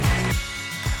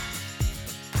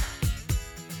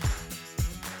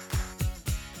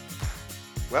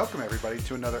Welcome, everybody,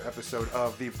 to another episode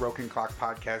of the Broken Clock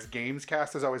Podcast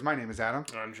Gamescast. As always, my name is Adam.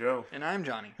 I'm Joe. And I'm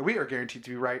Johnny. And we are guaranteed to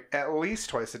be right at least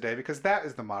twice a day because that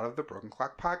is the motto of the Broken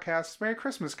Clock Podcast. Merry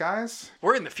Christmas, guys.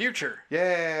 We're in the future.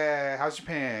 Yeah. How's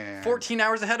Japan? 14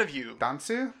 hours ahead of you.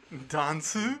 Dansu?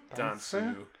 Dansu?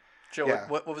 Dansu. Joe, Yeah.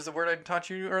 what was the word I taught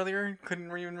you earlier? Couldn't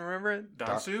even remember it?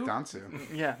 Dansu?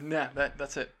 Dansu. Yeah,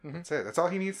 that's it. Mhm. That's it. That's all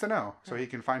he needs to know. So he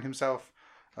can find himself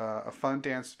a fun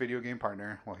dance video game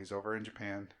partner while he's over in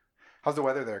Japan. How's the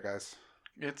weather there, guys?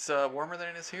 It's warmer than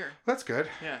it is here. That's good.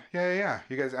 Yeah. Yeah.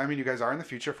 You guys are in the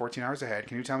future, 14 hours ahead.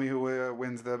 Can you tell me who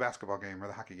wins the basketball game or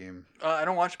the hockey game? I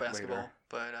don't watch basketball, Later.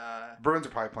 but Bruins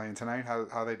are probably playing tonight. How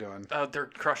are they doing? they're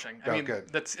crushing. I Oh, mean, good.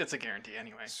 it's a guarantee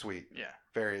anyway. Sweet. Yeah.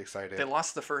 Very excited. They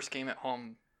lost the first game at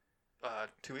home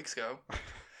 2 weeks ago.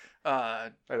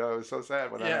 I know, it was so sad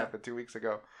when that Yeah. happened 2 weeks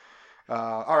ago.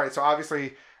 All right, so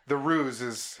obviously the ruse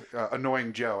is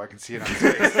annoying Joe. I can see it on his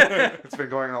face. It's been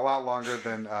going a lot longer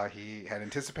than he had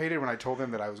anticipated when I told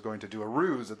him that I was going to do a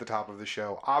ruse at the top of the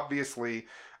show. Obviously,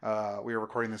 we are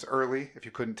recording this early, if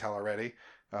you couldn't tell already.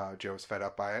 Joe's fed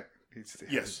up by it.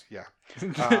 Yes. Yeah.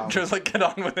 Just like, get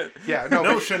on with it. Yeah,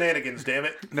 No shenanigans, damn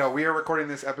it. No, we are recording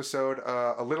this episode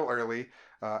a little early.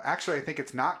 Actually, I think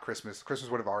it's not Christmas. Christmas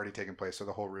would have already taken place, so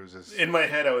the whole ruse is... In my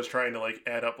head, I was trying to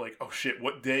add up oh shit,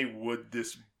 what day would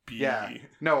this be? Yeah.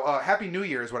 No, Happy New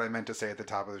Year is what I meant to say at the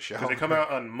top of the show. Because they come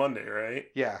out on Monday, right?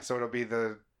 Yeah, so it'll be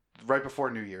the right before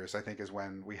New Year's, I think, is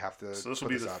when we have to. So this will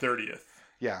be the up. 30th.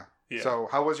 Yeah. Yeah. So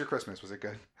how was your Christmas? Was it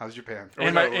good? How's Japan?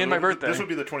 And my birthday. This would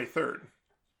be the 23rd.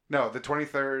 No, the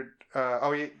 23rd.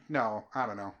 No, I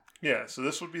don't know. Yeah, so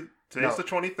this would be... Today's No. the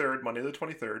 23rd, Monday the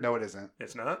 23rd. No, it isn't.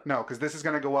 It's not? No, because this is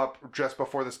going to go up just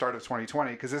before the start of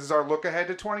 2020, because this is our look ahead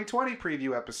to 2020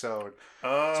 preview episode.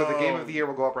 Oh. So the game of the year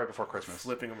will go up right before Christmas.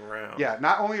 Flipping them around. Yeah,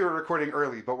 not only are we recording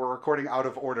early, but we're recording out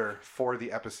of order for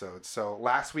the episodes. So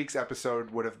last week's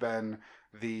episode would have been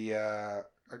the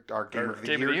our Game of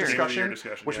the Year discussion,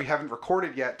 which we haven't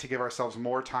recorded yet to give ourselves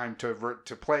more time to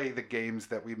play the games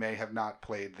that we may have not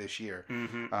played this year.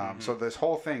 So this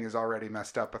whole thing is already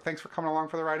messed up. But thanks for coming along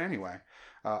for the ride anyway.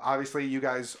 Obviously, you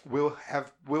guys will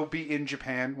be in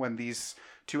Japan when these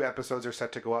 2 episodes are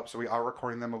set to go up, so we are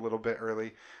recording them a little bit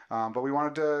early. But we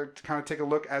wanted to kind of take a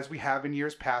look, as we have in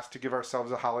years past, to give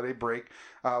ourselves a holiday break.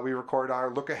 We record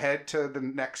our look ahead to the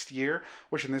next year,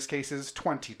 which in this case is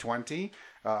 2020.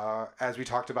 As we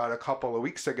talked about a couple of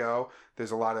weeks ago,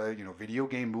 there's a lot of video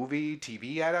game, movie,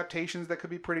 TV adaptations that could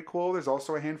be pretty cool. There's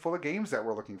also a handful of games that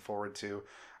we're looking forward to.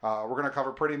 We're going to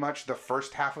cover pretty much the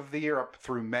first half of the year up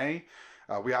through May.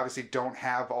 We obviously don't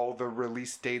have all the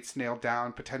release dates nailed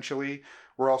down potentially.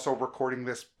 We're also recording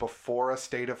this before a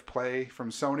State of Play from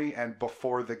Sony and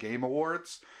before the Game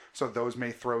Awards. So those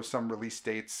may throw some release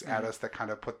dates at us that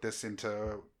kind of put this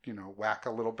into, whack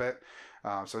a little bit.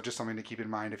 So just something to keep in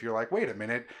mind if you're like, wait a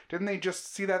minute, didn't they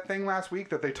just see that thing last week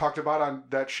that they talked about on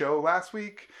that show last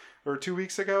week or 2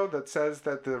 weeks ago that says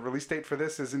that the release date for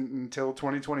this isn't until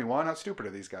 2021? How stupid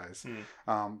are these guys?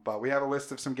 But we have a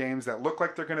list of some games that look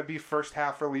like they're going to be first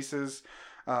half releases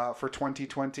for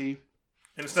 2020.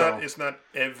 And it's not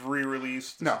every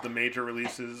release. This No. is the major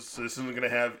releases. So this isn't going to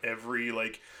have every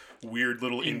weird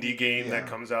little indie game that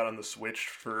comes out on the Switch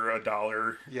for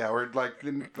 $1. Yeah, or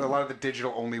a lot of the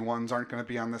digital only ones aren't going to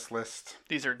be on this list.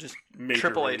 These are just Major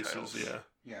AAA releases, titles. yeah.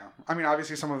 Yeah. I mean,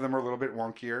 obviously some of them are a little bit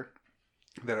wonkier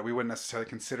that we wouldn't necessarily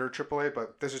consider AAA,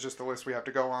 but this is just the list we have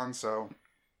to go on, so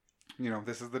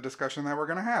this is the discussion that we're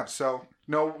going to have. So,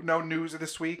 no news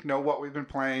this week, no what we've been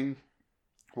playing.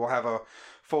 We'll have a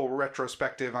full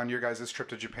retrospective on your guys' trip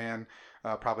to Japan,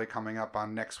 probably coming up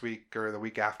on next week or the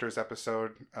week after's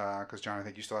episode, because John, I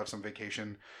think you still have some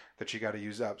vacation that you got to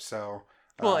use up, so...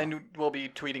 Well, and we'll be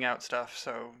tweeting out stuff,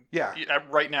 so... Yeah.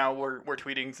 Right now, we're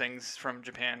tweeting things from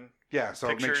Japan. Yeah, so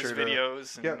pictures, make sure to...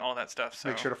 videos, and all that stuff. So.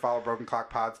 Make sure to follow Broken Clock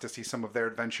Pods to see some of their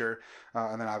adventure.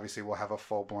 And then obviously we'll have a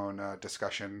full-blown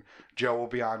discussion. Joe will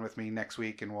be on with me next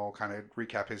week, and we'll kind of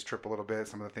recap his trip a little bit,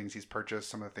 some of the things he's purchased,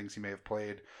 some of the things he may have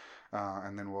played.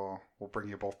 And then we'll bring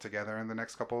you both together in the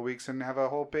next couple of weeks and have a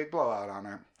whole big blowout on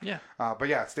it. Yeah. But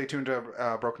yeah, stay tuned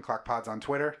to Broken Clock Pods on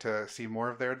Twitter to see more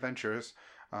of their adventures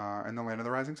in the Land of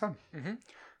the Rising Sun. Mm-hmm.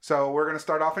 So we're going to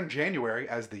start off in January,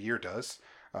 as the year does.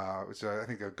 It's, I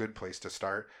think, a good place to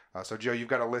start. So, Joe, you've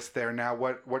got a list there now.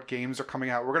 What games are coming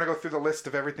out? We're going to go through the list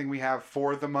of everything we have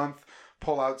for the month,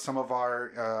 pull out some of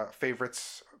our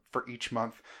favorites for each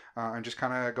month, and just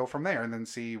kind of go from there, and then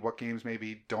see what games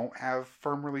maybe don't have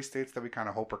firm release dates that we kind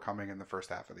of hope are coming in the first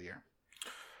half of the year.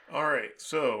 All right,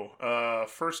 so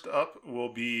first up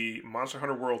will be Monster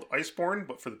Hunter World Iceborne,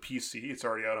 but for the PC. It's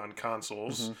already out on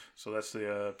consoles, so that's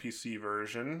the PC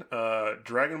version.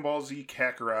 Dragon Ball Z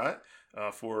Kakarot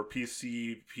for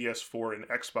PC, PS4, and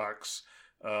Xbox.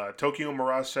 Tokyo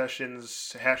Mirage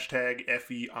Sessions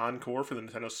 #FE Encore for the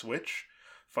Nintendo Switch.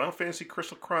 Final Fantasy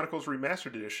Crystal Chronicles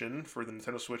Remastered Edition for the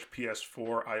Nintendo Switch,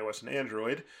 PS4, iOS, and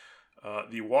Android.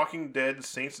 The Walking Dead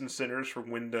Saints and Sinners for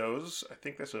Windows. I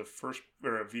think that's a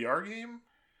VR game.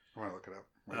 I want to look it up.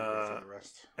 For the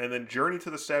rest. And then Journey to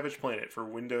the Savage Planet for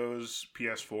Windows,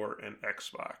 PS4, and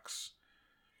Xbox.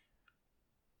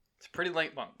 It's a pretty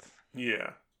late month.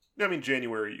 Yeah. I mean,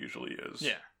 January usually is.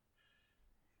 Yeah.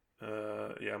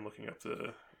 I'm looking up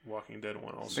the Walking Dead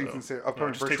one also. Saints and Sinners,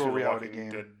 upcoming virtual reality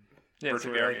game. Yeah, it's a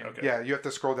VR game. Okay. Yeah, you have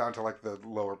to scroll down to like the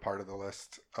lower part of the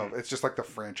list. It's just like the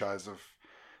franchise of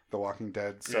The Walking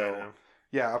Dead. So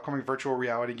yeah, upcoming virtual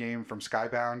reality game from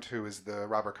Skybound, who is the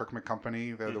Robert Kirkman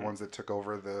company. They're the ones that took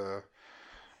over the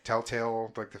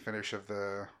Telltale, like the finish of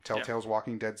the Telltale's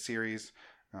Walking Dead series.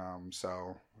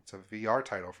 So it's a VR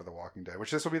title for The Walking Dead,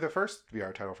 which this will be the first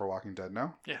VR title for Walking Dead,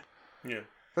 no? Yeah.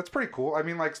 That's pretty cool. I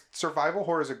mean, like, survival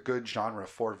horror is a good genre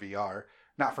for VR.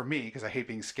 Not for me, because I hate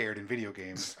being scared in video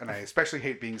games. And I especially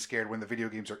hate being scared when the video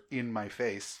games are in my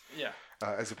face. Yeah.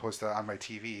 As opposed to on my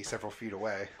TV several feet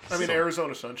away. I mean,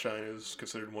 Arizona Sunshine is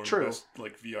considered one of the best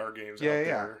like VR games out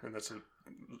there. And that's a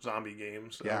zombie game.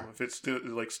 So if it's still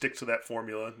like stick to that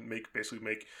formula, make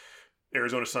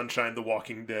Arizona Sunshine The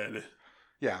Walking Dead.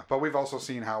 Yeah, but we've also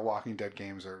seen how Walking Dead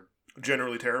games are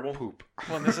generally terrible. Poop.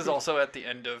 Well, and this is also at the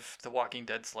end of The Walking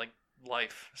Dead's like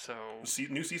life, so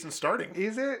new season starting.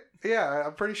 Is it? Yeah,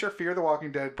 I'm pretty sure Fear the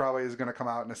Walking Dead probably is going to come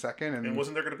out in a second. And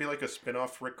wasn't there going to be like a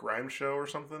spin-off Rick Grimes show or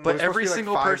something? But every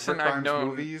single person I've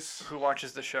known who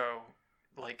watches the show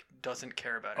like doesn't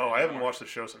care about it. Oh, I haven't watched the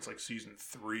show since like season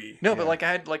 3. No, but like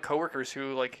I had like coworkers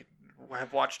who like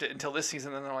have watched it until this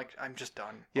season, and they're like, I'm just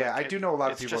done. Yeah, like, I do know a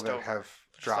lot of people that have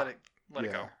dropped. Let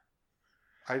it go.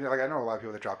 I know a lot of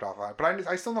people that dropped off on it, but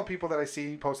I still know people that I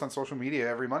see post on social media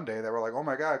every Monday that were like, "Oh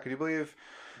my god, could you believe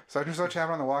such and such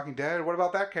happened on The Walking Dead? What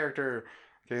about that character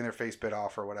getting their face bit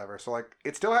off or whatever?" So like,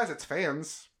 it still has its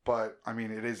fans, but I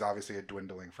mean, it is obviously a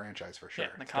dwindling franchise for sure.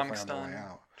 Yeah, the comic's done.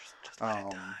 Just let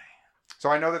it die. So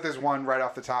I know that there's one right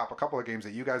off the top, a couple of games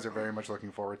that you guys are very much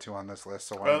looking forward to on this list.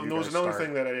 So why don't you there was guys another start?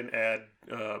 thing that I didn't add,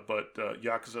 but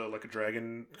Yakuza Like a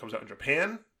Dragon comes out in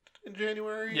Japan in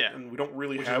January. Yeah, and we don't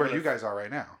really Which have is where you guys are right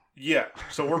now. Yeah,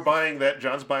 so we're buying that.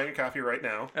 John's buying a copy right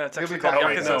now. It's actually called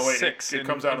Yakuza 6. It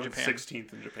comes out on the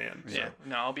 16th in Japan. Yeah,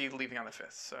 no, I'll be leaving on the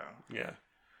 5th. So yeah,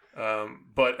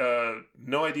 but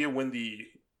no idea when the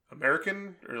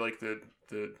American or like the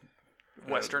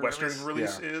Western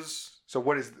release is. So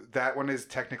what is that one? Is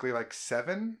technically like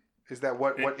 7? Is that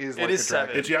what is? It like is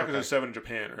 7. It's Yakuza 7 in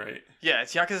Japan, right? Yeah,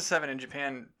 it's Yakuza 7 in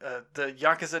Japan. The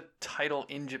Yakuza title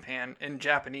in Japan, in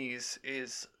Japanese,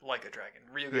 is Like a Dragon.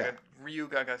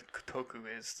 Ryuga Kotoku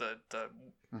is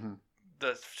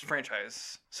the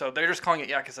franchise. So they're just calling it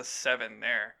Yakuza 7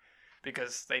 there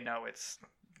because they know it's...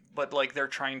 But like they're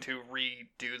trying to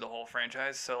redo the whole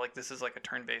franchise. So like this is like a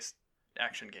turn-based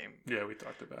action game. Yeah, we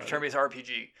talked about turn-based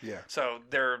RPG. Yeah. So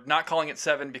they're not calling it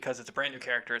 7 because it's a brand new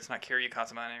character. It's not Kiryu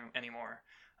Kazuma anymore.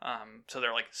 So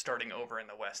they're like starting over in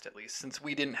the West at least, since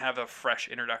we didn't have a fresh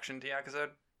introduction to Yakuza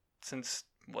since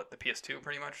the PS2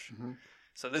 pretty much. Mm-hmm.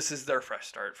 So this is their fresh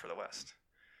start for the West.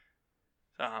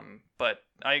 But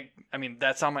I mean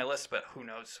that's on my list, but who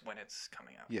knows when it's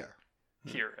coming out. Yeah.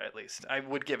 Here at least, I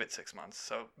would give it 6 months.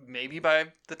 So maybe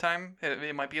by the time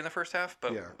it might be in the first half,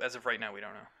 but as of right now, we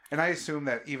don't know. And I assume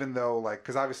that even though, like,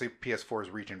 because obviously PS4 is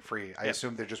region free, I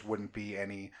assume there just wouldn't be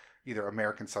any either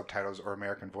American subtitles or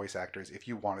American voice actors if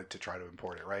you wanted to try to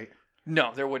import it, right?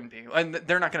 No, there wouldn't be, and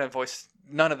they're not going to voice.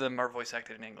 None of them are voice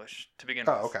acted in English to begin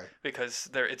with. Oh, okay. Because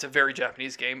it's a very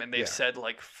Japanese game, and they've said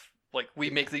like we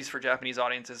make these for Japanese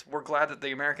audiences. We're glad that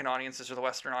the American audiences or the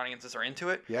Western audiences are into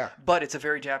it. Yeah. But it's a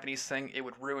very Japanese thing. It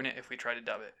would ruin it if we tried to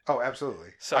dub it. Oh, absolutely.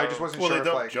 So I just wasn't sure. Well, they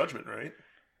if, dubbed Judgment, right?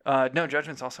 No,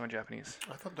 Judgment's also in Japanese.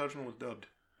 I thought Judgment was dubbed.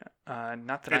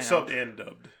 Not that it's I know. It's subbed and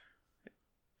dubbed.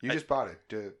 You just bought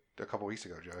it a couple weeks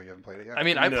ago, Joe. You haven't played it yet? I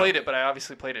mean, I played it, but I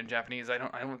obviously played it in Japanese. I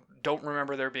don't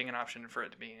remember there being an option for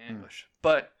it to be in English.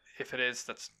 But if it is,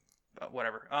 that's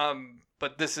whatever.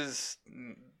 But this is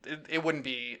it wouldn't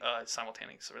be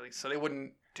simultaneous release, so they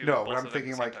wouldn't do. No, but I'm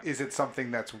thinking like, is it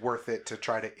something that's worth it to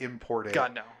try to import it?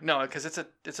 God, no, because it's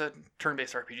a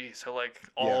turn-based RPG, so like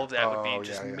all of that would be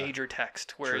just major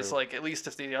text. Whereas like at least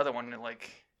if the other one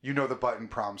like the button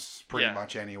prompts pretty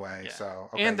much anyway. Yeah. So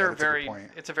and they're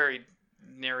it's a very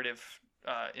narrative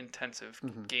intensive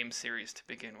game series to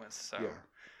begin with. So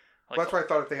Like, that's why I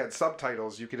thought if they had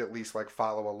subtitles, you could at least like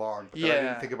follow along. But then I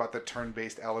didn't think about the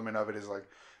turn-based element of it is like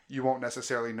you won't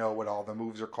necessarily know what all the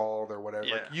moves are called or whatever.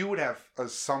 Yeah. Like you would have a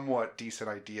somewhat decent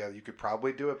idea. You could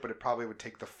probably do it, but it probably would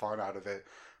take the fun out of it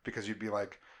because you'd be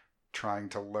like trying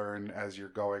to learn as you're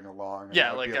going along.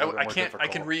 Yeah, like I can't. I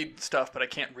can read stuff, but I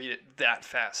can't read it that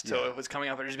fast. So if it's coming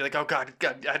up, I'd just be like, "Oh God,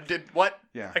 I did what?"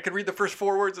 Yeah, I could read the first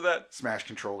 4 words of that. Smash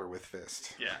controller with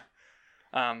fist.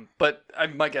 Yeah. But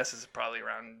my guess is probably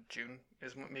around June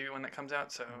is maybe when that comes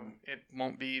out, so it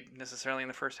won't be necessarily in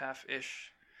the first half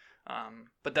ish.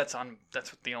 But that's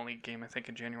the only game I think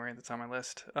in January that's on my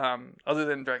list. Other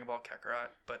than Dragon Ball Kakarot,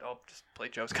 but I'll just play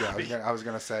Joe's copy. Yeah, I was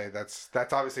gonna say that's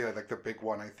obviously like the big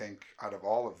one I think out of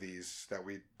all of these that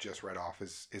we just read off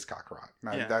is Kakarot.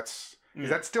 Now, is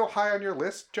that still high on your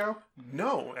list, Joe?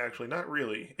 No, actually, not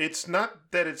really. It's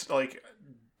not that it's like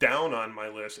down on my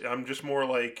list. I'm just more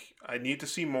like I need to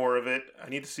see more of it. I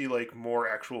need to see like more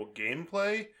actual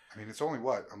gameplay. I mean, it's only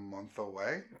a month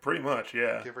away? Pretty much,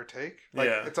 yeah. Give or take.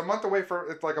 It's a month away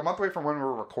it's like a month away from when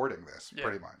we're recording this,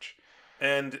 pretty much.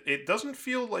 And it doesn't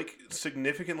feel like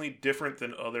significantly different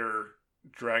than other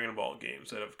Dragon Ball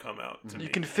games that have come out to me. You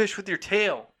can fish with your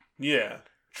tail. Yeah,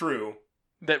 true.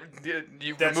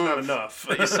 That's not enough.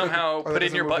 That you somehow put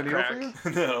in your butt crack.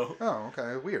 No. Oh,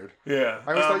 okay. Weird. Yeah.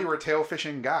 I always thought you were a tail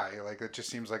fishing guy. Like, it just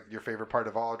seems like your favorite part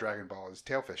of all Dragon Ball is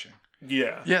tail fishing.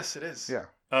 Yeah. Yes, it is. Yeah.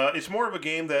 It's more of a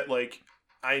game that, like,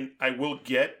 I will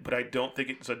get, but I don't think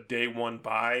it's a day one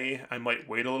buy. I might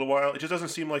wait a little while. It just doesn't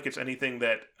seem like it's anything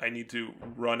that I need to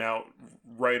run out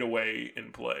right away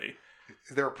and play.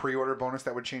 Is there a pre-order bonus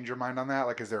that would change your mind on that?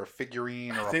 Like, is there a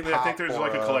figurine or I think there's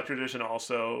like a collector edition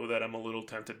also that I'm a little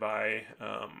tempted by.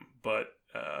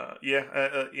 You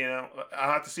know,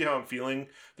 I'll have to see how I'm feeling.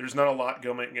 There's not a lot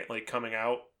coming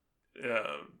out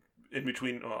in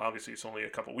between. Well, obviously it's only a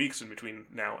couple weeks in between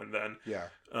now and then. Yeah.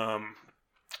 I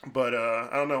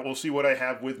don't know. We'll see what I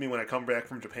have with me when I come back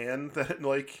from Japan that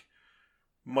like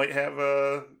might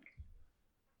have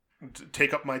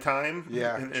take up my time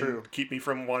and keep me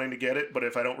from wanting to get it. But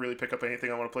if I don't really pick up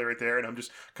anything I want to play right there and I'm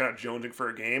just kind of jonesing for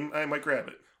a game, I might grab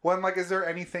it. Well, and like, is there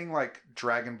anything like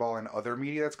Dragon Ball and other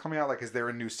media that's coming out? Like, is there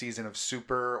a new season of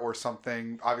Super or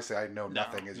something? Obviously, I know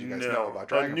nothing, as you guys know about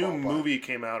Dragon Ball. A new movie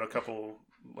came out a couple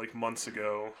like months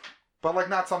ago. But like,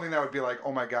 not something that would be like,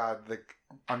 oh my god, like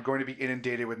I'm going to be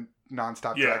inundated with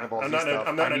nonstop Dragon Ball Z stuff.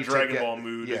 I'm not in a Dragon Ball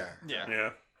mood. Yeah.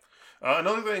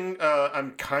 Another thing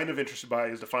I'm kind of interested by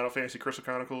is the Final Fantasy Crystal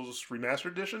Chronicles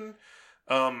Remastered Edition.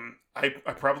 I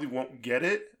probably won't get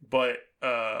it, but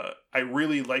I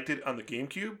really liked it on the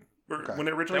GameCube when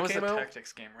it originally came out. That was a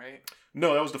tactics game, right?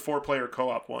 No, that was the 4-player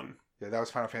co-op one. Yeah, that was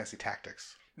Final Fantasy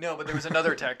Tactics. No, but there was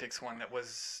another tactics one that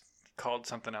was called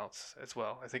something else as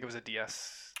well. I think it was a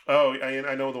DS. Oh,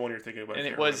 I know the one you're thinking about. And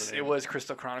it was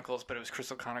Crystal Chronicles, but it was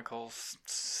Crystal Chronicles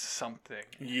something.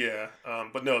 Yeah,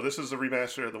 but no, this is the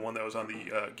remaster of the one that was on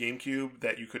the GameCube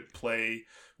that you could play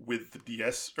with the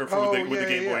DS or with the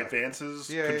Game Boy Advance's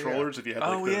controllers if you had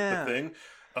the thing.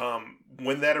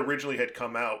 When that originally had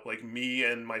come out, like me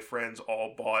and my friends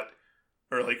all bought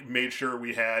or like made sure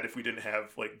we had, if we didn't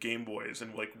have like Game Boys,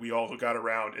 and like we all got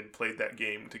around and played that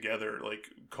game together, like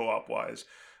co-op wise.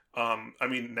 I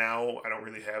mean, now I don't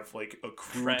really have like a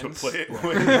crew to play it with.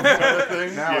 Kind of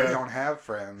thing. Now I don't have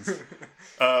friends.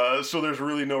 So there's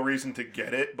really no reason to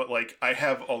get it, but like I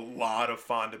have a lot of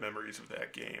fond memories of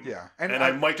that game. Yeah, and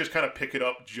I might just kind of pick it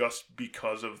up just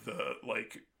because of the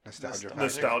like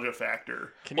nostalgia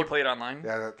factor. Can you play it online?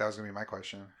 Yeah, that was gonna be my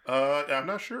question. I'm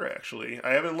not sure actually. I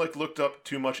haven't like looked up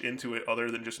too much into it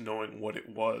other than just knowing what it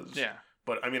was. Yeah,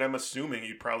 but I mean, I'm assuming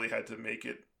you probably had to make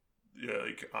it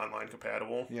like online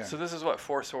compatible. Yeah. So this is what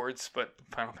 4 Swords, but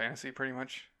Final Fantasy, pretty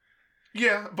much.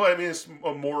 Yeah, but I mean, it's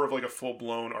more of like a full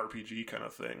blown RPG kind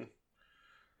of thing.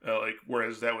 Like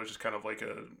whereas that was just kind of like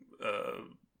a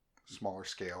smaller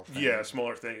scale thing. Yeah,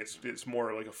 smaller thing. It's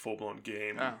more like a full blown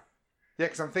game. Oh. Yeah,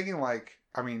 because I'm thinking like,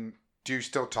 I mean, do you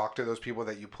still talk to those people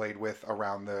that you played with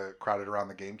crowded around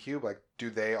the GameCube? Like, do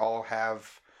they all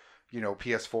have,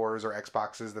 PS4s or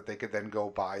Xboxes that they could then go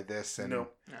buy this? And No.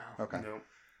 Okay. No.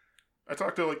 I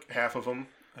talked to like half of them,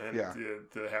 and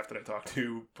the half that I talked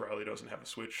to probably doesn't have a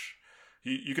Switch.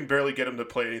 You can barely get them to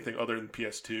play anything other than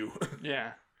PS2.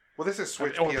 Yeah. Well, this is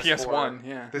Switch or PS4. PS1.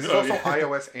 Yeah. This is also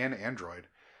iOS and Android,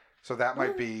 so that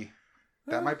might be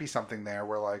something there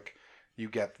where like you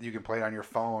can play it on your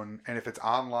phone, and if it's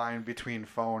online between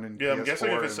phone and PS4, I'm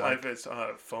guessing if it's on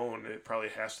a phone, it probably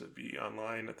has to be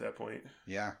online at that point.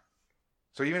 Yeah.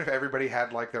 So even if everybody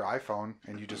had like their iPhone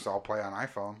and you just all play on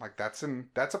iPhone, like that's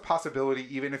a possibility.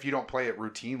 Even if you don't play it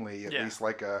routinely, at least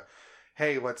like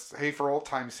hey, for old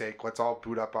time's sake, let's all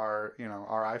boot up our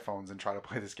iPhones and try to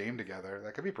play this game together.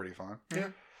 That could be pretty fun.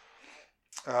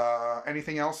 Yeah.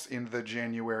 Anything else in the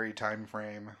January time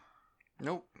frame?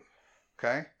 Nope.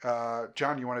 Okay.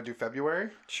 John, you want to do February?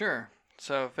 Sure.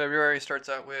 So February starts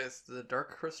out with the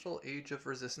Dark Crystal Age of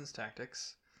Resistance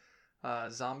Tactics,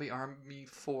 Zombie Army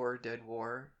 4 Dead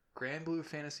War, Grand Blue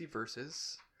Fantasy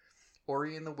Versus,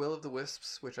 Ori and the Will of the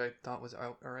Wisps, which I thought was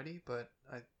out already, but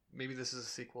maybe this is a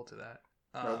sequel to that.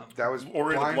 That was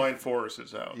Ori and the Blind Forest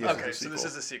is out. Yeah, okay, so this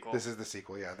is the sequel. This is the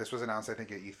sequel, yeah. This was announced, I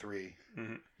think, at E3.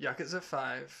 Mm-hmm. Yakuza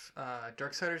 5,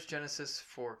 Darksiders Genesis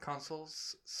for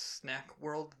consoles, Snack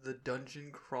World The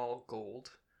Dungeon Crawl Gold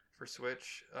for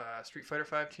Switch, Street Fighter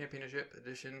 5 Championship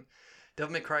Edition,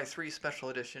 Devil May Cry 3 Special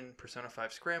Edition, Persona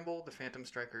 5 Scramble, The Phantom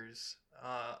Strikers,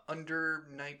 Under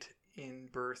Night in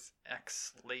Birth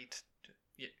X Late.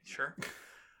 Yeah, sure.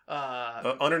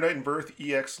 Under Night in Birth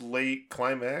EX Late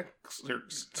Climax or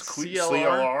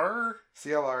CLR.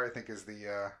 CLR, I think, is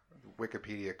the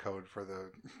Wikipedia code for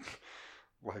the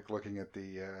like looking at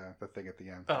the thing at the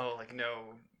end. Oh, like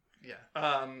no,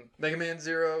 yeah. Mega Man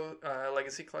Zero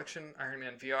Legacy Collection, Iron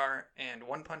Man VR, and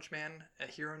One Punch Man: A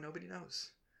Hero Nobody Knows.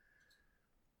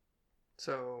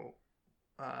 So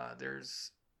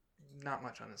there's not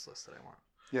much on this list that I want.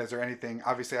 Yeah, is there anything?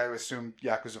 Obviously, I would assume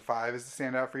Yakuza 5 is the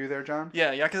standout for you there, John?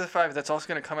 Yeah, Yakuza 5, that's also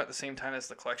going to come at the same time as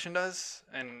the collection does,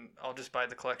 and I'll just buy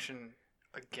the collection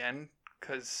again,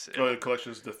 because... the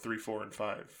collection is the 3, 4, and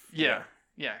 5. Yeah,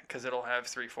 because it'll have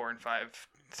 3, 4, and 5.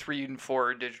 3 and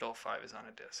 4 digital, 5 is on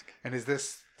a disc. And is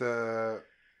this are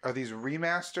these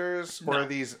remasters, or No. are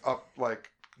these They're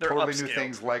totally upscaled. new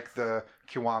things like the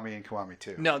Kiwami and Kiwami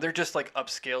 2? No, they're just like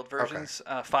upscaled versions.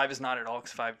 5 is not at all,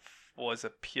 because 5 was a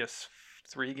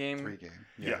PS3 game. 3 game.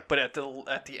 Yeah. But at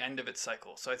the end of its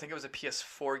cycle. So I think it was a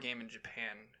PS4 game in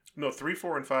Japan. No, 3,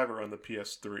 4, and 5 are on the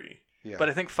PS3. Yeah. But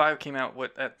I think 5 came out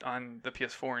on the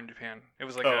PS4 in Japan. It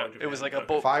was like Japan, it was like a okay.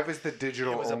 both. 5 is the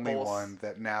digital It was a only both- one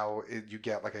that now you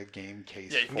get like a game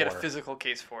case. Yeah, you can for. get a physical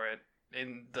case for it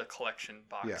in the collection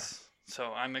box. Yeah.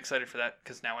 So I'm excited for that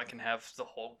because now I can have the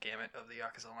whole gamut of the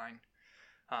Yakuza line.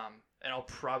 And I'll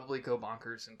probably go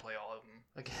bonkers and play all of them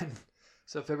again.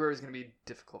 So February is going to be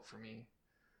difficult for me.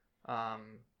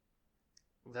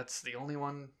 That's the only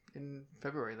one in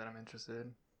February that I'm interested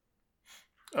in.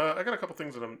 I got a couple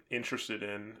things that I'm interested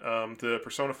in. The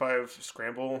Persona 5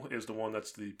 Scramble is the one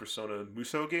that's the Persona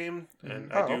Musou game,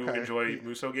 and I do enjoy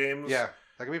Musou games. Yeah,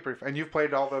 that could be pretty. And you've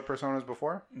played all the Personas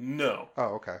before? No.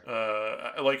 Oh, okay.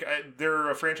 They're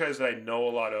a franchise that I know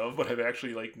a lot of, but I've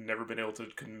actually never been able to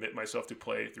commit myself to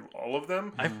play through all of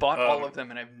them. I've bought all of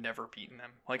them and I've never beaten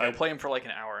them. I play them for an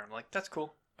hour and I'm like, that's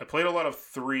cool. I played a lot of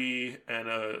 3 and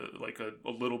a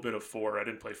little bit of 4. I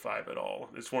didn't play 5 at all.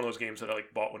 It's one of those games that I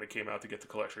bought when it came out to get the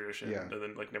collection edition, and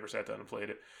then never sat down and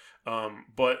played it.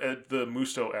 But the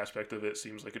Musou aspect of it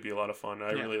seems like it'd be a lot of fun.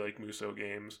 I really like Musou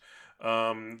games.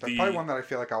 That's probably one that I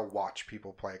feel like I'll watch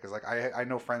people play because I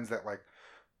know friends that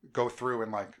go through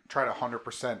and try to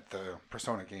 100% the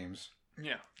Persona games.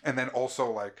 Yeah. And then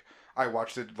also I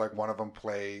watched it one of them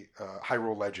play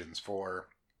Hyrule Legends for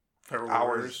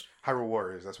hours. Hyrule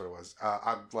Warriors, that's what it was.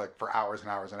 I'm for hours and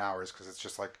hours and hours because it's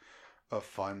just a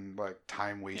fun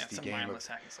time wasty game. Mindless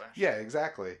hack and slash. Yeah,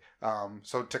 exactly.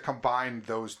 So to combine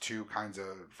those two kinds of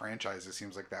franchises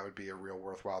seems like that would be a real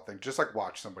worthwhile thing. Just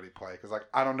watch somebody play because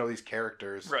I don't know these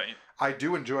characters. Right. I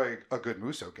do enjoy a good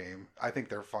Musou game. I think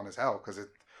they're fun as hell because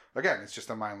it's just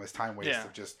a mindless time waste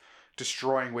of just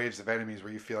destroying waves of enemies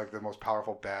where you feel like the most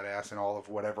powerful badass in all of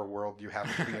whatever world you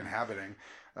happen to be inhabiting.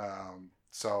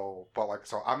 So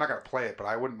I'm not gonna play it, but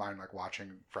I wouldn't mind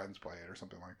watching friends play it or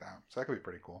something like that. So that could be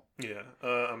pretty cool. Yeah,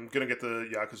 I'm gonna get the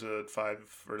Yakuza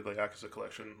 5 or the Yakuza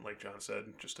collection, like John said,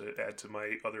 just to add to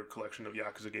my other collection of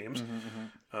Yakuza games.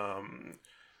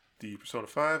 The Persona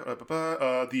 5,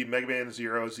 the Mega Man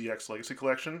Zero ZX Legacy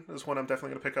Collection is one I'm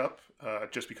definitely gonna pick up,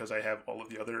 just because I have all of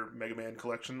the other Mega Man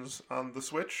collections on the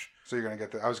Switch. So you're gonna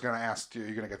get I was gonna ask,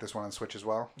 you're gonna get this one on Switch as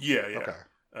well? Yeah.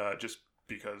 Okay. Just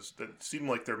because they seem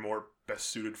like they're more best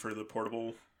suited for the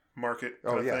portable market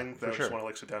For thing. That I sure. just want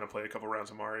to sit down and play a couple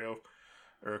rounds of Mario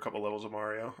or a couple levels of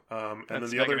Mario. And That's then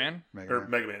the Mega other Man?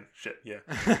 Mega Man. Shit, yeah.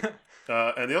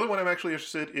 And the other one I'm actually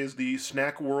interested in is the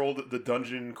Snack World: The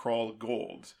Dungeon Crawl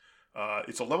Gold.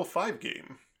 It's a level 5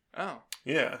 game. Oh.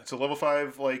 Yeah, it's a level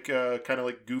 5 kind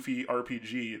of goofy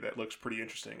RPG that looks pretty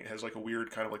interesting. It has a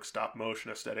weird kind of stop motion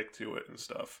aesthetic to it and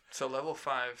stuff. So Level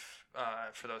 5,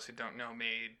 for those who don't know,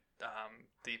 made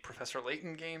the Professor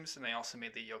Layton games, and they also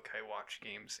made the Yokai Watch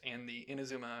games and the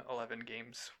Inazuma 11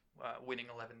 games, Winning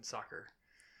 11 Soccer.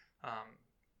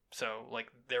 So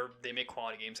they make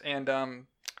quality games, and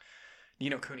Ni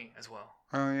no Kuni as well.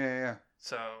 Oh yeah.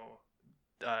 So,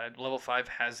 level 5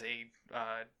 has a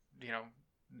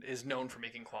is known for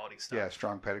making quality stuff. Yeah,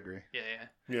 strong pedigree.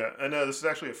 Yeah, and this is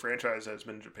actually a franchise that's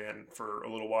been in Japan for a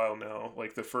little while now.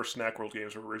 Like, the first Snack World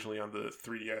games were originally on the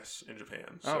 3DS in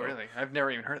Japan. So, oh, really? I've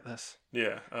never even heard of this.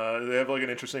 Yeah, they have, like, an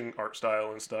interesting art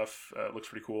style and stuff. It looks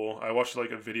pretty cool. I watched,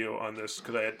 like, a video on this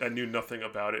because I knew nothing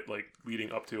about it, like,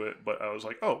 leading up to it. But I was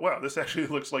like, oh, wow, this actually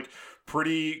looks, like,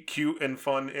 pretty cute and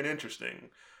fun and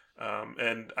interesting.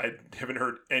 And I haven't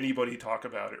heard anybody talk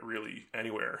about it really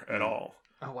anywhere at all.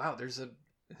 Oh, wow, there's a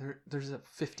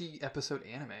 50-episode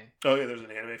anime. Oh, yeah, there's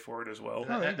an anime for it as well.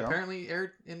 That apparently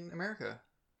aired in America.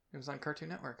 It was on Cartoon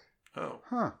Network. Oh.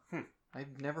 Huh.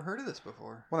 I've never heard of this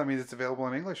before. Well, that means it's available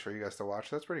in English for you guys to watch.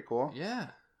 That's pretty cool. Yeah.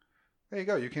 There you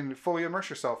go. You can fully immerse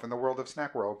yourself in the world of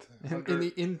Snack World.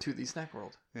 Into the Snack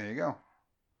World. There you go.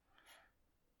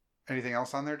 Anything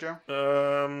else on there, Joe?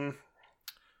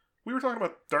 We were talking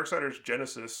about Darksiders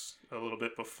Genesis a little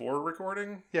bit before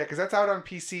recording. Yeah, because that's out on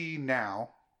PC now.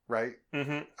 Right?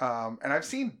 Mm-hmm. And I've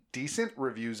seen decent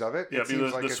reviews of it. Yeah,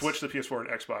 the Switch, the PS4, and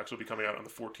Xbox will be coming out on the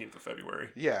 14th of February.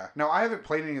 Yeah. Now, I haven't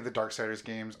played any of the Darksiders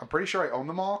games. I'm pretty sure I own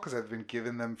them all because I've been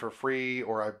given them for free,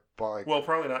 or I bought... Well,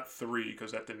 probably not 3,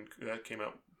 because that came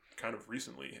out kind of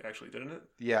recently, actually, didn't it?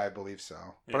 Yeah, I believe so.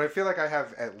 Yeah. But I feel like I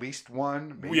have at least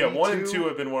 1, maybe 2. 1 and 2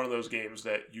 have been one of those games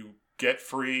that you get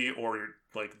free, or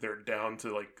like they're down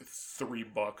to like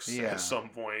 $3 at some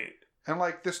point. And,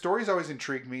 like, the story's always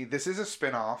intrigued me. This is a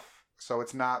spin-off, so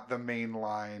it's not the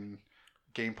mainline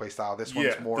gameplay style. This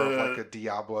one's more of, like, a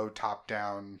Diablo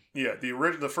top-down... Yeah,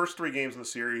 the first 3 games in the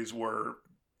series were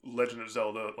Legend of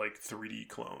Zelda, like, 3D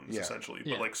clones, essentially.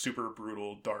 But, like, super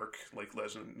brutal, dark, like,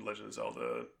 Legend of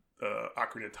Zelda,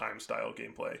 Ocarina of Time style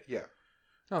gameplay. Yeah.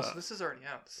 Oh, so this is already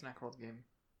out, the Snack World game.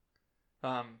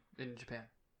 In Japan.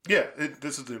 Yeah,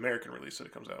 this is the American release that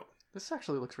it comes out. This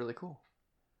actually looks really cool.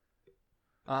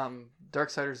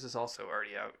 Darksiders is also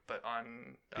already out, but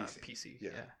on PC.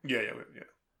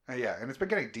 Yeah, and it's been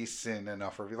getting decent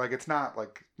enough review. Like, it's not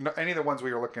like any of the ones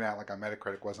we were looking at, like on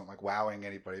Metacritic, wasn't like wowing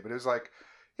anybody, but it was like,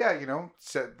 yeah,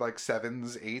 like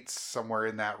 7s, 8s, somewhere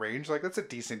in that range. Like, that's a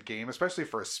decent game, especially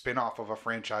for a spin-off of a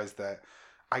franchise that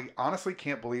I honestly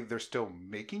can't believe they're still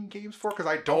making games for, because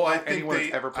I don't know anyone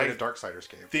that's ever played a Darksiders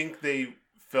game. I think they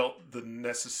felt the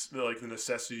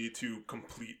necessity to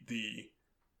complete the...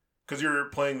 Because you're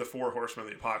playing the 4 Horsemen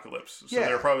of the Apocalypse. So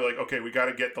they're probably like, okay, we got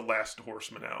to get the last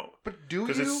Horseman out. But do you?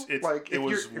 Because it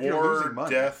was war,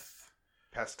 death...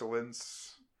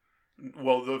 Pestilence...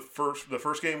 Well, the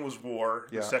first game was war.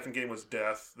 The second game was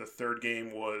death. The third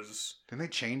game was... Didn't they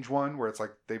change one where it's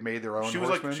like they made their own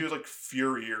Horseman? She was like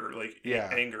Fury or like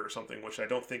Anger or something, which I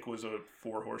don't think was a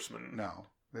 4 Horsemen. No.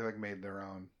 They like made their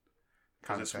own.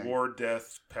 Because it's war,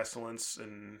 death, pestilence,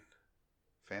 and...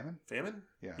 Famine? Famine?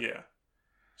 Yeah. Yeah.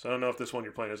 So I don't know if this one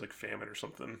you're playing is like Famine or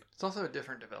something. It's also a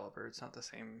different developer. It's not the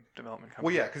same development company.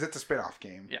 Well, yeah, because it's a spin-off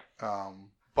game. Yeah.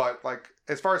 But like,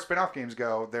 as far as spin-off games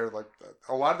go, they're like,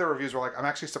 a lot of the reviews were like, I'm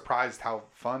actually surprised how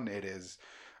fun it is.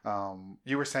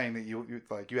 You were saying that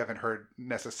you haven't heard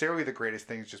necessarily the greatest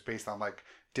things just based on like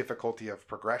difficulty of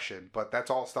progression, but that's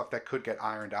all stuff that could get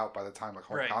ironed out by the time like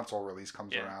home console release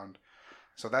comes around.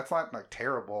 So that's not like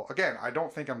terrible. Again, I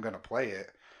don't think I'm gonna play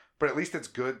it, but at least it's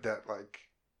good that like,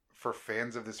 for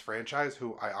fans of this franchise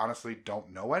who I honestly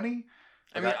don't know any.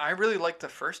 I mean, I really liked the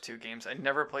first 2 games. I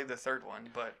never played the third one,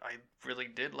 but I really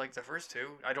did like the first 2.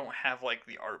 I don't have like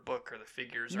the art book or the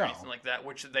figures or anything like that,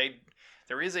 which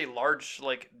there is a large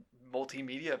like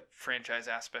multimedia franchise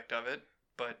aspect of it,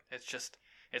 but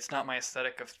it's not my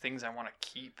aesthetic of things I want to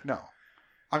keep. No.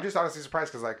 I'm just honestly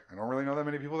surprised because like I don't really know that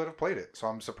many people that have played it. So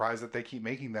I'm surprised that they keep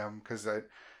making them because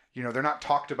they're not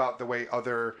talked about the way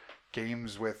other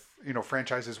games with,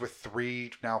 franchises with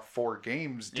 3, now 4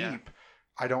 games deep,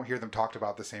 I don't hear them talked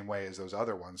about the same way as those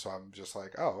other ones. So I'm just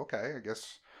like, oh, okay, I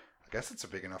guess it's a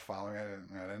big enough following. I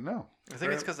didn't know. I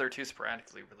think it's because they're too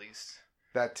sporadically released.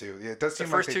 That too. Yeah, it does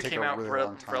seem like they take a really long time. The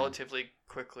first 2 came out relatively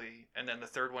quickly, and then the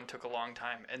third one took a long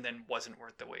time, and then wasn't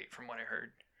worth the wait, from what I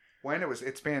heard. When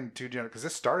it spanned 2 generations, because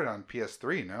this started on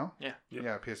PS3, no? Yeah.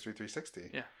 Yeah, PS3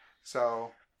 360. Yeah.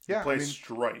 So, yeah. Play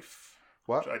Strife.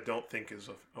 What? Which I don't think is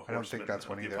a I don't think that's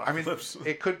one either. I mean,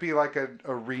 it could be like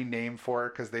a rename for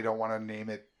it because they don't want to name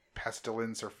it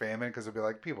Pestilence or Famine because it'll be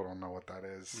like, people don't know what that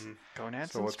is.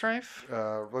 Gonads and Strife?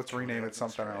 Let's rename it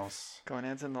something else.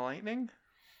 Gonads and the Lightning?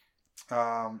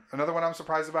 Another one I'm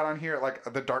surprised about on here, like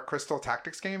the Dark Crystal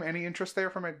Tactics game. Any interest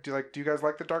there from it? Do you guys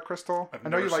like the Dark Crystal? I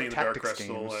know you like tactics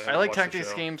games. I like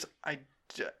tactics games. I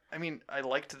mean, I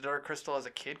liked the Dark Crystal as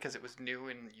a kid because it was new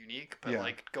and unique, but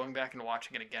like going back and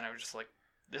watching it again, I was just like,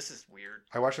 this is weird.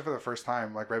 I watched it for the first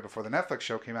time, like right before the Netflix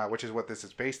show came out, which is what this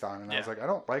is based on, and I was like, I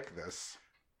don't like this.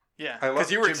 Yeah,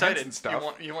 because you were excited.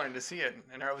 You wanted to see it,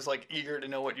 and I was like eager to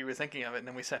know what you were thinking of it. And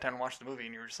then we sat down and watched the movie,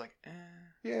 and you were just like,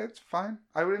 yeah, it's fine.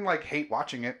 I wouldn't like hate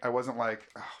watching it. I wasn't like,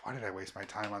 oh, why did I waste my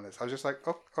time on this? I was just like,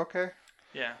 oh, okay.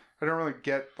 Yeah. I don't really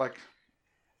get like,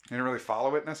 I didn't really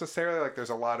follow it necessarily. Like, there's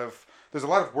a lot of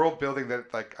world building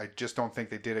that like I just don't think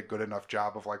they did a good enough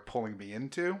job of like pulling me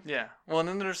into. Yeah. Well, and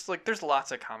then there's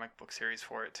lots of comic book series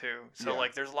for it too. So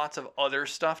like there's lots of other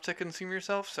stuff to consume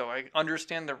yourself. So I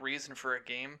understand the reason for a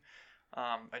game.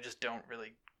 I just don't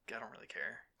really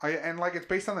care. And like it's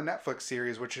based on the Netflix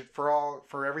series, which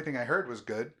for everything I heard was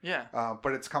good. Yeah.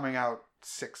 But it's coming out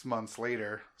 6 months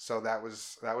later, so that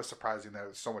was surprising that it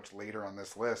was so much later on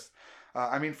this list.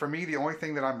 I mean, for me, the only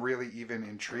thing that I'm really even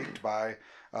intrigued by,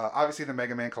 obviously the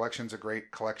Mega Man collection's a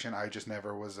great collection. I just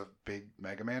never was a big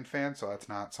Mega Man fan, so that's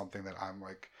not something that I'm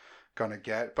like gonna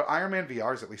get. But Iron Man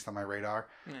VR is at least on my radar.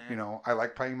 You know, I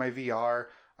like playing my VR.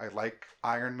 I like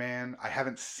Iron Man. I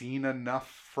haven't seen enough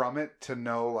from it to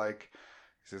know, like,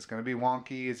 is this going to be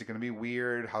wonky? Is it going to be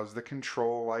weird? How's the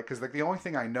control like? Because, like, the only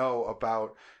thing I know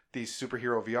about these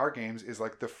superhero VR games is,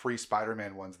 like, the free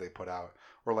Spider-Man ones they put out.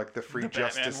 Or, like, the free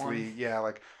Justice League. Yeah,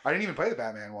 like, I didn't even play the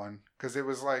Batman one. Because it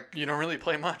was, like... You don't really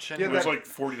play much anyway. It was, like,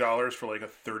 $40 for, like, a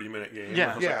 30-minute game.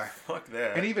 Yeah. Like, fuck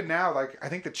that. And even now, like, I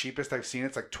think the cheapest I've seen,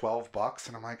 it's, like, $12.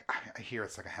 And I'm like, I hear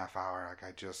it's, like, a half hour. Like,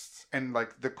 I just... And,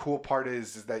 like, the cool part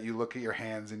is that you look at your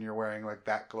hands and you're wearing, like,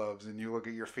 bat gloves. And you look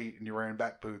at your feet and you're wearing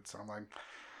bat boots. And I'm like...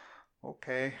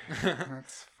 Okay,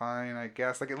 that's fine, I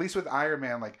guess. Like, at least with Iron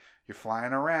Man, like, you're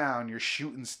flying around, you're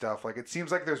shooting stuff. Like, it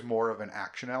seems like there's more of an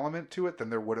action element to it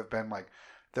than there would have been, like,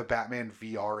 the Batman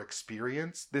VR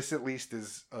experience. This, at least,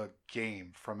 is a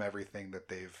game from everything that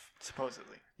they've...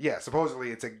 Supposedly. Yeah,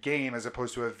 supposedly it's a game as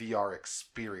opposed to a VR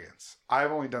experience.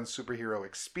 I've only done superhero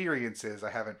experiences. I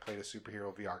haven't played a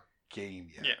superhero VR game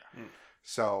yet. Yeah.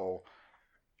 So,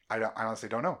 I honestly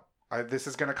don't know. This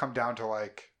is going to come down to,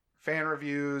 like... fan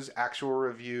reviews, actual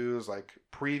reviews, like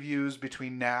previews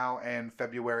between now and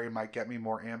February might get me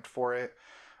more amped for it.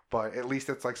 But at least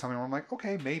it's like something where I'm like,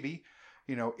 okay, maybe.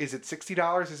 You know, is it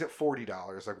 $60? Is it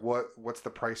 $40? Like, what's the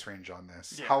price range on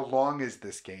this? Yeah. How long is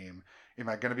this game? Am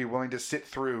I going to be willing to sit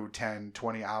through 10,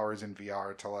 20 hours in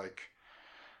VR to like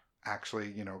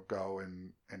actually, you know, go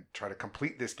and try to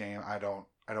complete this game? I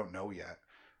don't know yet.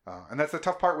 And that's the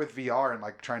tough part with VR and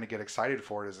like trying to get excited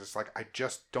for it is it's like, I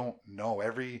just don't know.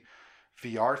 Every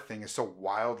VR thing is so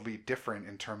wildly different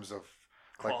in terms of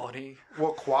like,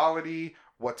 quality,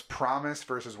 what's promised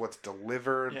versus what's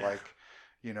delivered. Yeah. Like,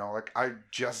 you know, like I'm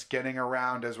just getting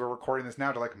around as we're recording this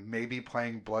now to like maybe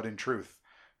playing Blood and Truth,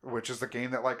 which is the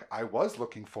game that like I was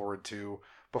looking forward to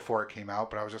before it came out,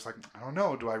 but I was just like, I don't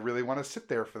know. Do I really want to sit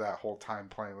there for that whole time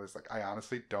playing this? Like, I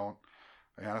honestly don't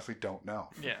know.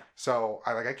 Yeah. So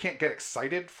I can't get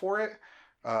excited for it.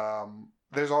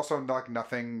 There's also like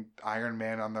nothing Iron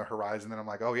Man on the horizon that I'm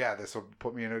like, oh yeah, this will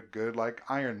put me in a good like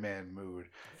Iron Man mood.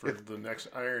 For the next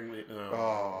Iron Man.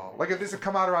 Like if this had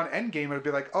come out around Endgame, it'd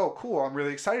be like, oh cool, I'm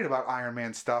really excited about Iron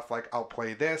Man stuff. Like I'll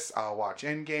play this, I'll watch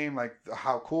Endgame. Like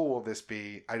how cool will this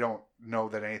be? I don't know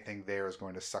that anything there is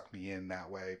going to suck me in that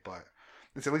way, but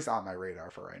it's at least on my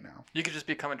radar for right now. You could just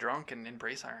become a drunk and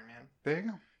embrace Iron Man. There you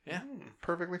go. Yeah,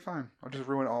 perfectly fine. I'll just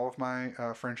ruin all of my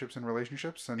friendships and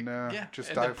relationships and just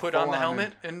and dive then put on the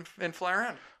helmet and fly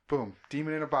around. Boom,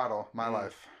 demon in a bottle. My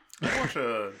life. I'd watch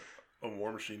a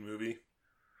War Machine movie.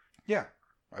 Yeah,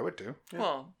 I would do. Yeah.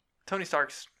 Well, Tony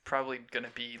Stark's probably gonna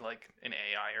be like an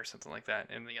AI or something like that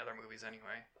in the other movies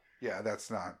anyway. Yeah, that's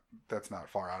not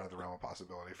far out of the realm of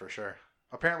possibility for sure.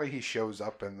 Apparently, he shows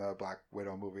up in the Black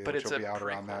Widow movie, which will be out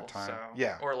around that time. So,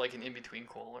 yeah, or like an in-between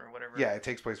Cole or whatever. Yeah, it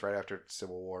takes place right after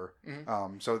Civil War.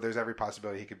 Mm-hmm. So there's every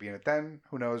possibility he could be in it then.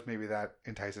 Who knows? Maybe that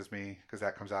entices me because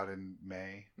that comes out in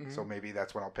May. Mm-hmm. So maybe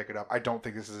that's when I'll pick it up. I don't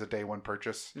think this is a day one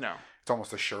purchase. No, it's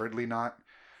almost assuredly not.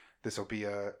 This will be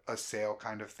a sale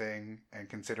kind of thing, and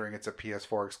considering it's a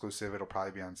PS4 exclusive, it'll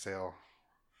probably be on sale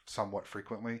somewhat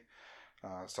frequently.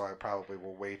 So I probably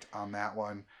will wait on that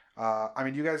one. I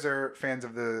mean, you guys are fans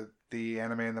of the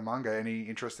anime and the manga. Any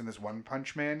interest in this One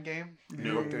Punch Man game? Have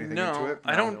you looked anything into it?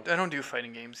 I don't do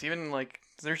fighting games. Even like,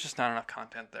 there's just not enough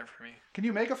content there for me. Can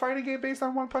you make a fighting game based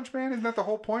on One Punch Man? Isn't that the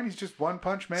whole point? He's just One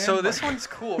Punch Man. So this one's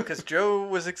cool because Joe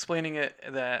was explaining it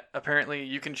that apparently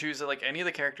you can choose like any of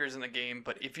the characters in the game,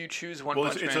 but if you choose One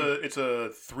Punch Man, it's a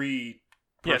 3.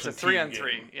 Yeah, it's a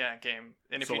 3-on-3 game.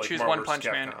 And if you choose One Punch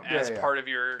Man as part of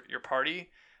your party,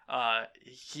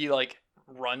 he like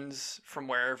runs from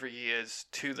wherever he is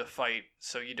to the fight,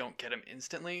 so you don't get him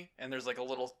instantly. And there's like a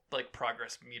little like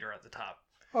progress meter at the top.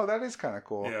 Oh, that is kind of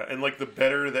cool. Yeah, and like the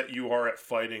better that you are at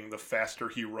fighting, the faster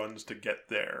he runs to get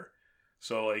there.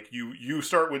 So like you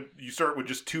start with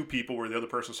just 2 people, where the other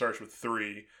person starts with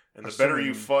 3, and the better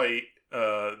you fight,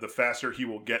 the faster he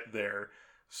will get there.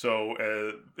 So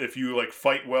if you like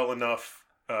fight well enough,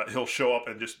 he'll show up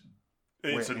and just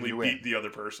instantly beat the other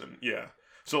person. Yeah.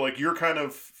 So like you're kind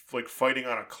of like fighting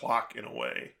on a clock in a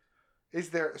way.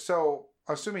 So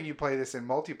assuming you play this in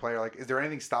multiplayer, like is there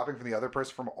anything stopping from the other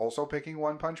person from also picking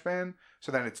One Punch Man?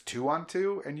 So then it's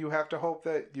 2-on-2, and you have to hope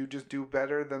that you just do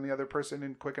better than the other person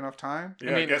in quick enough time?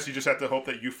 Yeah, I guess you just have to hope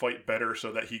that you fight better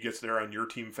so that he gets there on your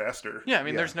team faster. Yeah,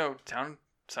 there's no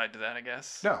downside to that, I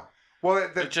guess. No. Well,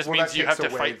 it just means you have to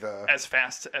fight as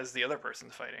fast as the other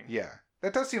person's fighting. Yeah.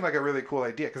 That does seem like a really cool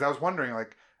idea, because I was wondering,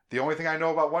 like, the only thing I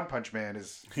know about One Punch Man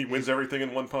is... He wins everything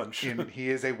in one punch. He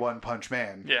is a one punch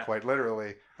man, quite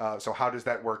literally. So how does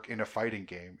that work in a fighting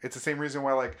game? It's the same reason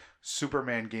why, like,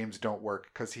 Superman games don't work,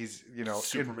 because he's,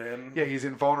 Superman? He's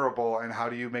invulnerable, and how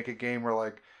do you make a game where,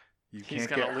 like, you can't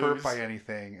get hurt by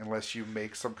anything unless you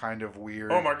make some kind of weird...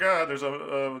 Oh my god, there's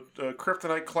a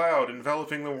kryptonite cloud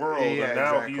enveloping the world, and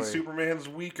now he's Superman's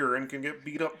weaker and can get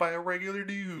beat up by a regular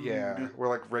dude. Yeah, where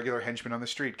like regular henchmen on the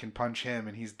street can punch him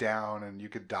and he's down and you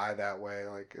could die that way.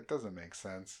 Like, it doesn't make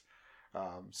sense.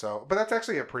 But that's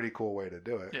actually a pretty cool way to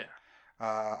do it. Yeah.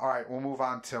 All right, we'll move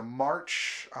on to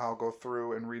March. I'll go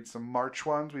through and read some March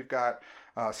ones. We've got...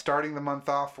 starting the month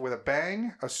off with a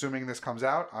bang, assuming this comes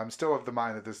out. I'm still of the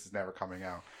mind that this is never coming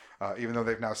out. Even though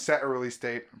they've now set a release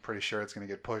date, I'm pretty sure it's going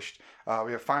to get pushed.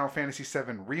 We have Final Fantasy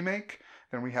VII Remake.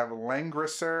 Then we have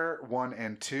Langrisser 1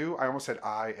 and 2. I almost said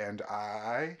I and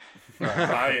I.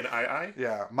 I and I?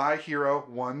 Yeah. My Hero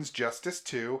 1's Justice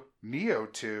 2, Neo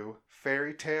 2,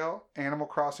 Fairy Tail, Animal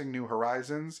Crossing New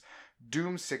Horizons,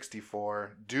 Doom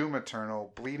 64, Doom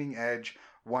Eternal, Bleeding Edge,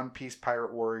 One Piece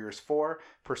Pirate Warriors 4,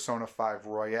 Persona 5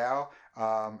 Royale,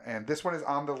 and this one is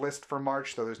on the list for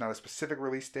March, though there's not a specific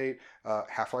release date.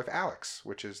 Half-Life Alyx,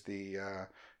 which is the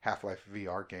Half-Life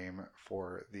VR game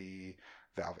for the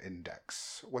Valve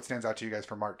Index. What stands out to you guys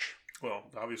for March? Well,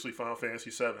 obviously Final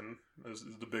Fantasy VII is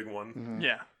the big one. Mm-hmm.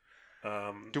 Yeah.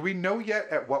 Do we know yet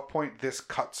at what point this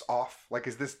cuts off? Like,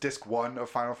 is this disc 1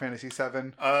 of Final Fantasy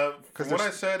VII? From what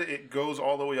I said, it goes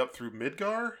all the way up through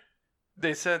Midgar.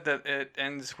 They said that it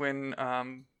ends when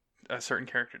a certain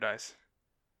character dies.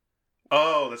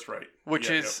 Oh, that's right. Which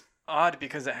is odd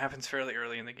because it happens fairly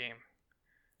early in the game.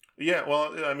 Yeah,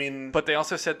 well, I mean... But they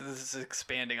also said that this is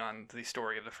expanding on the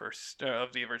story of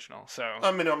the original, so...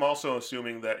 I mean, I'm also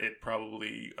assuming that it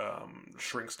probably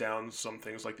shrinks down some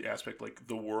things like the aspect, like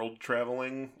the world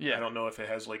traveling. Yeah. I don't know if it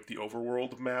has, like, the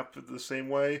overworld map the same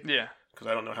way. Yeah. Because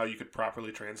I don't know how you could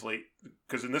properly translate...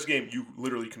 Because in this game, you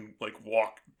literally can, like,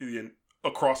 walk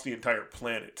across the entire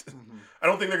planet. Mm-hmm. I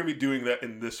don't think they're going to be doing that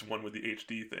in this one with the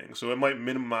HD thing. So it might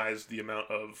minimize the amount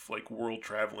of like world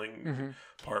traveling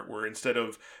part, where instead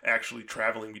of actually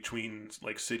traveling between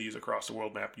like cities across the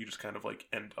world map, you just kind of like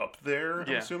end up there,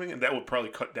 I'm assuming. And that would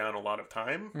probably cut down a lot of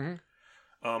time.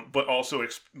 Mm-hmm. But also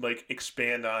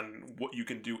expand on what you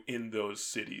can do in those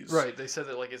cities. Right. They said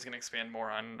that like it's going to expand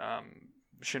more on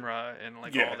Shinra and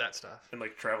like all that stuff. And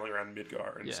like traveling around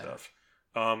Midgar and stuff.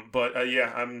 I'm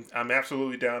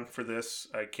absolutely down for this.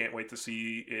 I can't wait to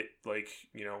see it, like,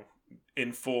 you know,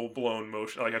 in full blown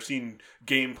motion. Like, I've seen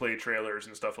gameplay trailers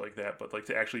and stuff like that, but like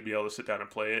to actually be able to sit down and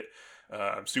play it,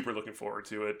 I'm super looking forward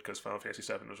to it because Final Fantasy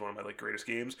VII was one of my like greatest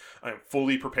games. I am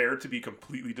fully prepared to be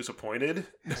completely disappointed.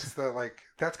 It's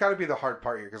that's got to be the hard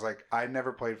part here, because like I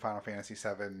never played Final Fantasy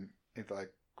VII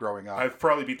growing up. I've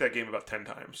probably beat that game about 10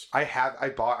 times. I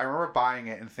remember buying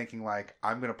it and thinking like,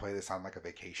 I'm going to play this on like a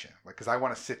vacation. Like, cause I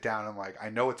want to sit down and like, I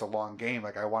know it's a long game.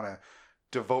 Like I want to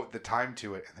devote the time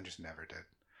to it, and then just never did.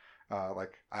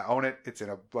 Like I own it. It's in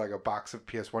a box of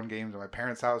PS1 games at my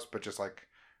parents' house, but just like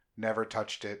never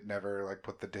touched it, never like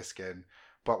put the disc in.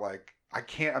 But like, I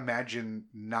can't imagine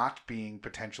not being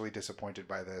potentially disappointed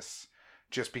by this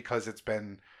just because it's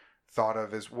been thought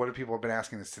of as, what do people have been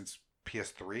asking this since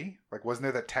PS3? Like, wasn't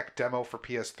there that tech demo for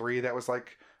PS3 that was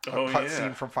like a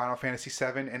cutscene from Final Fantasy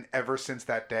VII? And ever since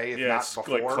that day, if not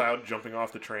before, like Cloud jumping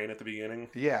off the train at the beginning.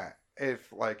 Yeah,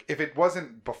 if it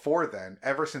wasn't before then,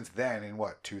 ever since then, in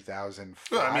what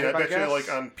 2005? I mean, I bet you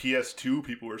like on PS2,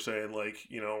 people were saying like,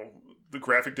 you know, the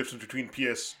graphic difference between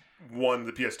PS1 and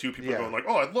the PS2. People are going like,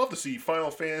 oh, I'd love to see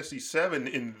Final Fantasy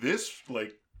VII in this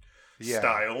like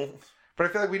style. But I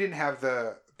feel like we didn't have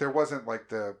there wasn't like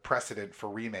the precedent for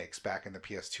remakes back in the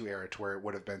PS2 era to where it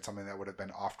would have been something that would have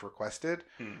been oft requested,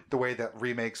 the way that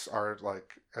remakes are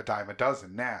like a dime a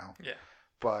dozen now. Yeah.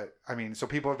 But I mean, so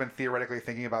people have been theoretically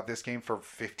thinking about this game for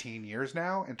 15 years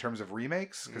now in terms of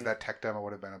remakes, because that tech demo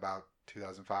would have been about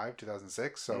 2005,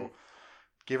 2006. So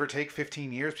give or take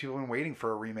 15 years, people have been waiting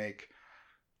for a remake.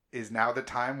 Is now the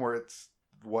time where it's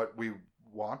what we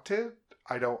wanted?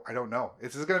 I don't know.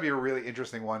 This is going to be a really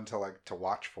interesting one to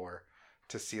watch for,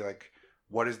 to see like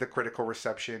what is the critical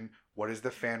reception, what is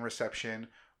the fan reception,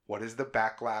 what is the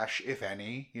backlash, if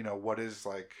any. What is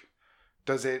like,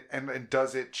 does it and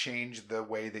does it change the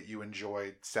way that you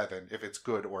enjoy 7, if it's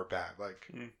good or bad? Like,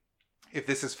 if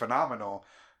this is phenomenal,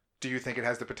 do you think it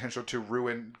has the potential to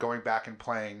ruin going back and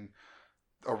playing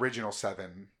original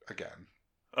 7 again?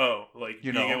 Oh, like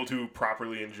being able to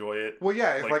properly enjoy it. Well,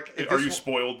 yeah. Are you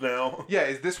spoiled now? Yeah.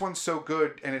 Is this one so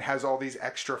good and it has all these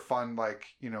extra fun,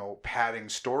 padding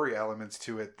story elements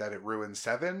to it that it ruins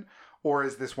 7? Or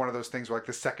is this one of those things where, like,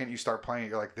 the second you start playing it,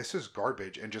 you're like, this is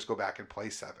garbage, and just go back and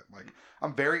play 7? Like,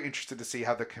 I'm very interested to see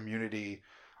how the community,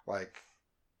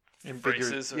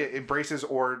 embraces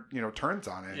or turns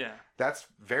on it. Yeah. That's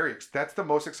the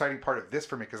most exciting part of this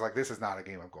for me, because this is not a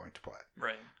game I'm going to play.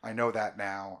 Right. I know that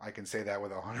now. I can say that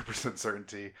with 100%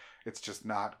 certainty. It's just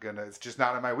not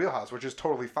in my wheelhouse, which is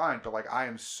totally fine. But I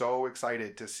am so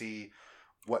excited to see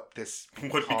what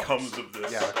becomes of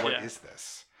this. Yeah. What is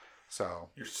this? So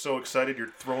you're so excited, you're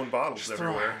throwing bottles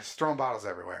everywhere. Throwing bottles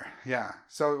everywhere. Yeah.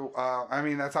 So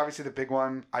that's obviously the big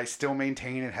one. I still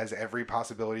maintain it has every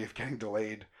possibility of getting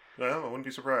delayed. No, I wouldn't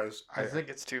be surprised. I think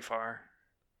it's too far.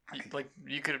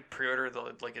 You could pre-order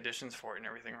the editions for it and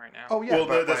everything right now. Oh yeah.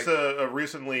 Well, that's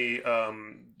recently.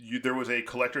 There was a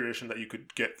collector edition that you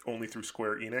could get only through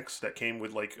Square Enix that came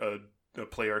with a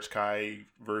PlayArts Kai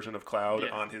version of Cloud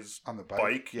on the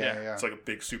bike. Yeah. It's like a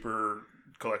big super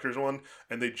collector's one,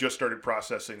 and they just started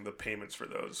processing the payments for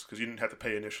those, because you didn't have to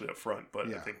pay initially up front,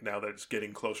 but I think now that it's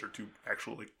getting closer to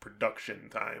actual production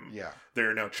time,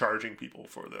 they're now charging people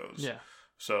for those. Yeah.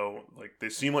 So they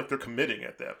seem like they're committing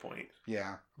at that point.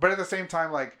 Yeah. But at the same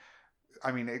time,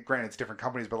 granted it's different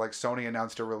companies, but Sony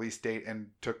announced a release date and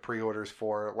took pre-orders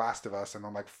for Last of Us, and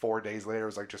then 4 days later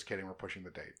it was just kidding, we're pushing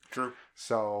the date. True.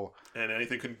 So, and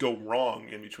anything could go wrong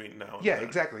in between now and then.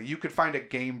 Exactly. You could find a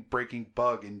game-breaking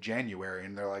bug in January,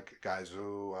 and they're like, guys,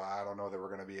 I don't know that we're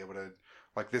going to be able to,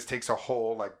 this takes a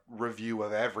whole review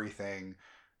of everything.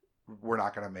 We're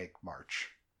not going to make March.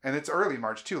 And it's early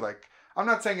March too. I'm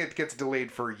not saying it gets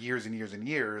delayed for years and years and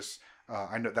years.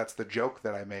 I know that's the joke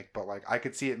that I make, but I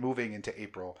could see it moving into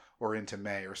April or into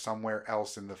May or somewhere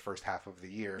else in the first half of the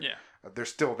year. Yeah. There's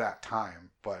still that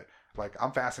time, but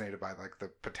I'm fascinated by the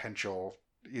potential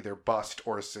either bust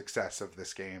or success of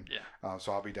this game. Yeah.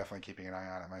 So I'll be definitely keeping an eye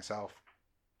on it myself.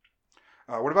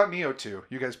 What about Nioh 2?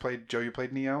 You guys played, Joe, you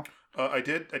played Nioh? I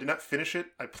did. I did not finish it.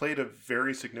 I played a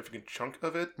very significant chunk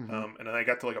of it, and then I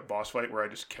got to a boss fight where I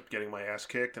just kept getting my ass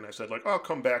kicked, and I said I'll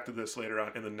come back to this later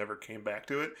on, and then never came back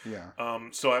to it. Yeah.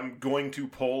 So I'm going to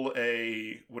pull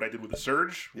what I did with the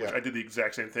Surge, which I did the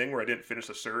exact same thing, where I didn't finish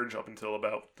the Surge up until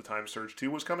about the time Surge 2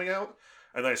 was coming out.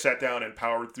 And then I sat down and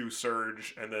powered through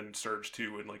Surge and then Surge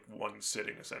 2 in one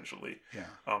sitting, essentially. Yeah.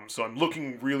 So I'm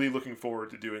really looking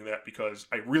forward to doing that, because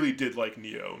I really did like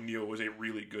Nioh. Nioh was a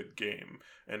really good game,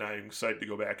 and I'm excited to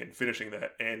go back and finishing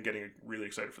that, and getting really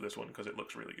excited for this one because it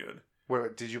looks really good.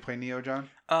 Did you play Nioh, John?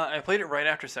 I played it right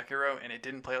after Sekiro, and it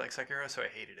didn't play like Sekiro, so I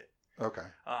hated it. Okay.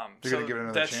 You're gonna give it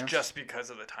another chance? That's just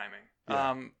because of the timing.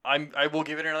 Yeah. I will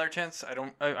give it another chance.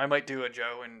 I might do a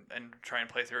Joe and try and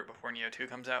play through it before Nioh 2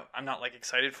 comes out. I'm not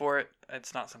excited for it.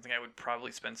 It's not something I would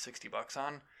probably spend $60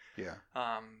 on. Yeah.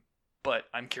 But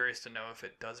I'm curious to know if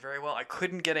it does very well. I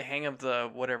couldn't get a hang of the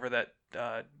whatever that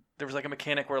there was a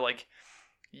mechanic where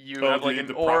you have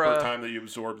the aura. Proper time that you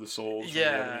absorb the souls. From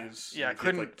the enemies. Yeah. I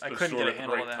couldn't get a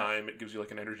handle of that. Time it gives you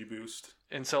an energy boost.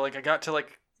 And so I got to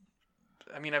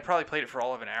I probably played it for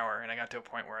all of an hour, and I got to a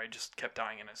point where I just kept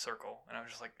dying in a circle, and I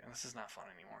was just this is not fun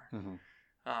anymore.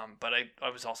 But I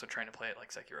was also trying to play it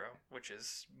like Sekiro, which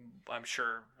is, I'm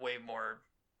sure, way more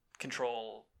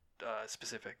control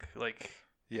specific.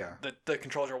 Yeah. The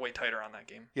controls are way tighter on that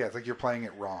game. Yeah, it's you're playing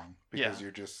it wrong because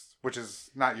you're just, which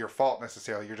is not your fault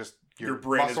necessarily. You're just, your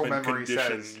brain muscle memory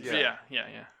says. Yeah.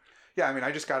 Yeah,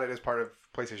 I just got it as part of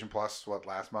PlayStation Plus,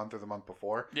 last month or the month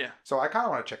before? Yeah. So I kind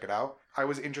of want to check it out. I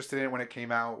was interested in it when it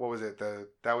came out. What was it?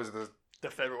 That was the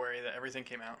February that everything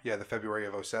came out. Yeah, the February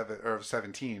of 07 or of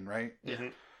 17, right? Yeah.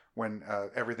 When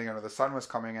Everything Under the Sun was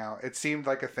coming out, it seemed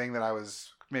like a thing that I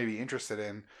was maybe interested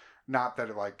in. Not that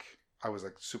I was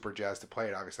super jazzed to play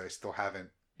it. Obviously, I still haven't.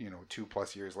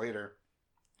 2+ years later,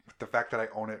 but the fact that I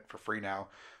own it for free now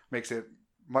makes it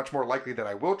much more likely that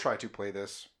I will try to play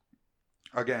this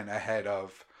again ahead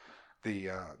of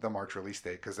the March release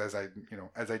date, because as I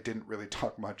didn't really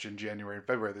talk much in January and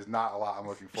February, there's not a lot I'm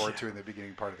looking forward to in the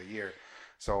beginning part of the year.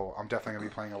 So I'm definitely going to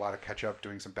be playing a lot of catch up,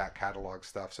 doing some back catalog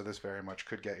stuff. So this very much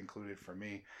could get included for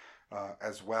me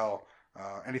as well.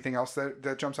 Anything else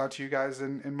that jumps out to you guys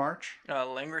in March?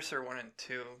 Langrisser 1 and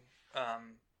 2.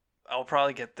 I'll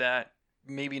probably get that.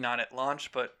 Maybe not at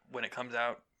launch, but when it comes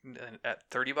out at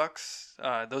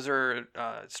 $30. Those are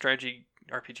strategy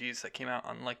RPGs that came out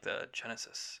on like the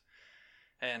Genesis.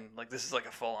 And like this is like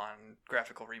a full-on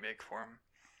graphical remake for them.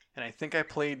 And I think I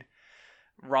played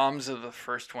ROMs of the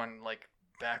first one like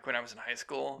back when I was in high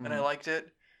school, and I liked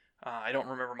it. I don't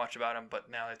remember much about them,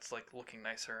 but now it's like looking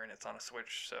nicer and it's on a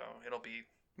Switch, so it'll be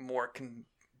more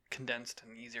condensed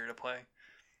and easier to play.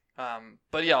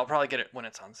 But yeah, I'll probably get it when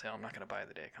it's on sale. I'm not going to buy it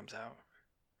the day it comes out.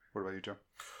 What about you, Joe?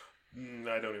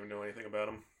 I don't even know anything about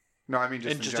them. No, I mean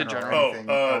just in general.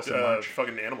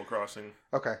 Fucking Animal Crossing.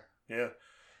 Okay. Yeah.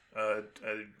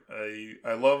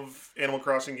 I love Animal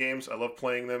Crossing games. I love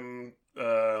playing them.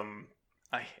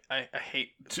 I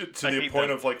hate to the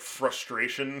point of like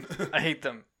frustration. I hate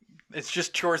them. It's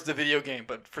just chores the video game,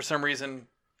 but for some reason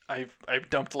I've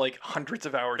dumped like hundreds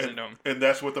of hours into them. And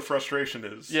that's what the frustration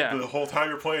is. Yeah. The whole time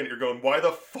you're playing it, you're going, why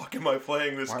the fuck am I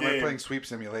playing this game? Why am I playing Sweep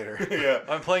Simulator? Yeah.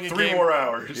 I'm playing a 3 game. more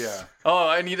hours. Yeah. Oh,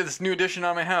 I needed this new addition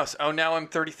on my house. Oh, now I'm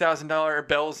 $30,000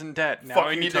 bells in debt. Now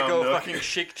I need to go fucking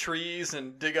shake trees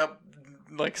and dig up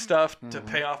like stuff to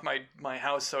pay off my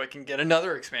house so I can get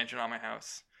another expansion on my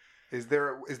house. Is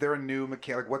there a new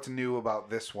mechanic? What's new about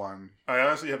this one? I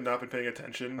honestly have not been paying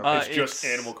attention. It's just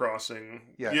Animal Crossing.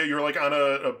 Yeah, you're like on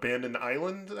a abandoned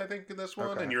island, I think, in this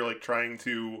one, and you're like trying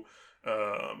to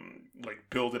like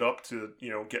build it up to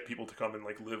get people to come and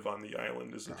like live on the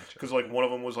island. Is because like one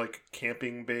of them was like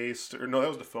camping based, or no, that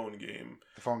was the phone game.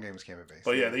 The phone game was camping based.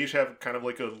 But yeah, they each have kind of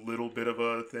like a little bit of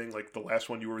a thing. Like the last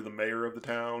one, you were the mayor of the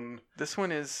town. This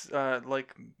one is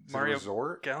like Mario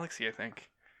Resort Galaxy, I think.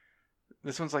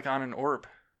 This one's like on an orb.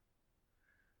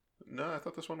 No, I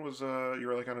thought this one was you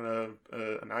were like on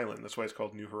an island. That's why it's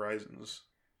called New Horizons.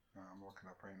 I'm looking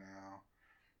up right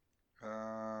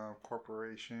now.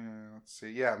 Corporation. Let's see.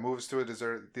 Yeah, moves to a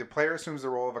desert. The player assumes the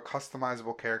role of a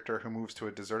customizable character who moves to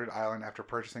a deserted island after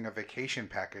purchasing a vacation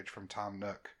package from Tom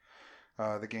Nook.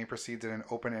 The game proceeds in an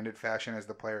open-ended fashion as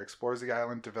the player explores the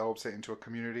island, develops it into a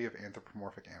community of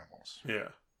anthropomorphic animals. Yeah.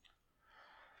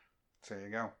 So there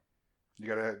you go. You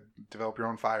gotta develop your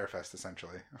own Fire Fest,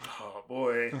 essentially. Oh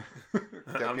boy,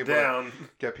 I'm down.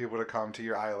 Get people to come to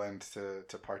your island to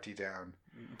party down.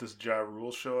 Does Ja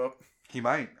Rule show up? He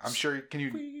might. I'm sure. Can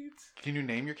you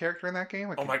name your character in that game?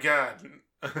 Like, oh my god!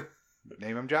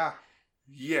 Name him Ja.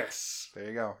 Yes. There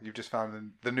you go. You've just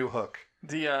found the new hook.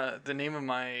 The name of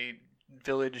my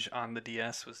village on the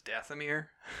DS was Dathomir.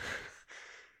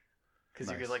 Because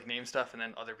you could like name stuff, and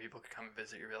then other people could come and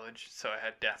visit your village. So I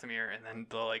had Dathomir, and then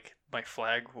my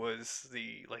flag was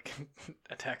the like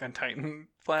Attack on Titan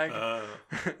flag,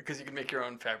 because you could make your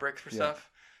own fabrics for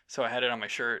stuff. So I had it on my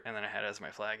shirt, and then I had it as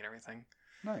my flag and everything.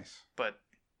 Nice. But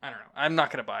I don't know. I'm not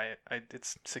gonna buy it.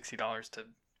 It's $60 to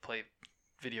play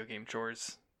video game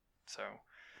chores. So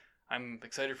I'm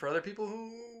excited for other people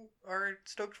who are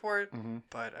stoked for it,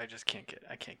 but I just can't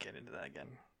get into that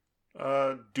again.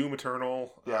 Doom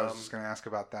Eternal. Yeah, I was just going to ask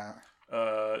about that.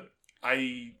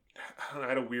 I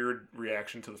had a weird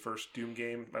reaction to the first Doom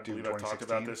game. I believe I talked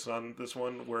about this on this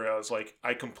one, where I was like,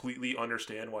 I completely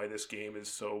understand why this game is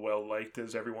so well liked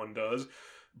as everyone does,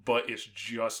 but it's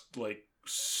just like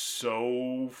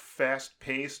so fast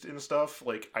paced and stuff.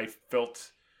 Like I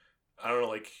felt, I don't know,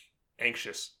 like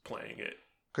anxious playing it.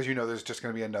 Because there's just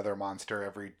going to be another monster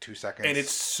every 2 seconds. And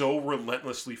it's so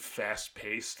relentlessly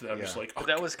fast-paced that I'm just like... But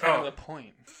that was kind of the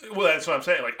point. Well, that's what I'm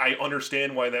saying. Like, I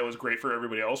understand why that was great for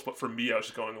everybody else, but for me, I was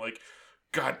just going like,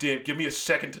 God damn, give me a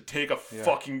second to take a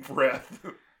fucking breath.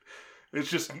 It's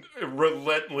just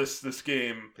relentless, this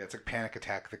game. Yeah, it's like Panic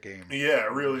Attack, the game. Yeah,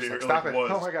 really. Like, stop it.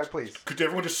 Oh my God, please. Could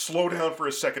everyone just slow down for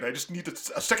a second? I just need a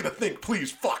second to think,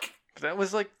 please. Fuck. But that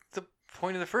was like the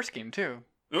point of the first game, too.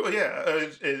 Oh, yeah,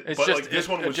 it's but just like this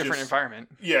one was a different environment.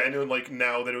 Yeah, and then like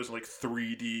now that it was like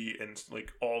 3D and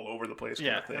like all over the place.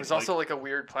 Yeah, kind of thing. It was also like a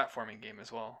weird platforming game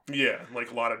as well. Yeah, like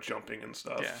a lot of jumping and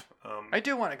stuff. Yeah, I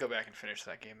do want to go back and finish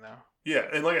that game though. Yeah,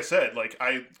 and like I said, like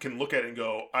I can look at it and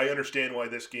go, I understand why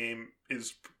this game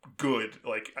is good.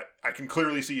 Like I can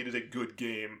clearly see it is a good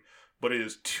game, but it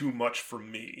is too much for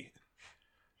me,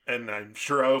 and I'm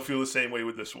sure I will feel the same way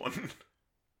with this one.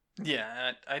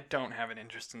 Yeah, I don't have an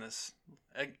interest in this.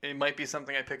 It might be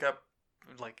something I pick up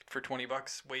like for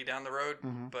 $20 way down the road,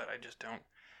 but I just don't.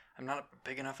 I'm not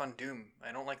big enough on Doom.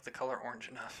 I don't like the color orange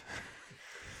enough.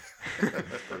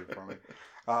 That's pretty funny.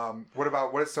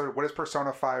 What is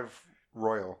Persona 5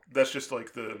 Royal? That's just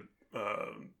like the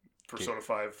Persona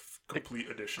 5 Complete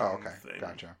Edition thing.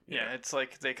 Gotcha. Yeah, it's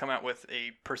like they come out with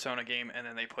a Persona game and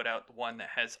then they put out one that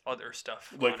has other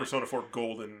stuff. Like Persona 4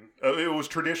 Golden. It was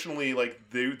traditionally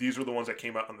like these were the ones that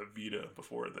came out on the Vita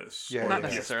before this. Yeah, not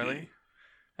necessarily.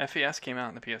 FES came out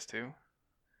on the PS2.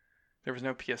 There was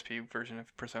no PSP version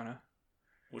of Persona.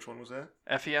 Which one was that?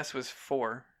 FES was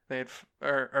 4. They had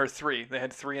or 3. They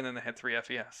had 3 and then they had 3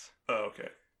 FES. Oh, okay.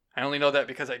 I only know that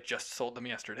because I just sold them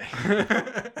yesterday.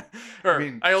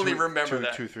 I only remember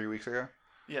that 2-3 weeks ago.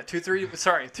 Yeah,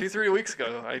 2-3 weeks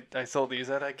ago. I sold these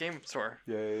at a game store.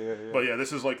 Yeah. But yeah,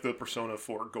 this is like the Persona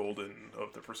 4 Golden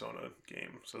of the Persona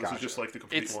game. So this is just like the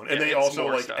complete one. And yeah, they also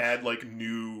like stuff. add like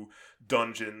new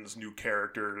dungeons, new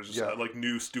characters, like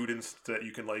new students that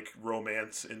you can like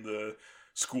romance in the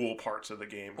school parts of the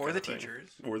game. Or the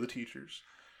teachers.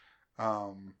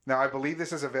 Now, I believe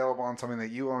this is available on something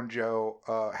that you own, Joe,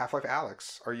 Half-Life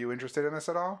Alyx. Are you interested in this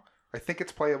at all? I think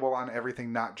it's playable on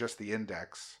everything, not just the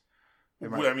Index.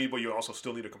 I mean, but you also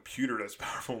still need a computer that's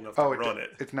powerful enough to run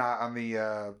it. It's not on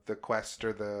the Quest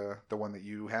or the one that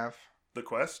you have? The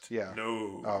Quest? Yeah.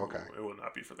 No. Oh, okay. It will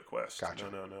not be for the Quest. Gotcha.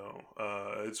 No.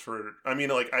 It's for... I mean,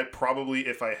 like, I probably,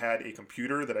 if I had a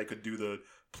computer that I could do the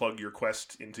plug your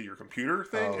Quest into your computer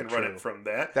thing and run it from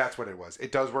that. That's what it was.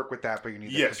 It does work with that, but you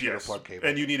need the computer plug cable.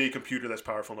 And you need a computer that's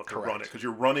powerful enough to run it, because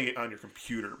you're running it on your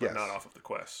computer, but not off of the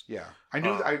Quest. Yeah. I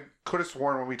knew... I could have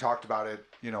sworn when we talked about it,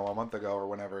 a month ago or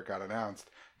whenever it got announced,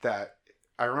 that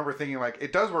I remember thinking, like,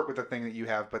 it does work with the thing that you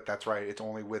have, but that's right. It's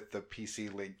only with the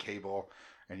PC link cable,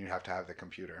 and you have to have the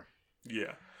computer.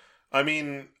 Yeah. I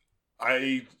mean,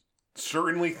 I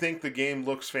certainly think the game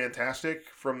looks fantastic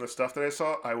from the stuff that I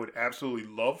saw. I would absolutely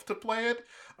love to play it.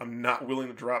 I'm not willing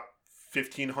to drop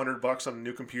 $1,500 on a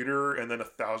new computer and then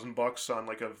 $1,000 on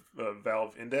like a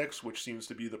Valve Index, which seems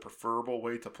to be the preferable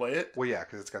way to play it. Well, yeah,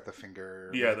 because it's got the finger.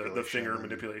 Yeah, the finger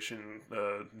manipulation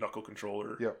knuckle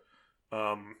controller. Yep.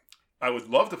 I would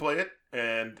love to play it,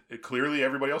 and clearly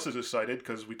everybody else is excited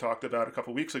because we talked about a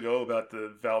couple weeks ago about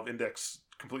the Valve Index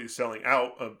completely selling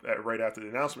out right after the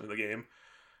announcement of the game.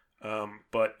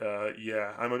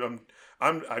 Yeah,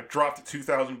 I've dropped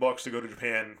 $2,000 to go to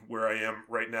Japan, where I am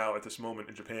right now at this moment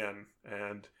in Japan,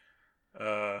 and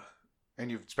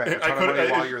you've spent a ton of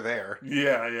money while you're there.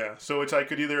 Yeah. So I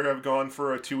could either have gone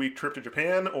for a 2-week trip to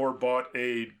Japan or bought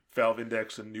a Valve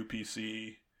Index and new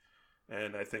PC,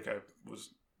 and I think I was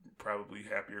probably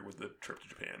happier with the trip to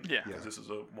Japan. Yeah. Because this is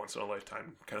a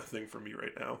once-in-a-lifetime kind of thing for me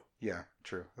right now. Yeah,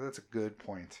 true. That's a good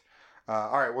point.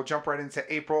 All right, we'll jump right into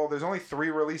April. There's only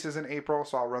 3 releases in April,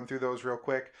 so I'll run through those real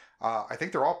quick. I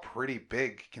think they're all pretty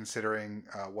big considering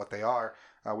what they are.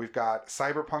 We've got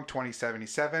Cyberpunk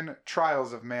 2077,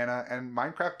 Trials of Mana, and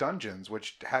Minecraft Dungeons,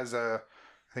 which has I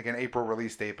think an April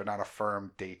release date, but not a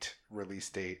firm release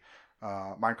date.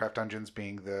 Minecraft Dungeons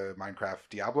being the Minecraft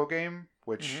Diablo game,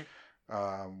 which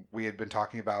we had been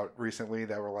talking about recently,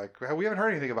 that were like, we haven't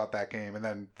heard anything about that game. And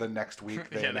then the next week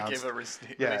they announced they gave a release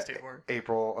date for it.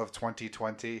 April of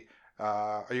 2020.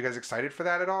 Are you guys excited for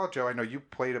that at all? Joe, I know you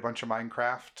played a bunch of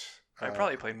Minecraft. I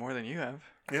probably played more than you have.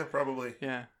 Yeah, probably.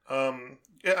 Yeah.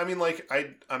 Yeah, I mean, like,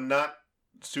 I'm not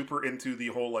super into the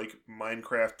whole, like,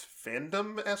 Minecraft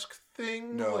fandom-esque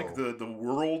thing. No. Like, the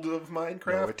world of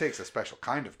Minecraft. No, it takes a special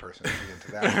kind of person to get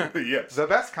into that. Yes. The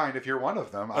best kind if you're one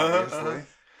of them, obviously.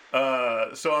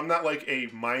 So I'm not, like, a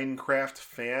Minecraft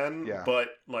fan, but,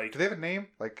 like... Do they have a name?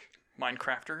 Like...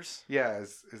 Minecrafters? Yeah,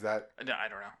 is that... I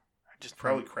don't know. Just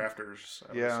probably Crafters.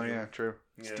 Yeah, true.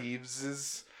 Yeah. Steve's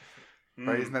is...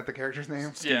 Right, isn't that the character's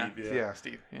name? Steve, yeah.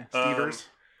 Steve, yeah. Stevers.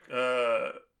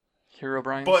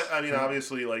 Herobrine. But, I mean,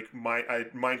 obviously, like,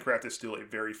 Minecraft is still a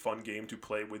very fun game to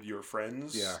play with your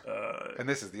friends. Yeah. And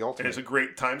this is the ultimate. And it's a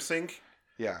great time sink.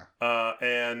 Yeah.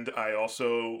 And I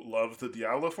also love the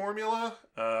Diablo formula.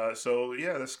 So,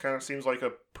 yeah, this kind of seems like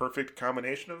a perfect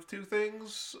combination of two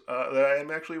things that I'm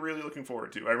actually really looking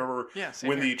forward to. I remember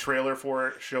when the trailer for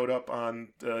it showed up on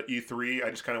E3,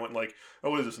 I just kind of went like, oh,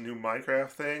 what is this, a new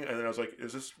Minecraft thing? And then I was like,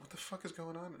 what the fuck is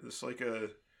going on? Is this like a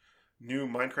new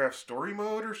Minecraft story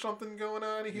mode or something going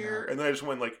on here? Yeah. And then I just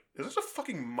went like, is this a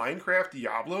fucking Minecraft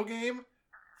Diablo game?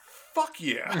 Fuck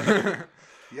yeah.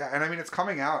 Yeah, and I mean, it's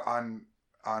coming out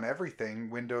on everything,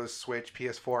 Windows, Switch,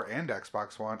 PS4, and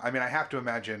Xbox One. I mean, I have to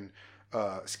imagine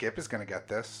Skip is going to get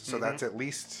this, so that's at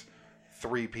least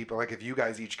 3 people. Like, if you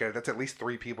guys each get it, that's at least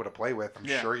 3 people to play with. I'm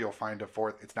sure you'll find a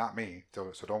 4th. It's not me,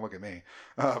 so don't look at me.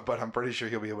 But I'm pretty sure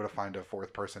you'll be able to find a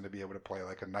 4th person to be able to play,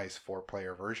 like, a nice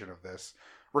 4-player version of this,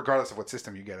 regardless of what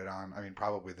system you get it on. I mean,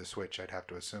 probably the Switch, I'd have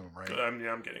to assume, right? I'm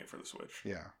getting it for the Switch.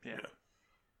 Yeah.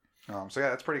 So, yeah,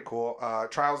 that's pretty cool.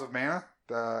 Trials of Mana,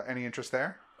 any interest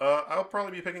there? I'll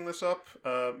probably be picking this up.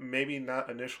 Maybe not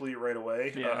initially right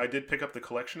away. Yeah. I did pick up the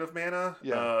Collection of Mana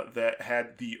that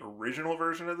had the original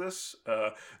version of this.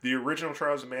 The original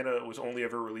Trials of Mana was only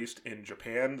ever released in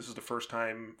Japan. This is the first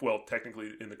time, well,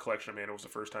 technically in the Collection of Mana was the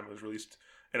first time it was released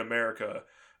in America.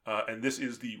 And this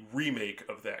is the remake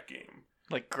of that game.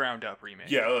 Like ground up remake.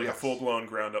 Yeah, like a full-blown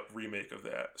ground up remake of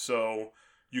that. So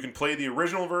you can play the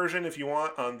original version if you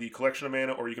want on the Collection of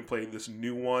Mana, or you can play this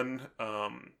new one.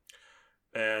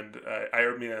 And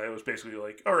I mean, it was basically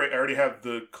like, all right, I already have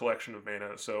the Collection of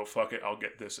Mana, so fuck it, I'll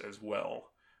get this as well.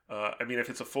 I mean, if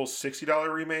it's a full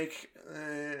 $60 remake,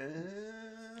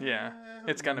 yeah,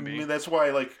 it's gonna be. I mean, that's why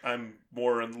like I'm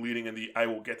more leading in the I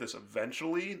will get this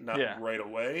eventually, not right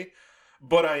away.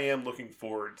 But I am looking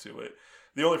forward to it.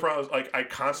 The only problem is, like, I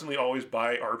constantly always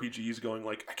buy RPGs going,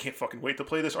 like, I can't fucking wait to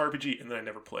play this RPG, and then I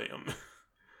never play them.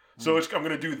 So I'm going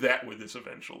to do that with this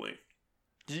eventually.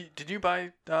 Did you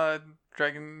buy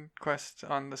Dragon Quest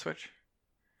on the Switch?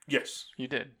 Yes. You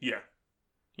did? Yeah.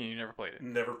 You never played it?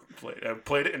 Never played it. I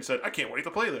played it and said, I can't wait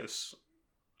to play this.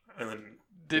 And then...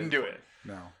 Didn't do it.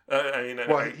 No. I mean,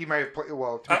 he might have played.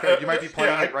 Well, to be fair, you might be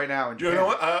playing it right now in Japan. You know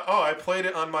what? I played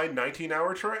it on my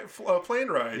 19-hour plane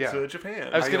ride to Japan.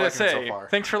 I was gonna say,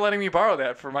 thanks for letting me borrow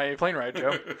that for my plane ride,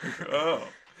 Joe. Oh,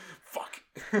 fuck.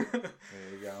 There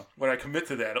you go. When I commit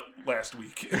to that last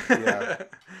week.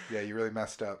 Yeah, you really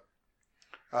messed up.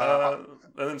 And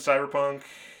then Cyberpunk.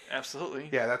 Absolutely.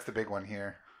 Yeah, that's the big one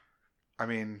here. I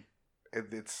mean,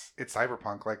 it's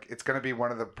Cyberpunk. Like, it's going to be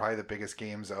one of probably the biggest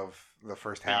games of the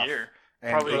first half. Year.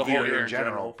 And probably the whole year in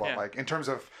general. But like, in terms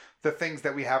of the things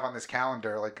that we have on this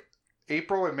calendar, like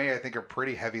April and May, I think are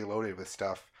pretty heavy loaded with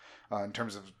stuff in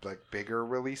terms of like bigger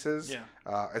releases. Yeah.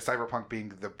 Cyberpunk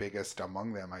being the biggest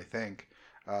among them, I think.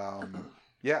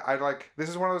 This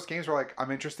is one of those games where like I'm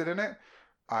interested in it.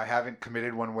 I haven't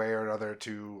committed one way or another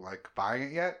to like buying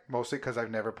it yet, mostly because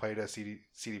I've never played a CD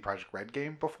Projekt Red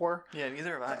game before. Yeah,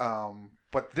 neither have I.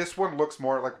 But this one looks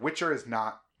more like Witcher is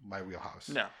not my wheelhouse.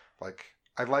 No. Like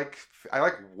I like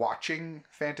watching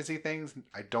fantasy things.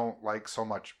 I don't like so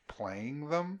much playing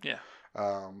them. Yeah.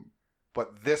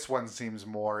 But this one seems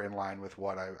more in line with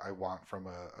what I want from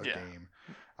a game.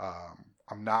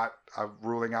 I'm not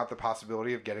ruling out the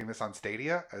possibility of getting this on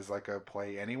Stadia as like a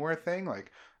play anywhere thing.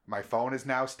 Like my phone is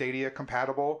now Stadia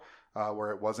compatible,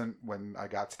 where it wasn't when I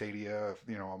got Stadia,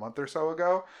 a month or so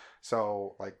ago.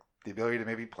 So like the ability to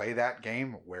maybe play that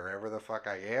game wherever the fuck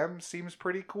I am seems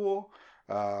pretty cool.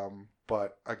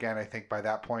 But again, I think by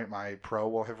that point my Pro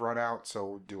will have run out.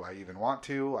 So do I even want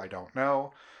to? I don't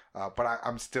know. But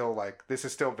I'm still like, this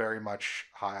is still very much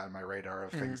high on my radar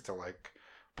of things to like.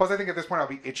 Plus, I think at this point I'll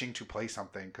be itching to play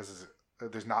something because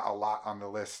there's not a lot on the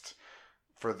list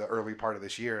for the early part of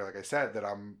this year, like I said, that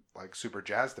I'm like super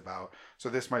jazzed about. So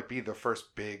this might be the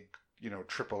first big,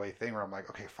 AAA thing where I'm like,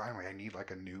 okay, finally, I need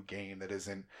like a new game that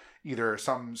isn't either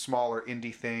some smaller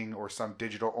indie thing or some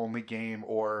digital only game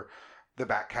or the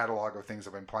back catalog of things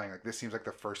I've been playing. Like this seems like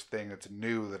the first thing that's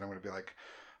new that I'm going to be like,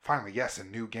 finally, yes, a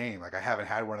new game. Like I haven't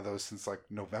had one of those since like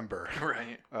November.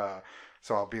 Right.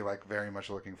 So I'll be like very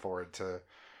much looking forward to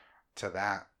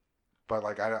that. But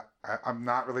like I'm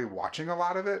not really watching a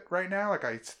lot of it right now. Like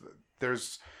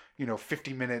there's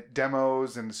 50-minute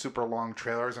demos and super long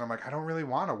trailers, and I'm like, I don't really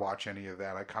want to watch any of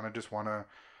that. I kind of just want to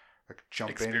like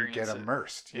jump in and get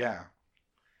immersed. Yeah.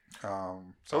 So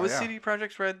what was CD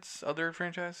Projekt Red's other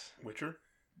franchise? Witcher.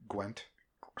 Gwent.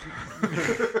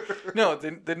 No,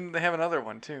 didn't they have another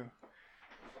one too?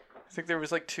 I think there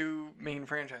was like two main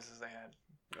franchises they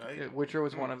had. Witcher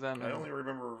was one of them. I only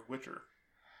remember Witcher.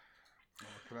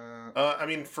 I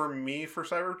mean, for me, for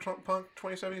Cyberpunk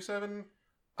 2077,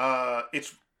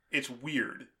 it's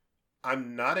weird.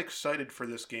 I'm not excited for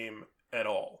this game at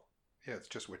all. Yeah, it's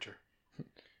just Witcher.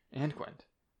 And Gwent.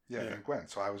 Yeah, and Gwent,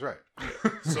 so I was right.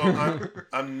 So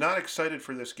I'm not excited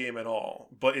for this game at all,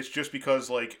 but it's just because,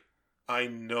 like, I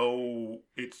know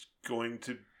it's going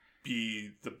to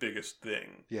be the biggest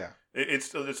thing. Yeah.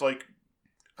 It's like...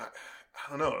 I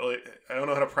don't know. Like, I don't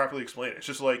know how to properly explain it. It's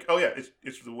just like, oh yeah,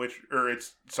 it's the Witch, or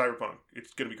it's Cyberpunk.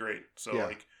 It's gonna be great. So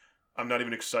like, I'm not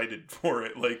even excited for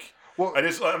it. Like, well, I'm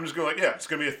just going like, yeah, it's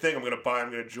gonna be a thing. I'm gonna buy.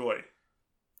 I'm gonna enjoy.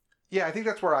 Yeah, I think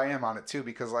that's where I am on it too,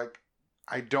 because like,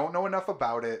 I don't know enough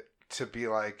about it to be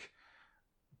like,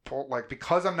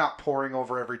 because I'm not poring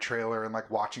over every trailer and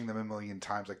like watching them a million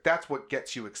times. Like that's what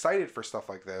gets you excited for stuff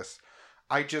like this.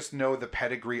 I just know the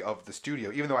pedigree of the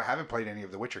studio, even though I haven't played any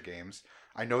of the Witcher games.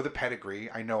 I know the pedigree.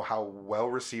 I know how well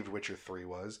received Witcher 3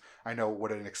 was. I know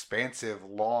what an expansive,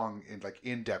 long,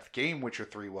 in-depth game Witcher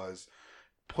 3 was.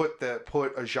 Put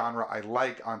a genre I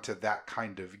like onto that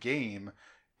kind of game,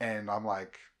 and I'm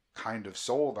like kind of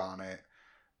sold on it.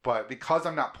 But because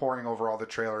I'm not poring over all the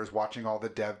trailers, watching all the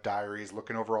dev diaries,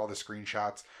 looking over all the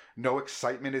screenshots, no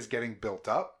excitement is getting built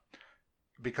up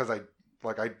because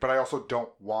but I also don't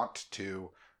want to,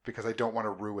 because I don't want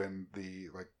to ruin the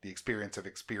experience of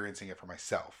experiencing it for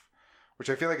myself. Which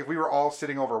I feel like if we were all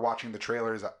sitting over watching the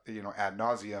trailers, ad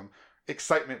nauseum,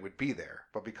 excitement would be there.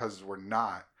 But because we're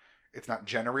not, it's not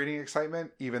generating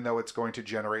excitement, even though it's going to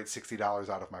generate $60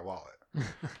 out of my wallet.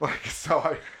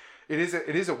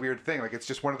 It is a weird thing. Like, it's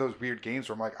just one of those weird games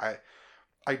where I'm like,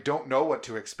 I don't know what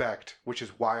to expect, which is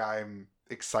why I'm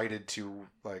excited to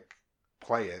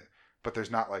play it. But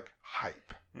there's not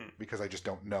hype because I just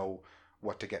don't know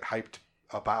what to get hyped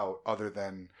about, other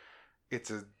than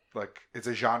it's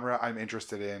a genre I'm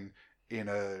interested in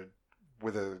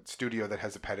with a studio that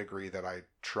has a pedigree that I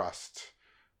trust,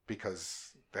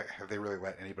 because they really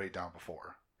let anybody down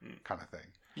before, kind of thing.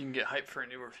 You can get hyped for a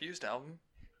new Refused album.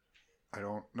 I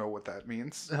don't know what that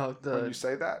means when you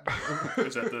say that.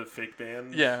 Is that the fake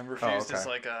band? Yeah, Refused is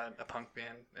like a punk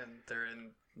band, and they're in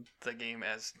the game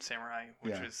as Samurai,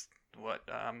 which is what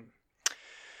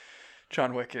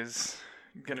John Wick is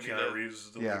going to be. Keanu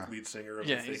Reeves, the lead singer of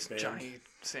the fake band. Johnny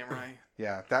Samurai.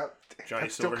 Yeah, Johnny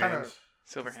that's still kind of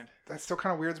Silverhand. That still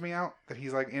kind of weirds me out that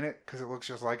he's in it, because it looks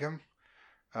just like him.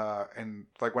 And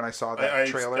when I saw that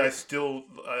trailer,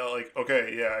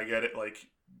 okay, yeah, I get it.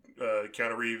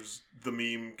 Keanu Reeves, the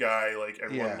meme guy,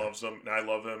 everyone loves him, and I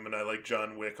love him, and I like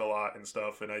John Wick a lot and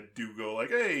stuff, and I do go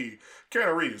hey,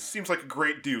 Keanu Reeves seems like a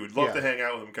great dude, love to hang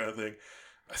out with him, kind of thing.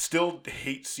 I still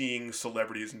hate seeing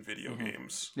celebrities in video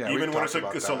games. Yeah, even when it's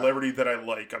a celebrity that I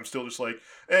like, I'm still just hey,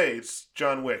 it's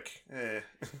John Wick.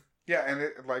 Yeah,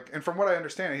 and and from what I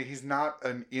understand, he's not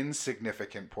an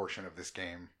insignificant portion of this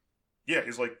game. Yeah,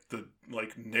 he's the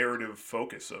narrative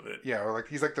focus of it. Yeah, or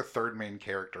he's the third main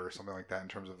character or something like that in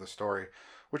terms of the story,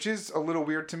 which is a little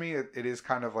weird to me. It is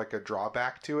kind of a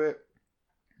drawback to it,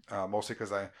 mostly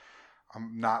because I'm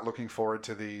not looking forward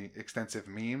to the extensive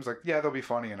memes. They'll be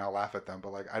funny and I'll laugh at them,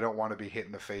 but I don't want to be hit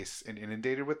in the face and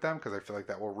inundated with them, because I feel like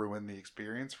that will ruin the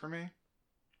experience for me.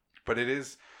 But it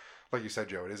is, like you said,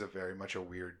 Joe, it is a very much a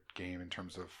weird game in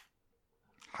terms of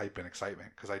hype and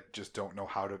excitement, because I just don't know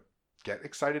how to get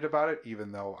excited about it,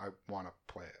 even though I want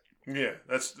to play it. Yeah,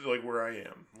 that's where I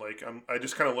am. I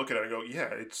just kind of look at it and go, yeah,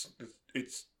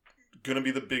 it's gonna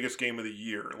be the biggest game of the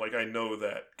year. I know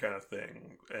that kind of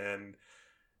thing, and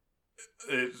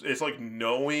it's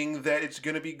knowing that it's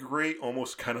gonna be great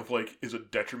almost kind of is a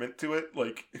detriment to it.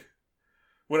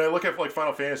 When I look at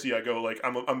Final Fantasy, I go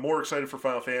I'm more excited for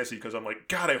Final Fantasy because I'm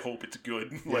God, I hope it's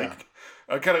good.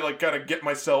 I kind of gotta get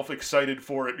myself excited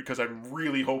for it because I'm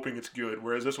really hoping it's good.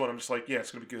 Whereas this one, I'm just yeah,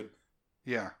 it's gonna be good.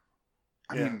 Yeah,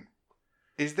 I mean,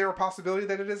 is there a possibility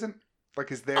that it isn't?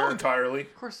 Is there? Not entirely.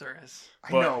 Of course there is.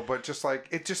 I know, but just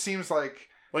it just seems like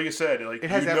you said, it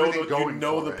has everything going.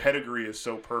 The pedigree is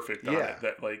so perfect on it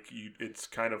that it's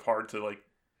kind of hard to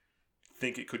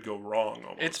think it could go wrong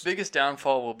almost. Its biggest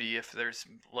downfall will be if there's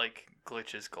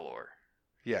glitches galore.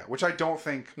 Yeah, which I don't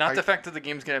think. Not the fact that the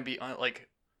game's gonna be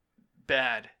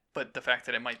bad, but the fact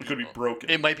that it could be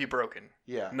broken. It might be broken.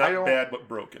 Yeah, not bad, but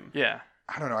broken. Yeah,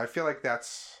 I don't know. I feel like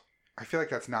that's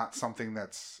not something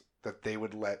that they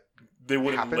would let. They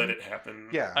wouldn't let it happen.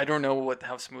 Yeah, I don't know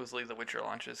how smoothly the Witcher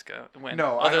launches went.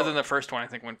 No, other than the first one, I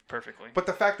think went perfectly. But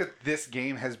the fact that this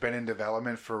game has been in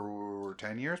development for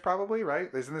 10 years, probably,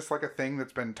 right? Isn't this a thing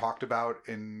that's been talked about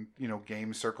in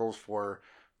game circles for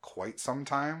quite some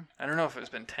time? I don't know if it's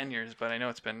been 10 years, but I know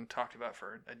it's been talked about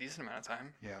for a decent amount of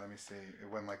time. Yeah, let me see.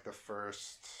 When the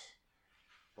first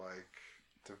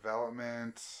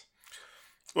development.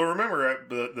 Well, remember,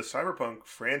 the Cyberpunk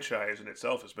franchise in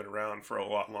itself has been around for a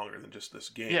lot longer than just this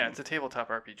game. Yeah, it's a tabletop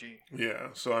RPG. Yeah,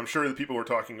 so I'm sure that people were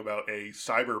talking about a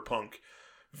Cyberpunk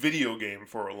video game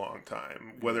for a long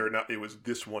time, whether or not it was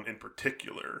this one in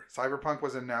particular. Cyberpunk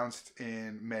was announced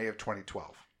in May of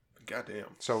 2012.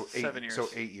 Goddamn. So 7 years. So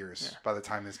 8 years by the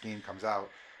time this game comes out.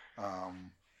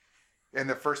 And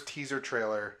the first teaser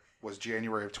trailer was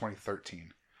January of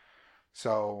 2013.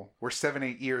 So we're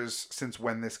 7-8 years since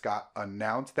when this got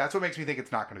announced. That's what makes me think it's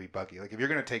not going to be buggy. If you're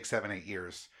going to take 7-8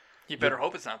 years, you better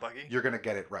hope it's not buggy. You're going to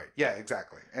get it right. Yeah,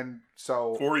 exactly. And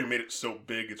so, or you made it so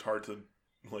big it's hard to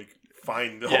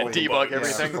find the debug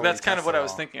everything. Yeah, that's kind of what I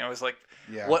was thinking. I was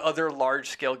what other large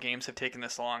scale games have taken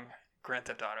this long? Grand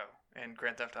Theft Auto, and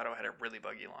Grand Theft Auto had a really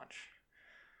buggy launch.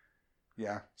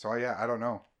 Yeah. So I don't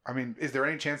know. I mean, is there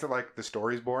any chance that the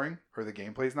story's boring or the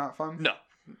gameplay's not fun? No.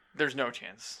 There's no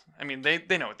chance. I mean, they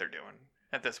know what they're doing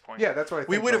at this point. Yeah, that's what I think.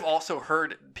 We would have also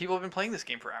heard, people have been playing this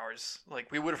game for hours.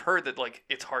 We would have heard that,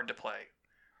 it's hard to play.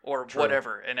 Or True.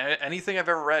 Whatever. And anything I've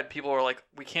ever read, people are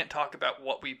we can't talk about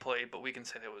what we played, but we can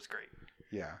say that it was great.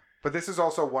 Yeah. But this is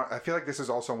also one. I feel like this is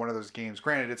also one of those games.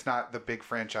 Granted, it's not the big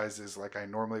franchises like I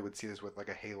normally would see this with, like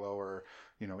a Halo or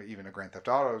even a Grand Theft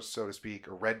Auto, so to speak,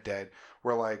 or Red Dead.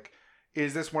 Where like,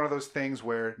 is this one of those things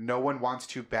where no one wants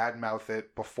to badmouth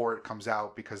it before it comes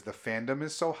out because the fandom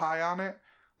is so high on it,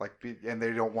 like, and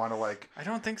they don't want to like. I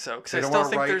don't think so, because I don't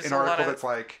want to write an article that's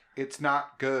like it's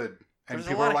not good. And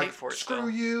people are like, screw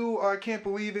you, I can't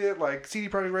believe it. Like, CD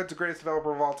Projekt Red's the greatest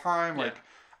developer of all time. Like,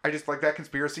 I just like that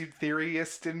conspiracy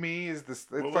theorist in me is this.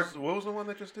 What was the one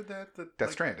that just did that?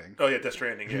 Death Stranding. Oh, yeah, Death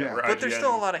Stranding. Yeah. But there's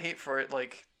still a lot of hate for it.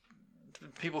 Like,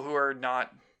 people who are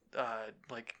not,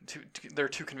 they're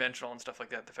too conventional and stuff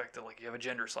like that. The fact that, like, you have a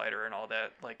gender slider and all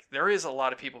that. Like, there is a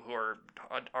lot of people who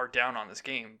are down on this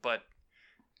game, but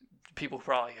people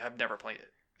probably have never played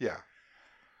it. Yeah.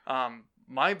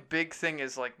 My big thing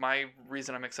is, like, my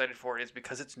reason I'm excited for it is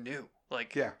because it's new.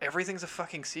 Like, everything's a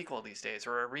fucking sequel these days,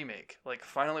 or a remake. Like,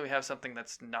 finally we have something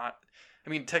that's not... I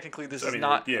mean, technically this is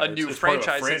not a new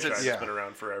franchise. It's been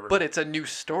around forever. But it's a new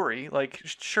story. Like,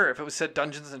 sure, if it was said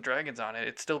Dungeons & Dragons on it,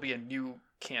 it'd still be a new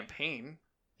campaign.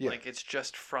 Yeah. Like, it's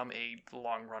just from a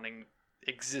long-running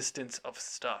existence of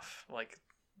stuff. Like,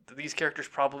 these characters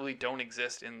probably don't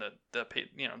exist in the pen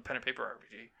and paper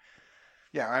RPG.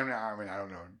 Yeah, I mean, I don't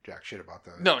know jack shit about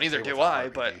those. No, neither do I.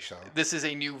 RPG, but this is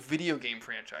a new video game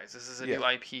franchise. This is a new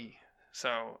IP,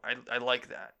 so I like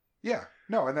that. Yeah,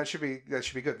 no, and that should be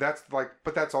good. That's like,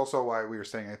 but that's also why we were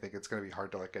saying I think it's going to be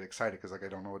hard to like get excited because like I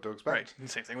don't know what to expect. Right. And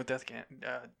same thing with Death Gambit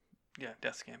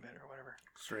or whatever.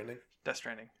 Stranding. Death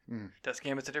Stranding. Death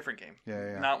Gambit's a different game.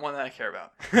 Yeah. Not one that I care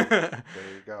about. There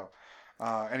you go.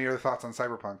 Any other thoughts on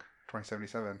Cyberpunk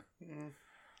 2077?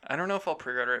 I don't know if I'll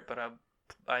pre-order it, but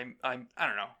I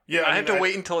don't know. Yeah, I have to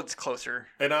wait until it's closer.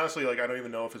 And honestly, like, I don't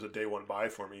even know if it's a day one buy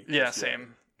for me. Yeah,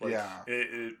 same. Like,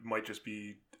 it might just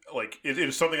be like it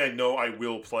is something I know I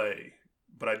will play,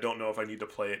 but I don't know if I need to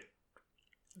play it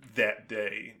that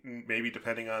day. Maybe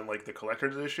depending on like the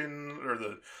collector's edition or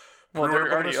the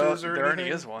there already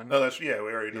is one. Oh, we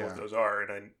already know what those are,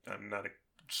 and I'm not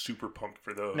super pumped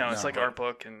for those. No, it's like art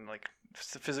book and like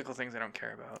physical things I don't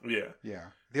care about. Yeah.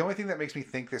 The only thing that makes me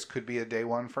think this could be a day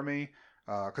one for me.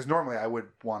 Because normally I would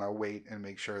want to wait and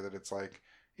make sure that it's like,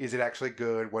 is it actually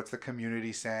good? What's the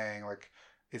community saying? Like,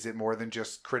 is it more than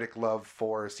just critic love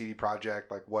for CD Projekt?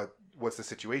 Like, what's the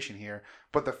situation here?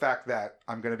 But the fact that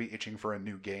I'm going to be itching for a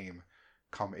new game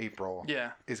come April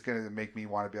is going to make me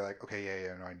want to be like, okay,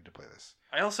 no, I need to play this.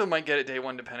 I also might get it day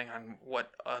one depending on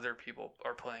what other people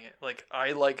are playing it. Like,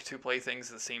 I like to play things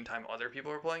at the same time other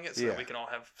people are playing it so that we can all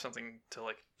have something to,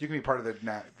 like... You can be part of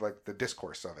the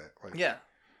discourse of it. Like,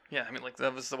 Yeah, I mean, like,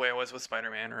 that was the way I was with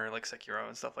Spider-Man or, like, Sekiro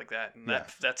and stuff like that. And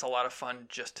that's a lot of fun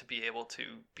just to be able to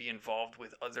be involved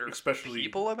with other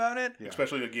people about it. Yeah.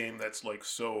 Especially a game that's, like,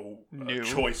 so new,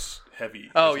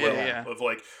 choice-heavy. Oh, yeah. Of,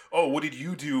 like, what did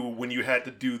you do when you had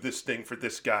to do this thing for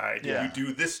this guy? Did you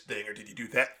do this thing or did you do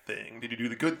that thing? Did you do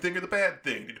the good thing or the bad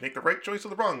thing? Did you make the right choice or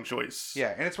the wrong choice? Yeah,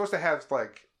 and it's supposed to have,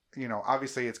 like...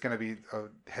 obviously it's going to be a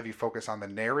heavy focus on the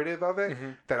narrative of it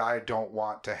that I don't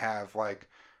want to have, like,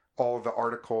 all the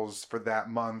articles for that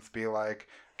month be like,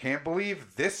 can't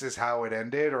believe this is how it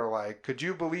ended, or like, could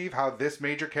you believe how this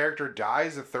major character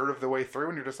dies a third of the way through?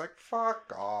 And you're just like,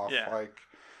 fuck off. Yeah. Like,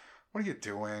 what are you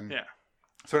doing? Yeah.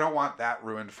 So I don't want that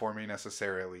ruined for me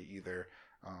necessarily either.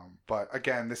 But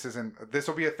again, this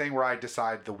will be a thing where I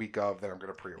decide the week of that I'm going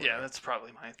to pre-order. Yeah, that's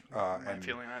probably my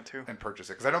feeling on it too. And purchase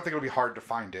it. Because I don't think it'll be hard to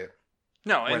find it.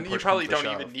 No, and you probably don't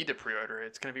even need to pre-order it.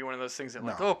 It's going to be one of those things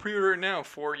that pre-order it now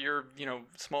for your,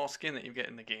 small skin that you get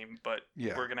in the game. But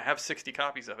we're going to have 60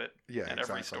 copies of it at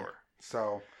every store.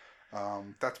 So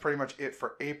that's pretty much it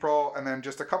for April. And then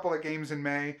just a couple of games in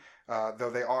May,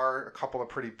 though they are a couple of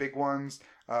pretty big ones.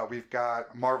 We've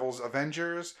got Marvel's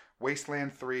Avengers,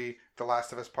 Wasteland 3, The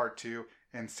Last of Us Part 2,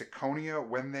 and Syconia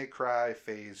When They Cry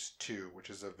Phase 2,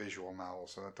 which is a visual novel,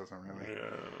 so that doesn't really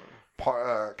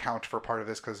count for part of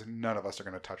this because none of us are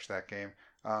going to touch that game.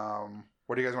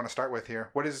 What do you guys want to start with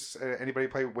here? What is anybody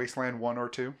play Wasteland 1 or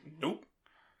 2? Nope.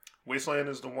 Wasteland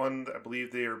is the one that I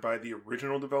believe they are by the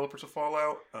original developers of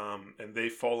Fallout, and they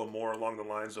follow more along the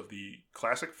lines of the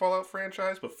classic Fallout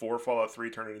franchise before Fallout 3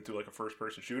 turned it into like a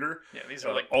first-person shooter. Yeah, these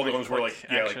are like all the ones were like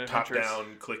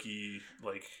top-down, clicky,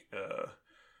 like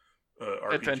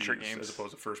RPGs adventure games as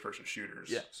opposed to first-person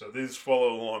shooters. Yeah. So these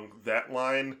follow along that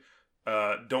line.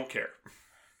 Don't care.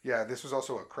 Yeah, this was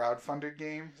also a crowd-funded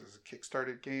game. This is a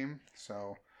Kickstarted game,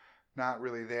 so not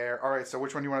really there. All right, so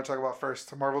which one do you want to talk about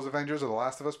first? Marvel's Avengers or The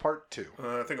Last of Us Part 2?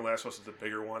 I think The Last of Us is the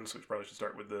bigger one, so we probably should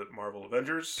start with the Marvel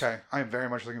Avengers. Okay, I am very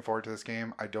much looking forward to this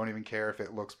game. I don't even care if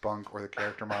it looks bunk or the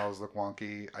character models look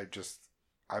wonky.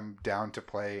 I'm down to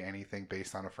play anything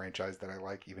based on a franchise that I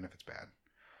like, even if it's bad.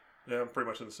 Yeah, I'm pretty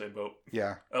much in the same boat.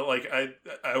 Yeah.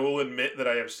 I will admit that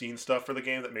I have seen stuff for the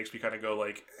game that makes me kind of go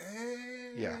like,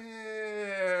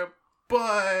 yeah.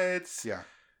 But yeah.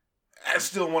 I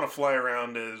still want to fly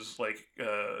around as like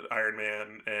Iron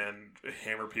Man and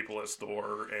hammer people as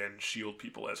Thor and shield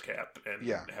people as Cap and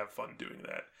have fun doing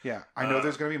that. Yeah, I know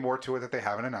there's going to be more to it that they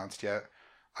haven't announced yet.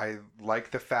 I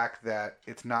like the fact that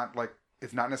it's not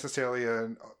necessarily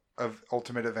an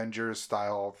Ultimate Avengers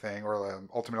style thing or an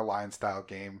Ultimate Alliance style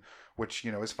game, which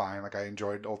is fine. Like I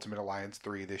enjoyed Ultimate Alliance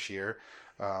 3 this year,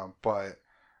 but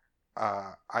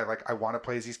I want to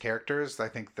play as these characters. I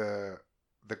think the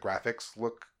graphics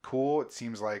look cool. It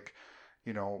seems like,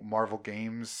 Marvel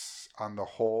games on the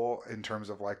whole, in terms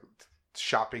of like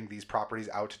shopping these properties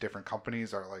out to different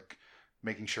companies, are like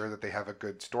making sure that they have a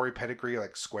good story pedigree.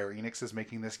 Like Square Enix is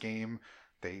making this game.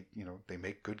 They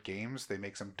make good games. They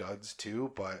make some duds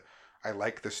too, but I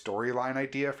like the storyline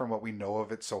idea from what we know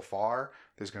of it so far.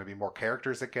 There's going to be more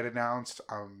characters that get announced.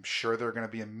 I'm sure there are going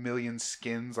to be a million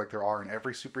skins like there are in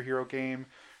every superhero game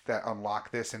that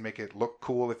unlock this and make it look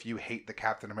cool if you hate the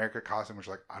Captain America costume, which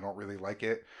I don't really like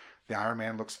it. The Iron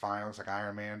Man looks fine. It looks like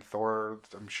Iron Man. Thor,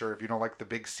 I'm sure if you don't like the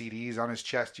big CDs on his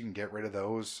chest, you can get rid of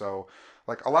those. So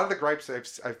like a lot of the gripes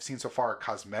I've seen so far are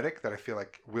cosmetic that I feel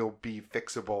like will be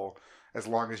fixable as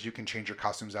long as you can change your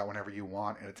costumes out whenever you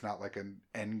want and it's not like an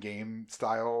end game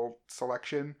style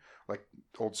selection like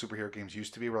old superhero games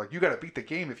used to be, where like you got to beat the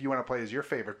game if you want to play as your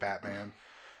favorite Batman.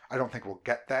 I don't think we'll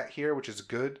get that here, which is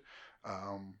good.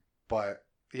 But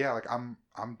yeah, like I'm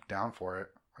down for it.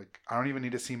 Like I don't even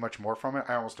need to see much more from it.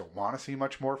 I almost don't want to see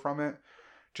much more from it.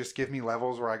 Just give me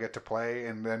levels where I get to play,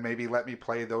 and then maybe let me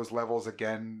play those levels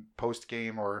again post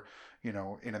game, or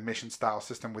in a mission style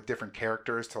system with different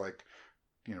characters to like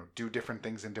do different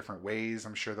things in different ways.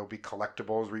 I'm sure there'll be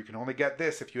collectibles where you can only get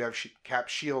this if you have Cap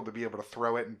shield to be able to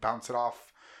throw it and bounce it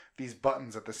off these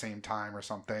buttons at the same time or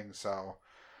something. So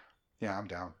yeah, I'm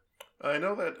down. I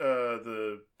know that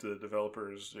the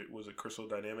developers, was it Crystal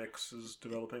Dynamics is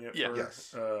developing it? Yeah.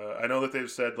 Yes. I know that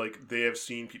they've said like they have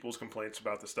seen people's complaints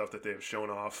about the stuff that they have shown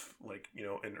off, like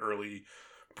in early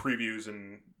previews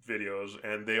and videos,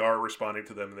 and they are responding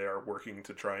to them. They are working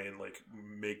to try and like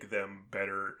make them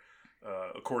better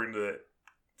according to the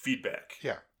feedback.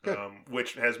 Yeah. Good.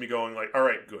 Which has me going like, all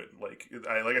right, good. Like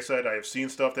I said, I have seen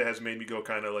stuff that has made me go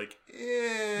kind of like,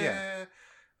 yeah.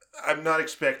 I'm not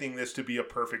expecting this to be a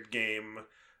perfect game.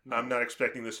 No. I'm not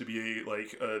expecting this to be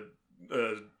like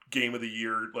a game of the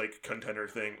year like contender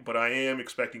thing, but I am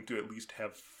expecting to at least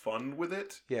have fun with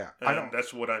it. Yeah, and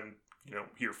that's what I'm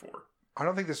here for. I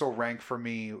don't think this will rank for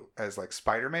me as like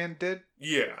Spider-Man did.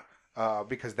 Yeah,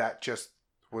 because that just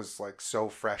was like so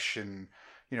fresh, and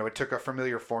it took a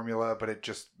familiar formula, but it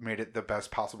just made it the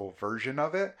best possible version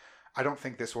of it. I don't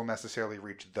think this will necessarily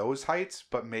reach those heights,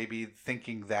 but maybe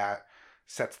thinking that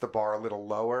sets the bar a little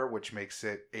lower, which makes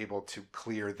it able to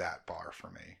clear that bar for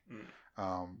me.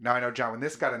 Now I know, John, when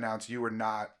this got announced, you were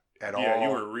not at all. Yeah, you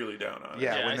were really down on it.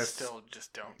 Yeah, I still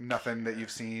just don't. Nothing that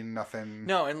you've seen, nothing.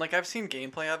 No, and like I've seen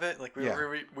gameplay of it. Like we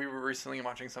were recently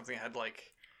watching something that had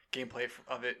like gameplay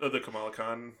of it. The Kamala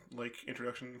Khan like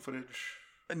introduction footage.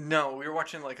 No, we were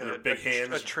watching like a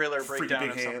trailer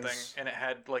breakdown of something, hands. And it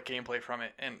had like gameplay from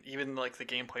it, and even like the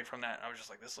gameplay from that, I was just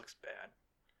like, this looks bad.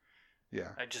 Yeah.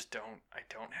 I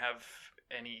don't have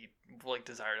any like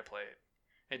desire to play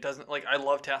it. It doesn't like I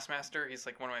love Taskmaster. He's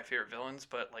like one of my favorite villains,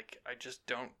 but like I just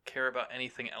don't care about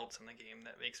anything else in the game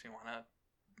that makes me want to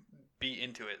be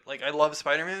into it. Like I love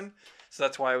Spider-Man, so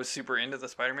that's why I was super into the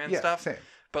Spider-Man stuff. Same.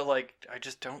 But like I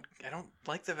don't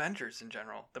like the Avengers in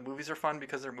general. The movies are fun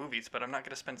because they're movies, but I'm not going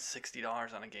to spend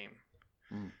 $60 on a game.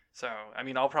 So, I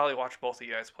mean, I'll probably watch both of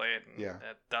you guys play it, and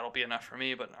that'll be enough for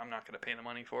me, but I'm not going to pay the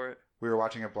money for it. We were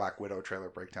watching a Black Widow trailer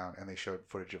breakdown, and they showed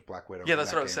footage of Black Widow. Yeah,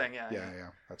 that's what I was saying, yeah. Yeah,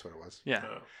 that's what it was. Yeah.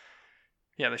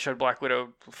 Yeah, they showed Black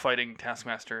Widow fighting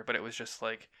Taskmaster, but it was just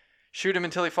like, shoot him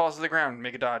until he falls to the ground,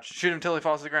 make a dodge. Shoot him until he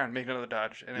falls to the ground, make another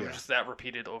dodge. And it was just that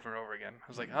repeated over and over again. I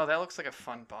was like, oh, that looks like a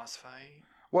fun boss fight.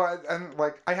 Well, and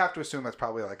like, I have to assume that's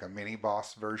probably like a mini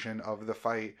boss version of the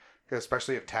fight.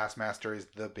 Especially if Taskmaster is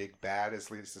the big bad,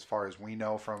 at least as far as we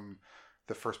know from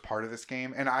the first part of this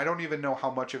game. And I don't even know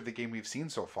how much of the game we've seen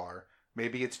so far.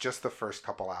 Maybe it's just the first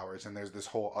couple hours, and there's this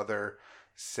whole other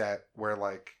set where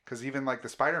like, because even like the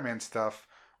Spider-Man stuff,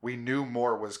 we knew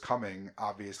more was coming,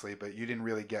 obviously, but you didn't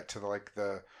really get to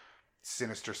the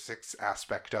Sinister Six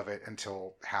aspect of it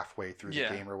until halfway through the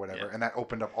game or whatever. And that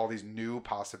opened up all these new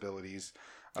possibilities.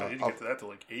 You need to get to that to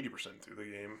like 80% through the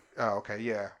game. Oh, okay,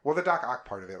 yeah. Well, the Doc Ock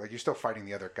part of it, like you're still fighting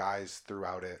the other guys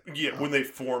throughout it. Yeah, when they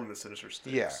form the Sinister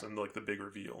Six and like the big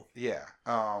reveal. Yeah.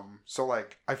 So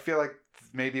like I feel like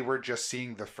maybe we're just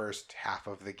seeing the first half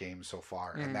of the game so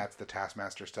far, and that's the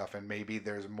Taskmaster stuff, and maybe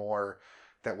there's more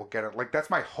that will get it. Like that's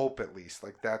my hope, at least.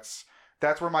 Like that's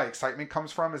where my excitement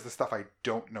comes from, is the stuff I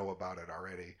don't know about it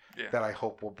already that I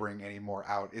hope will bring any more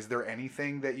out. Is there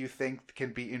anything that you think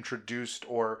can be introduced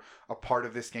or a part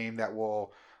of this game that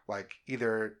will like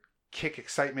either kick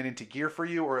excitement into gear for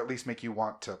you or at least make you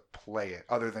want to play it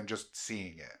other than just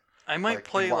seeing it? I might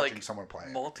play like someone play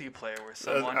multiplayer with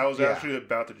someone. I was actually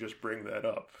about to just bring that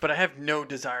up. But I have no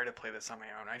desire to play this on my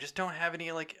own. I just don't have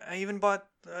any like. I even bought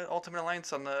Ultimate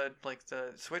Alliance on the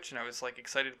Switch, and I was like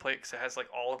excited to play it because it has like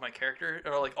all of my character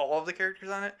or like all of the characters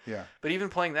on it. Yeah. But even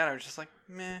playing that, I was just like,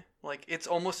 meh. Like it's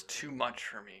almost too much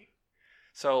for me.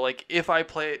 So like if I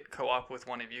play it co-op with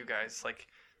one of you guys, like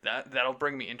that'll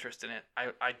bring me interest in it.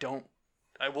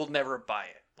 I will never buy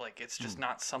it. Like, it's just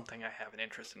not something I have an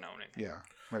interest in owning. Yeah.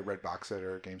 Like Redbox it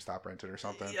or GameStop rent it or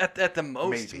something. At the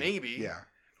most, maybe. Yeah.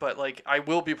 But, like, I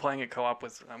will be playing it co-op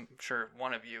with, I'm sure,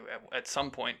 one of you at some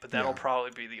point, but that'll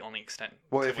probably be the only extent.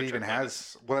 Well, if it even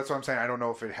has... Well, that's what I'm saying. I don't know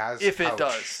if it has... If it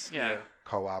does, yeah.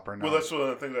 Co-op or not. Well, that's what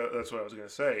I was going to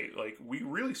say. Like, we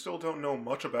really still don't know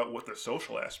much about what the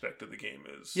social aspect of the game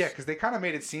is. Yeah, because they kind of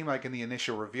made it seem like in the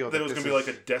initial reveal that it was going to be like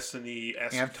a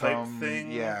Destiny-esque type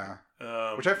thing. Yeah.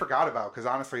 Which I forgot about, because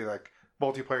honestly, like,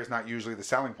 multiplayer is not usually the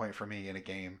selling point for me in a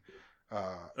game.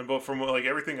 But from like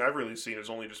everything I've really seen,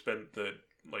 has only just been the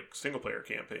like single player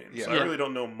campaigns. Yeah. So I really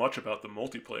don't know much about the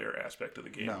multiplayer aspect of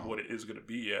the game, what it is going to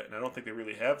be yet, and I don't think they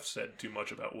really have said too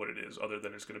much about what it is, other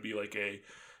than it's going to be like a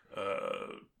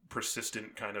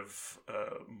persistent kind of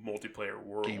multiplayer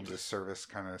world, games as service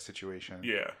kind of situation.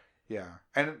 Yeah. Yeah,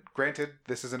 and granted,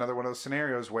 this is another one of those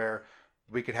scenarios where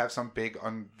we could have some big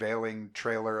unveiling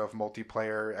trailer of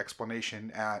multiplayer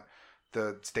explanation at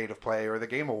the State of Play or the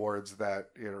Game Awards that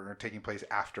are taking place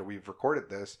after we've recorded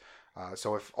this.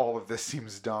 So if all of this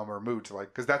seems dumb or moot, like,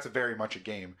 because that's very much a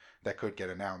game that could get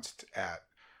announced at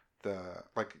the,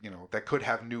 like, that could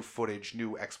have new footage,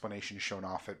 new explanation shown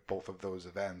off at both of those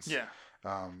events. Yeah.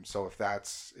 So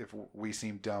if we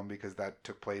seem dumb because that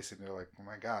took place and you're like, oh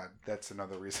my God, that's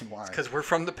another reason why. Because we're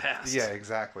from the past. Yeah,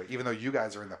 exactly. Even though you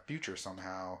guys are in the future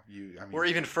somehow, we're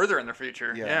even further in the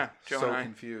future. Yeah, Joe so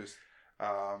confused.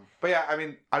 But yeah, I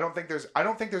mean, I don't think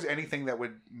there's anything that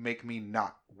would make me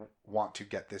not want to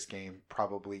get this game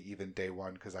probably even day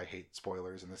one, because I hate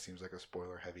spoilers and this seems like a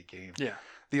spoiler heavy game. Yeah.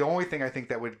 The only thing I think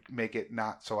that would make it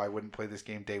not so I wouldn't play this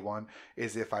game day one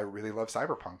is if I really love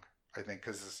Cyberpunk. I think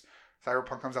because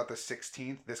Cyberpunk comes out the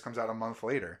 16th, this comes out a month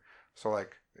later. So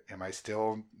like, am I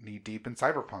still knee deep in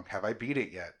Cyberpunk? Have I beat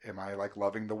it yet? Am I like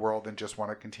loving the world and just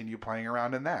want to continue playing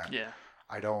around in that? Yeah.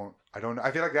 I don't.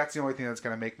 I feel like that's the only thing that's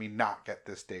going to make me not get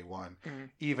this day one,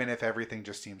 even if everything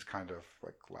just seems kind of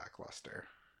like lackluster.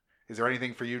 Is there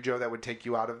anything for you, Joe, that would take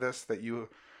you out of this that you,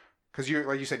 because you're,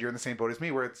 like you said, you're in the same boat as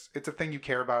me, where it's a thing you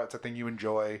care about, it's a thing you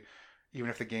enjoy, even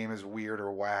if the game is weird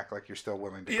or whack, like you're still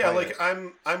willing to play it.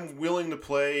 I'm willing to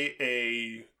play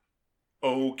a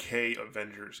okay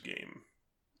Avengers game.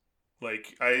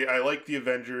 Like I like the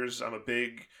Avengers. I'm a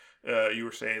big you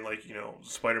were saying like,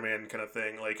 Spider-Man kind of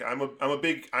thing. Like I'm a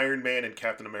big Iron Man and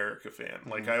Captain America fan.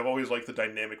 Like I've always liked the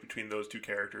dynamic between those two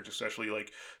characters, especially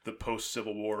like the post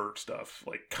Civil War stuff,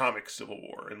 like comic Civil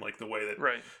War, and like the way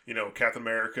that Captain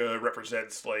America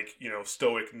represents like,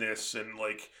 stoicness and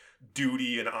like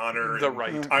duty and honor.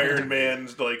 Iron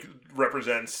Man's like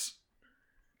represents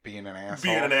being an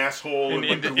asshole.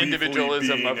 And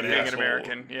individualism of being an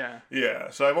American. Yeah.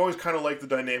 Yeah. So I've always kind of liked the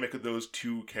dynamic of those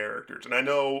two characters. And I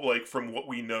know, like, from what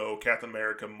we know, Captain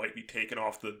America might be taken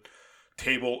off the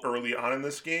table early on in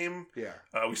this game. Yeah.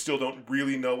 We still don't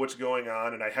really know what's going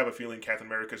on. And I have a feeling Captain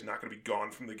America is not going to be gone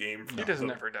from the game. He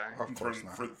doesn't ever die. Of course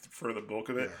not. For the bulk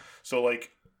of it. Yeah. So, like,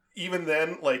 even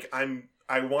then, like,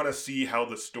 I want to see how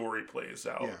the story plays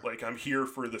out. Yeah. Like, I'm here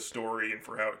for the story and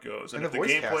for how it goes. And if the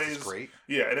gameplay is great.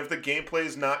 Yeah, and if the gameplay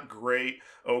is not great,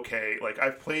 okay. Like,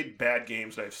 I've played bad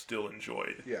games that I've still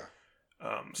enjoyed. Yeah.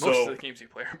 Most of the games you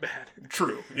play are bad.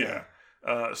 True, yeah.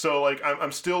 So, like,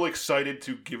 I'm still excited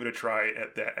to give it a try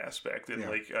at that aspect. And,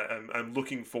 like, I'm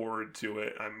looking forward to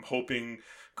it. I'm hoping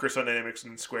Crystal Dynamics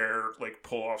and Square, like,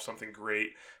 pull off something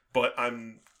great. But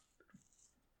I'm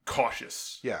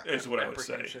cautious, is what I would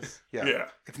say. Yeah.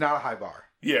 It's not a high bar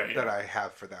that I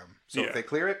have for them. So if they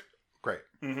clear it, great.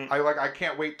 Mm-hmm. I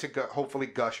can't wait to hopefully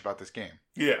gush about this game.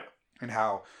 Yeah. And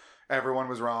how everyone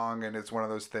was wrong and it's one of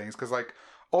those things. Because, like,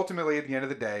 ultimately, at the end of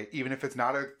the day, even if it's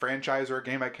not a franchise or a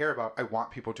game I care about, I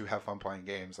want people to have fun playing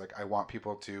games. Like, I want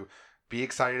people to be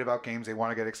excited about games they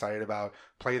want to get excited about,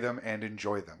 play them, and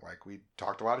enjoy them. Like, we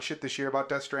talked a lot of shit this year about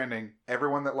Death Stranding.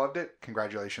 Everyone that loved it,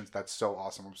 congratulations. That's so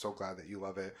awesome. I'm so glad that you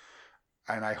love it.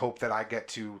 And I hope that I get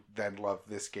to then love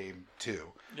this game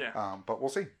too. Yeah. But we'll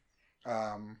see.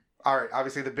 All right,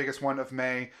 obviously the biggest one of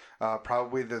May,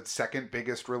 probably the second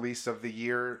biggest release of the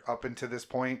year up until this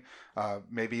point,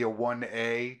 maybe a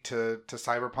 1A to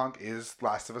Cyberpunk, is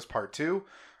Last of Us Part 2.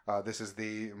 This is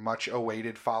the much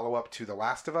awaited follow-up to The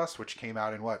Last of Us, which came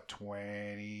out in what,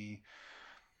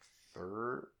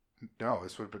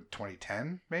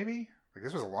 2010 maybe? Like,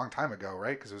 this was a long time ago,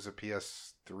 right? Because it was a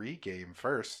PS3 game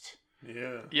first.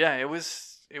 Yeah, it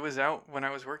was out when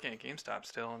I was working at GameStop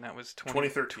still, and that was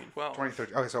 2013.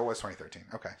 2013. Okay, so it was 2013.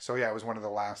 Okay, so yeah, it was one of the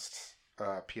last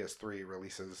PS3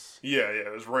 releases. Yeah,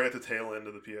 it was right at the tail end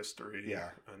of the PS3. Yeah,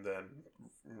 and then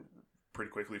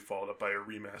pretty quickly followed up by a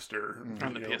remaster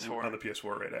on the PS4. On the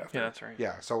PS4 right after. Yeah, that's right.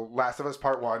 Yeah, so Last of Us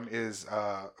Part 1 is,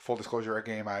 full disclosure, a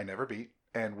game I never beat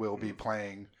and will be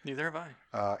playing. Neither have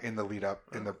I. In the lead up,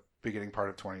 in the beginning part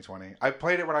of 2020. I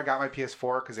played it when I got my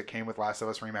PS4 because it came with Last of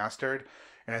Us Remastered,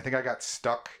 and I think I got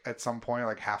stuck at some point,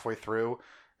 like halfway through,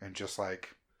 and just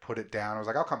like put it down. I was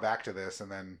like, I'll come back to this,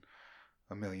 and then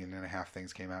 1.5 million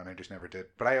things came out, and I just never did.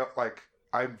 But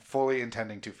I'm fully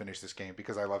intending to finish this game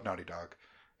because I love Naughty Dog,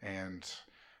 and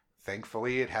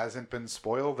thankfully it hasn't been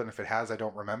spoiled, and if it has, I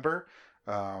don't remember.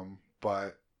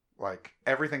 But like,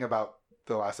 everything about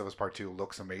The Last of Us Part 2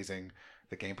 looks amazing.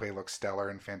 The gameplay looks stellar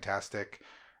and fantastic.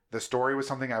 The story was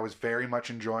something I was very much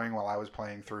enjoying while I was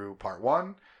playing through Part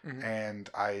 1, and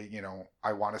I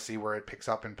want to see where it picks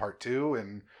up in Part 2,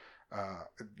 and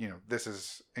this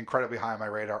is incredibly high on my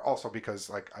radar. Also because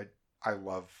like I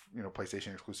love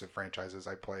PlayStation exclusive franchises.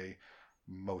 I play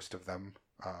most of them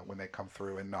when they come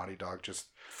through, and Naughty Dog just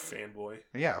fanboy.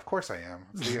 Yeah, of course I am.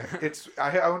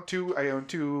 I own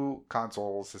two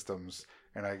console systems,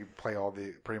 and I play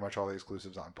pretty much all the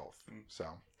exclusives on both. So,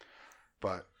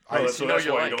 but. So that's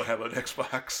why you don't have an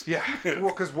Xbox. Yeah,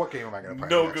 well, because what game am I going to play?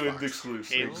 No good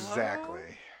exclusive.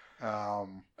 Exactly.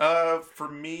 For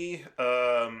me,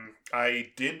 I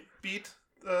did beat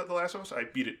The Last of Us. I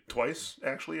beat it twice,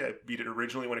 actually. I beat it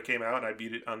originally when it came out, and I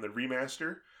beat it on the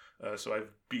remaster. So I've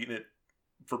beaten it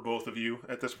for both of you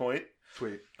at this point.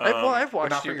 Sweet. I've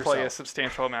watched you play a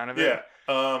substantial amount of it.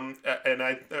 Yeah. And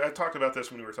I talked about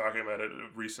this when we were talking about it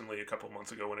recently, a couple of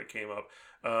months ago when it came up.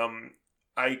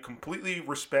 I completely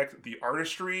respect the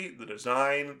artistry, the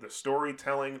design, the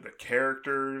storytelling, the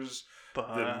characters,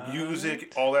 the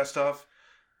music, all that stuff.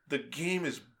 The game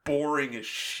is boring as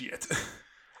shit.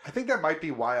 I think that might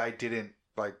be why I didn't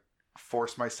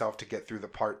force myself to get through the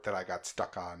part that I got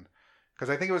stuck on. Because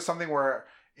I think it was something where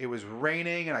it was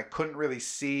raining and I couldn't really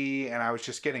see, and I was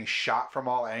just getting shot from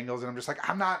all angles, and I'm just like,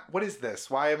 what is this?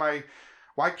 Why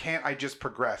can't I just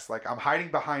progress? Like, I'm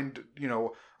hiding behind,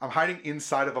 I'm hiding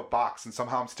inside of a box, and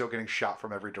somehow I'm still getting shot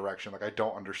from every direction. Like, I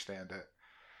don't understand it.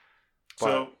 But,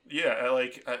 so yeah,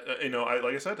 like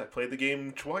I said, I played the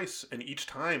game twice, and each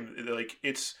time,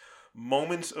 it's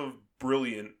moments of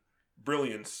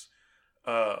brilliance,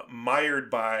 mired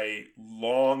by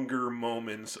longer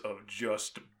moments of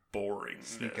just boring,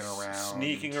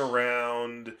 sneaking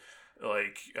around.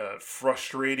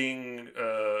 Frustrating,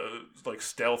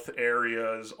 stealth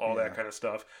areas, all that kind of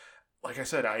stuff. Like I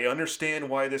said, I understand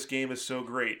why this game is so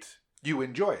great. You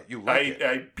enjoy it. You like it.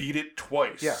 I beat it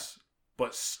twice. Yeah.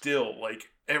 But still,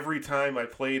 every time I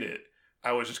played it,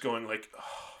 I was just going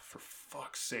oh, for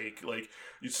fuck's sake.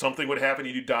 Something would happen,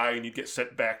 you'd die, and you'd get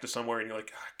sent back to somewhere, and you're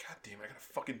like, God damn, I gotta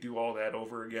fucking do all that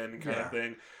over again kind of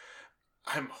thing.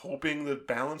 I'm hoping the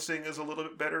balancing is a little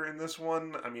bit better in this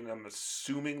one. I mean, I'm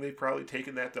assuming they've probably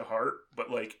taken that to heart, but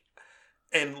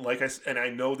I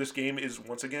know this game is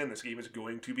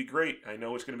going to be great. I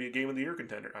know it's going to be a Game of the Year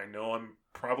contender. I know I'm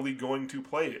probably going to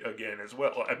play it again as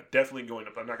well. I'm definitely going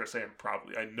to. I'm not going to say I'm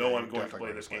probably. I know I'm going to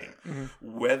play this game. Mm-hmm.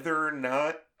 Whether or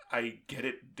not I get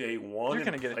it day one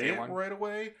and play it right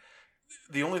away,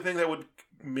 the only thing that would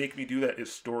make me do that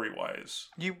is story-wise.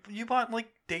 You bought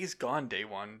Days Gone day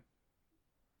one.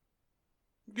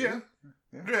 Yeah.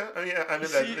 I mean,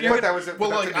 that was it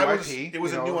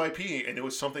was a new IP, and it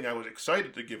was something I was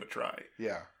excited to give a try.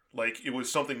 Yeah. It was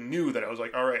something new that I was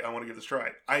like, all right, I want to give this a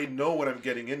try. I know what I'm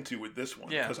getting into with this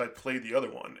one because I played the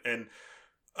other one, and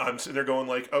I'm sitting there going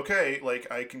okay,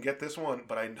 I can get this one,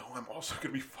 but I know I'm also going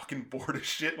to be fucking bored as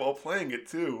shit while playing it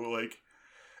too.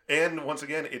 And once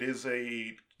again, it is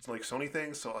a like Sony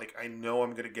thing, so like I know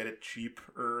I'm gonna get it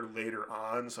cheaper later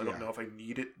on, so I don't know if I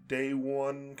need it day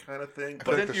one kind of thing.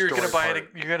 But then you're gonna buy it.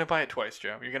 You're gonna buy it twice,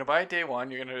 Joe. You're gonna buy it day one.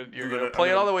 You're gonna play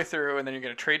it all the way through, and then you're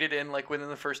gonna trade it in like within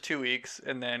the first 2 weeks,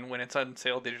 and then when it's on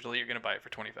sale digitally, you're gonna buy it for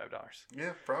 $25.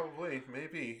 Yeah, probably,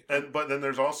 maybe. But then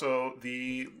there's also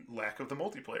the lack of the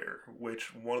multiplayer,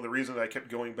 which one of the reasons I kept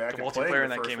going back and playing multiplayer in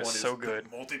that game is so good.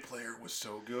 The multiplayer was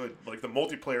so good. Like the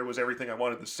multiplayer was everything I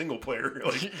wanted the single player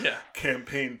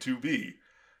campaign to be.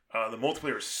 The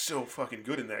multiplayer is so fucking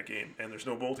good in that game, and there's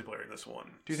no multiplayer in this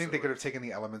one. Do you think they could have taken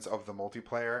the elements of the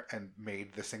multiplayer and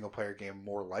made the single player game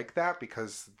more like that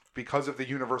because of the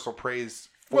universal praise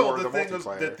for the thing is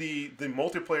that the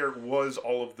multiplayer was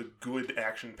all of the good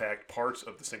action packed parts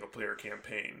of the single player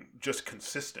campaign, just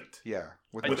consistent. Yeah,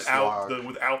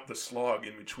 without the slog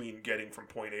in between getting from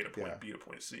point A to point B to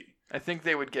point C. I think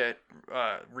they would get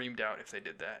reamed out if they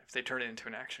did that. If they turned it into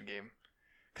an action game.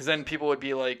 Because then people would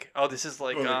be like, "Oh, this is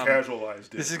like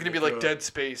casualized. This is going to be like Dead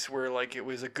Space, where like it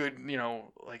was a good,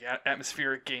 like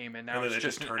atmospheric game, and now it's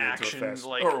just an action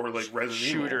or like Resident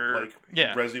shooter,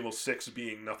 Evil, Resident Evil 6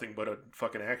 being nothing but a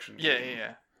fucking action game.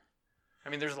 Yeah. I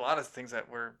mean, there's a lot of things that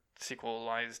were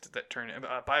sequelized that turned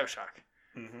BioShock.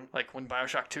 Mm-hmm. Like when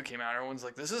BioShock 2 came out, everyone's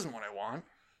like, "This isn't what I want."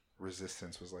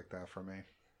 Resistance was like that for me.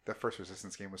 That first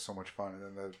Resistance game was so much fun, and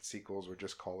then the sequels were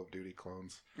just Call of Duty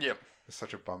clones. Yep, it's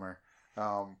such a bummer.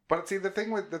 But see, the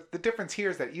thing with the difference here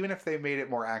is that even if they made it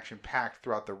more action packed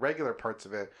throughout the regular parts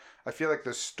of it, I feel like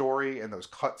the story and those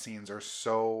cutscenes are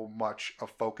so much a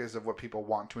focus of what people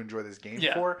want to enjoy this game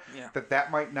for that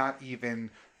might not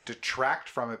even detract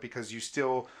from it, because you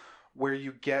still, where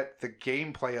you get the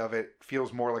gameplay of it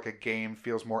feels more like a game,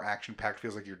 feels more action packed,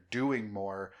 feels like you're doing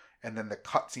more. And then the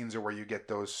cutscenes are where you get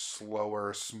those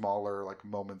slower, smaller like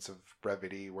moments of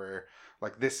brevity where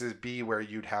like this is where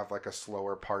you'd have like a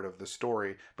slower part of the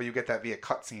story, but you get that via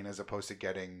cutscene as opposed to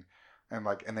getting and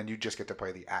then you just get to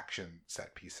play the action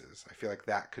set pieces. I feel like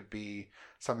that could be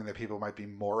something that people might be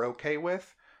more okay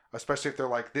with, especially if they're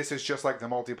like, this is just like the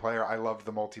multiplayer. I love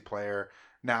the multiplayer.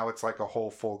 Now it's like a whole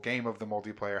full game of the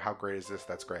multiplayer. How great is this?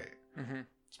 That's great. Mm-hmm.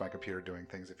 It's my computer doing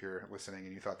things. If you're listening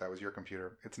and you thought that was your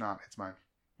computer, it's not. It's mine.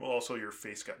 Well, also your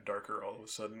face got darker all of a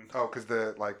sudden. Oh, because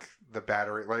the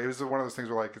battery, like it was one of those things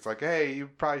where like it's like, hey, you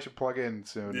probably should plug in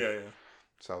soon. Yeah.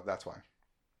 So that's why.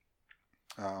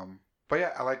 But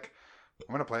yeah, I'm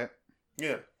gonna play it.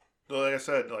 Yeah, so like I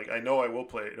said, like I know I will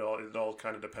play it. It all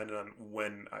kind of depended on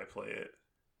when I play it,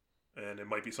 and it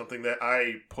might be something that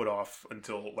I put off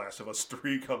until Last of Us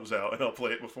 3 comes out, and I'll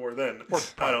play it before then. Or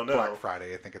I don't know. Black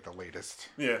Friday, I think at the latest.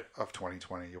 Yeah. Of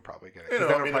 2020, you'll probably get it. Then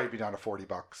it'll probably be down to $40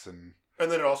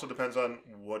 And then it also depends on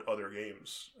what other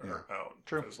games are out.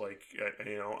 True. Because,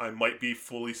 I might be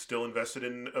fully still invested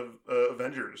in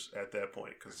Avengers at that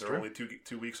point, because they're only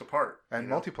 2 weeks apart. And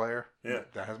multiplayer. Yeah.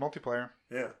 That has multiplayer.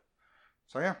 Yeah.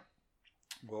 So, yeah.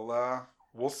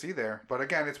 We'll see there. But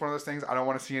again, it's one of those things, I don't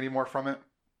want to see any more from it.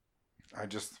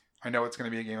 I know it's going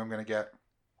to be a game I'm going to get.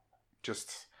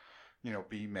 Just,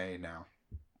 be May now.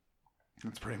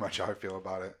 That's pretty much how I feel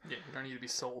about it. Yeah, you don't need to be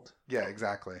sold. Yeah,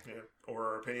 exactly. Yeah. Or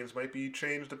our opinions might be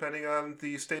changed depending on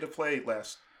the state of play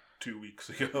last 2 weeks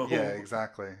ago. Yeah,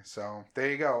 exactly. So there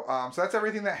you go. So that's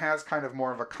everything that has kind of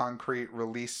more of a concrete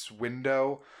release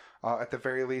window, at the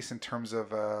very least, in terms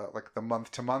of like the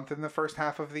month to month in the first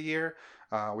half of the year.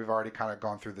 We've already kind of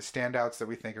gone through the standouts that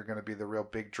we think are going to be the real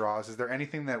big draws. Is there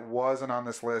anything that wasn't on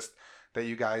this list that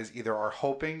you guys either are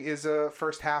hoping is a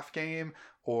first half game,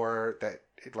 or that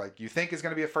you think is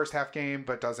going to be a first half game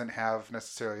but doesn't have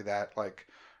necessarily that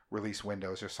release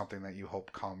windows, or something that you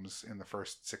hope comes in the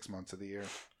first 6 months of the year?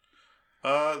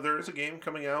 There is a game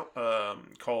coming out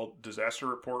called Disaster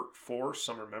Report 4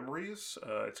 Summer Memories.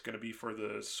 It's going to be for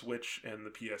the Switch and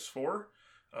the PS4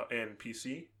 and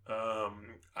PC.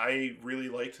 I really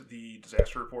liked the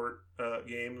Disaster Report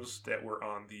games that were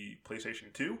on the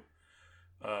PlayStation 2.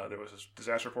 There was a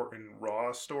Disaster Report in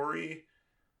Raw story.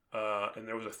 And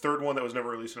there was a third one that was never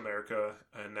released in America,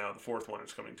 and now the fourth one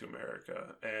is coming to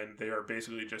America. And they are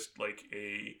basically just like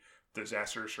a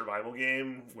disaster survival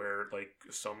game where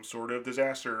some sort of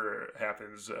disaster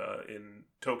happens in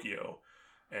Tokyo,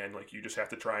 and you just have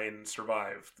to try and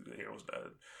survive.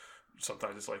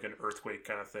 Sometimes it's like an earthquake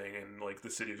kind of thing, and the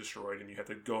city is destroyed, and you have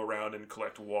to go around and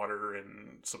collect water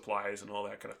and supplies and all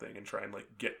that kind of thing, and try and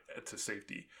get to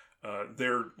safety.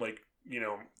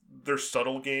 They're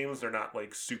subtle games. They're not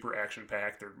super action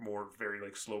packed. They're more very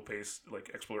slow paced,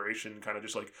 exploration, kind of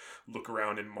just look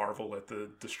around and marvel at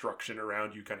the destruction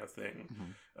around you kind of thing.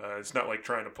 Mm-hmm. It's not like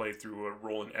trying to play through a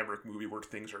Roland Emmerich movie where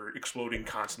things are exploding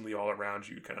constantly all around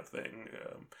you kind of thing.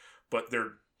 But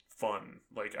they're fun.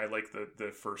 Like I like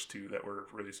the first two that were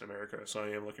released in America, so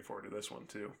I am looking forward to this one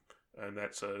too. And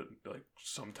that's like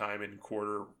sometime in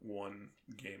quarter one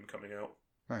game coming out.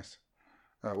 Nice.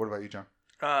 What about you, John?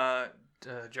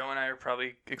 Joe and I are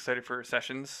probably excited for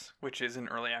Sessions, which is in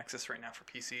early access right now for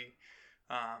PC.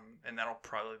 And that'll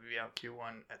probably be out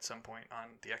Q1 at some point on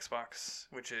the Xbox,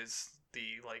 which is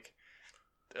the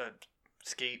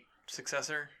Skate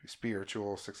successor.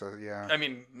 Spiritual successor, yeah. I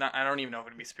mean, I don't even know if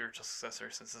it'd be spiritual successor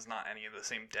since it's not any of the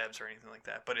same devs or anything like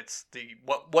that. But it's the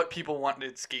what people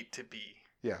wanted Skate to be.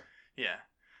 Yeah. Yeah.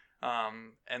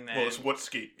 And then it's what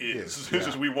Skate is. It's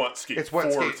just we want Skate it's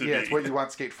what 4 Skate, to yeah, be. It's what you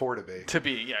want Skate 4 to be. To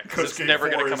be, yeah, because it's Skate never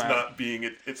 4 going to is come out. not being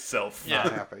itself. Yeah.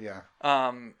 Not happen, yeah.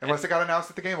 Unless it got announced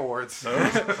at the Game Awards.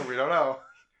 We don't know.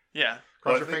 Yeah.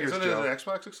 Cross your fingers, isn't it Joe. an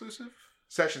Xbox exclusive?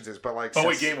 Sessions is, but like...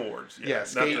 Game Awards. Yeah,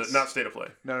 not State of Play.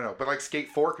 No. But like Skate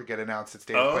 4 could get announced at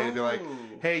State of Play to be like,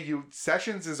 hey,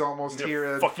 Sessions is almost here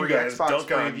at free Xbox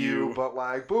preview, but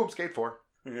like, boom, Skate 4.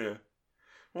 Yeah.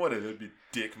 What it'd be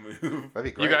dick move. That'd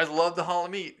be great. You guys love the Hall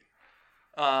of Meat.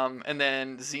 And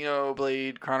then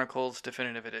Xenoblade Chronicles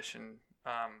Definitive Edition,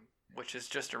 which is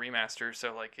just a remaster,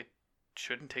 so like it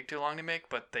shouldn't take too long to make,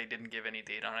 but they didn't give any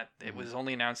date on it. It was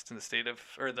only announced in the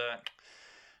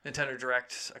Nintendo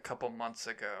Direct a couple months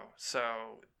ago, so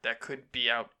that could be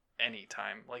out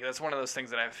anytime. Like that's one of those things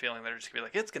that I have a feeling they're just gonna be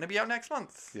like, it's gonna be out next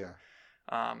month. Yeah.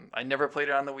 I never played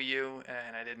it on the Wii U,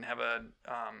 and I didn't have a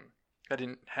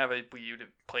Wii U to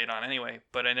play it on anyway,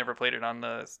 but I never played it on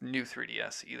the new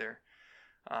 3DS either.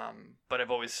 But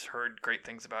I've always heard great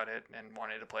things about it and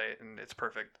wanted to play it, and it's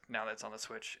perfect now that it's on the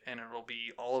Switch, and it'll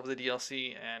be all of the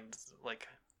DLC, and like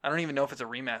I don't even know if it's a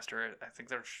remaster. I think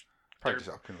they're probably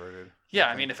just up converted. Yeah,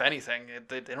 I mean, if anything,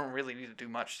 they don't really need to do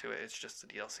much to it. It's just the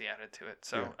DLC added to it.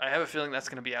 So yeah. I have a feeling that's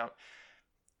going to be out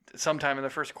sometime in the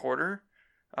first quarter,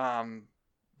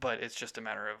 but it's just a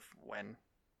matter of when,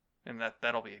 and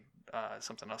that'll be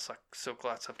something I'll soak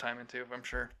lots of time into, I'm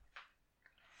sure.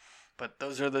 But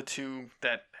those are the two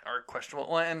that are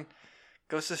questionable. And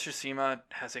Ghost of Tsushima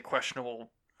has a questionable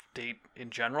date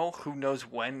in general. Who knows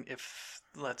when, if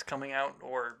that's coming out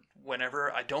or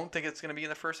whenever. I don't think it's going to be in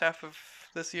the first half of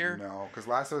this year. No, because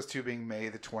Last of Us 2 being May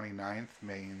the 29th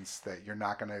means that you're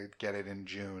not going to get it in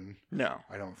June. No.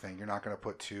 I don't think. You're not going to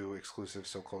put two exclusives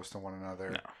so close to one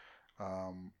another.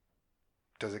 No.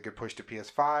 Does it get pushed to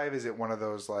PS5? Is it one of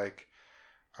those like...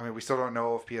 I mean, we still don't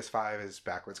know if PS5 is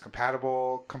backwards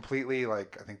compatible completely.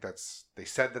 Like, I think they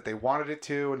said that they wanted it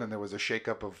to, and then there was a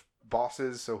shakeup of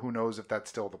bosses, so who knows if that's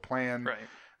still the plan. Right.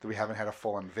 We haven't had a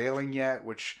full unveiling yet,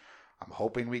 which I'm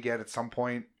hoping we get at some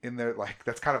point in there. Like,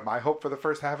 that's kind of my hope for the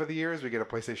first half of the year is we get a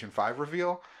PlayStation 5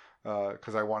 reveal,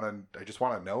 because I just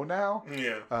want to know now.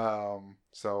 Yeah.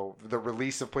 So the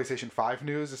release of PlayStation 5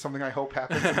 news is something I hope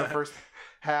happens in the first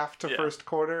half to first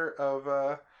quarter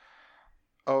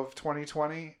of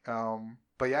 2020.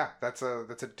 But yeah, that's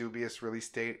a dubious release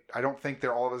date. I don't think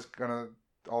they're all of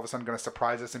a sudden gonna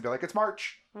surprise us and be like, it's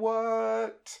March.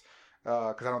 What?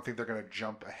 Because I don't think they're gonna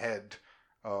jump ahead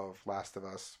of Last of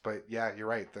Us. But yeah, you're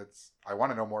right. I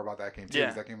want to know more about that game too.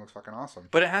 Because that game looks fucking awesome.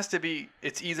 But it has to be.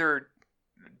 It's either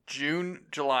June,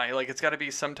 July. Like it's got to be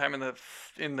sometime in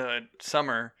the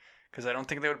summer. Because I don't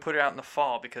think they would put it out in the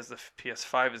fall because the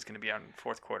PS5 is going to be out in the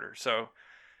fourth quarter. So.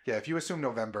 Yeah, if you assume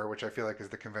November, which I feel like is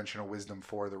the conventional wisdom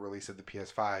for the release of the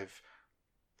PS5,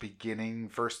 beginning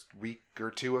first week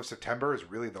or two of September is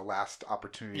really the last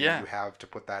opportunity you have to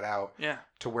put that out. Yeah.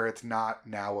 To where it's not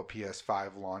now a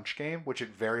PS5 launch game, which it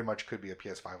very much could be a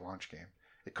PS5 launch game.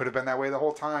 It could have been that way the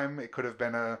whole time. It could have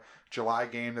been a July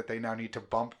game that they now need to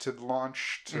bump to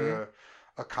launch to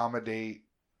accommodate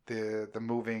the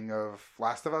moving of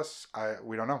Last of Us.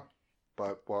 We don't know.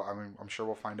 But, well, I mean, I'm sure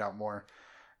we'll find out more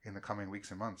in the coming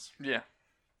weeks and months. Yeah.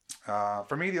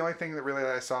 For me, the only thing that really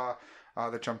I saw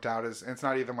that jumped out is, and it's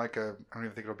not even like I don't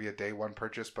even think it'll be a day one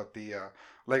purchase, but the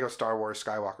Lego Star Wars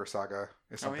Skywalker Saga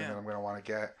is something that I'm going to want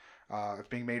to get. It's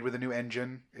being made with a new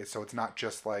engine, so it's not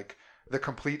just like the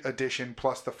complete edition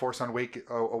plus the Force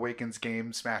Awakens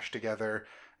game smashed together.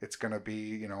 It's going to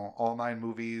be, all 9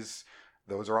 movies.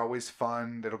 Those are always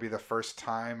fun. It'll be the first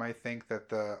time, I think, that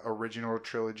the original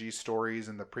trilogy stories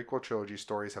and the prequel trilogy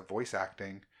stories have voice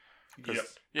acting.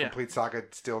 Because Complete Saga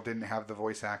still didn't have the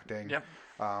voice acting. Yep.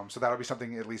 So that'll be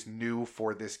something at least new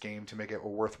for this game to make it a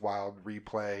worthwhile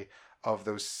replay of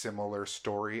those similar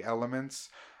story elements.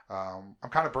 I'm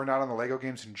kind of burned out on the Lego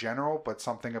games in general, but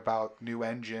something about new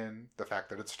engine, the fact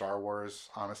that it's Star Wars,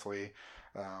 honestly,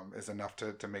 is enough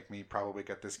to make me probably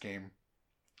get this game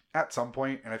at some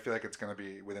point, and I feel like it's going to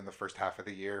be within the first half of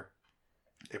the year.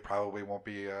 It probably won't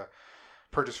be a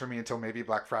purchase for me until maybe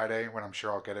Black Friday, when I'm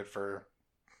sure I'll get it for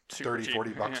 $30,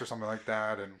 $40 or something like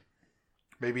that. And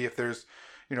maybe if there's,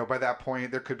 by that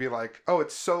point, there could be like, oh,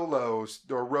 it's Solos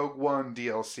or Rogue One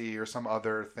DLC or some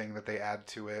other thing that they add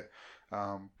to it.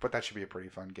 But that should be a pretty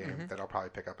fun game that I'll probably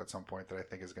pick up at some point that I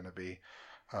think is going to be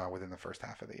within the first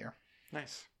half of the year.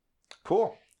 Nice.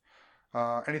 Cool.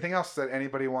 Anything else that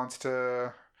anybody wants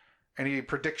to... Any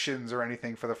predictions or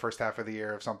anything for the first half of the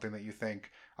year of something that you think?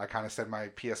 I kind of said my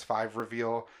PS5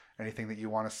 reveal. Anything that you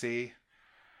want to see?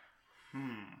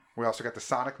 We also got the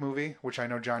Sonic movie, which I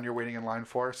know, John, you're waiting in line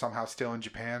for. Somehow still in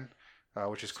Japan,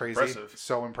 which is crazy. Impressive.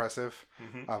 So impressive.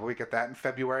 We get that in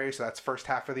February, so that's first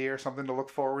half of the year. Something to look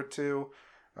forward to.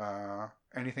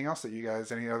 Anything else that you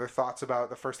guys... Any other thoughts about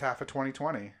the first half of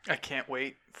 2020? I can't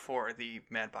wait for the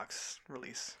Madbox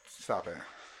release. Stop it.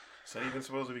 Is that even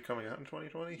supposed to be coming out in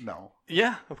 2020? No.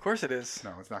 Yeah, of course it is.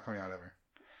 No, it's not coming out ever.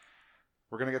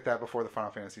 We're going to get that before the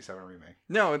Final Fantasy VII Remake.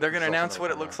 No, they're going to announce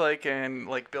what it looks like and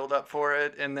build up for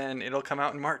it, and then it'll come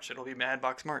out in March. It'll be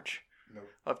Madbox March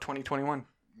of 2021.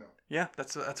 No. Yeah,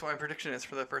 that's what my prediction is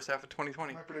for the first half of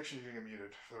 2020. My prediction is you get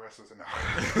muted. For the rest of us, no.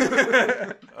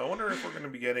 I wonder if we're going to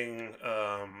be getting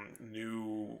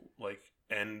new,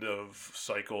 end of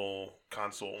cycle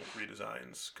console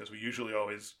redesigns, because we usually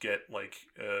always get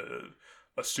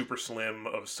a super slim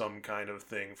of some kind of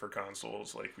thing for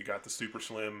consoles. Like we got the super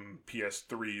slim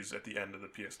PS3s at the end of the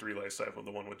PS3 life cycle,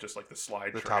 the one with just the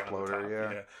slide tray top on loader, the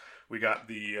top. Yeah. We got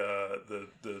the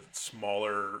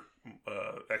smaller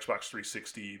Xbox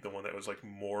 360, the one that was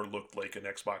more looked like an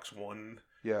Xbox One.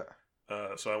 Yeah.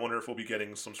 So I wonder if we'll be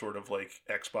getting some sort of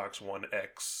Xbox One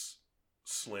X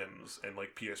slims and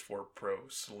PS4 Pro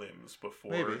slims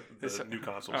before the new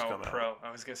consoles come out. Pro.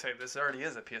 I was gonna say this already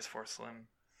is a PS4 Slim.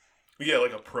 Yeah,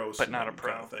 like a Pro, but not a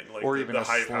Pro kind of thing, or even a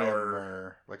high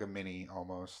power, or a mini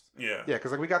almost. Yeah, yeah,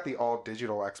 because we got the all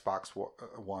digital Xbox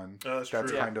One. That's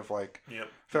kind of Yeah, I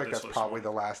feel like that's probably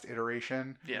the last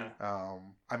iteration. Yeah.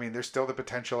 I mean, there's still the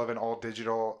potential of an all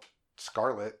digital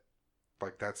Scarlet.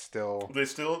 That's still...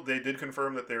 They did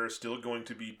confirm that there is still going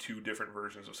to be 2 different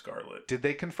versions of Scarlet. Did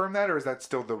they confirm that, or is that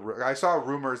still the... I saw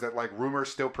rumors that, rumors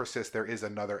still persist. There is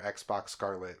another Xbox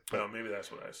Scarlet. But maybe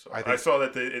that's what I saw. I saw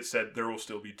that it said there will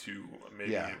still be 2.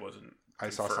 Maybe it wasn't confirmed. I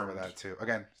saw some of that, too.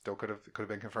 Again, still could have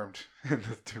been confirmed in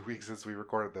the 2 weeks since we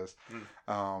recorded this.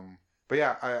 But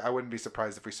yeah, I wouldn't be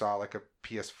surprised if we saw, a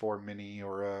PS4 mini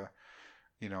or a,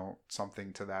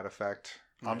 something to that effect.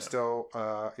 I'm still,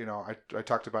 I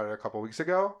talked about it a couple weeks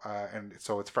ago, and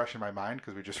so it's fresh in my mind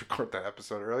because we just recorded that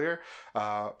episode earlier.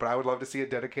 But I would love to see a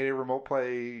dedicated remote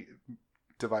play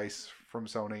device from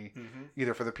Sony,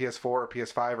 either for the PS4 or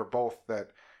PS5 or both,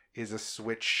 that is a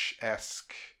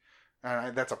Switch-esque.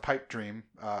 That's a pipe dream.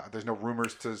 There's no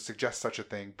rumors to suggest such a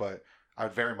thing, but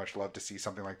I'd very much love to see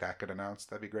something like that get announced.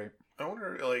 That'd be great. I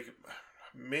wonder,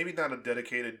 maybe not a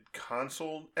dedicated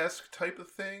console-esque type of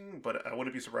thing, but I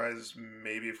wouldn't be surprised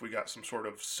maybe if we got some sort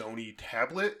of Sony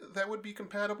tablet that would be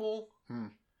compatible.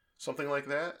 Something like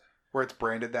that. Where it's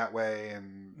branded that way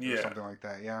or something like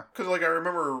that, yeah. Because, I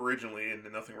remember originally, and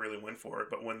nothing really went for it,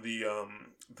 but when the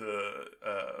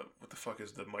what the fuck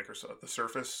is the Microsoft, the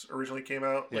Surface originally came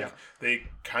out, they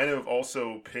kind of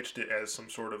also pitched it as some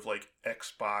sort of,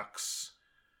 Xbox...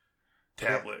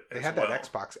 tablet. They had that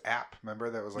Xbox app, remember?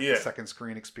 That was the second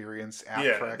screen experience app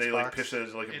for Xbox. Yeah, they pitched it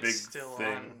as a big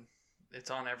thing.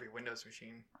 It's on every Windows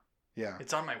machine. Yeah.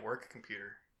 It's on my work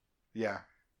computer. Yeah.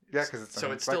 Yeah, because it's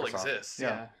so it still exists.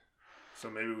 Yeah. So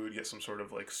maybe we would get some sort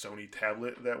of Sony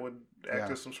tablet that would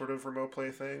act as some sort of remote play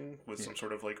thing with some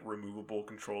sort of removable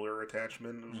controller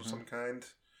attachment of some kind.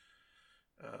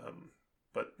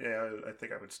 But yeah, I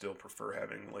think I would still prefer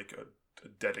having a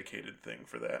dedicated thing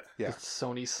for that. Yeah, the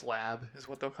Sony Slab is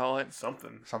what they'll call it.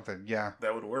 Something. Yeah,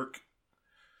 that would work.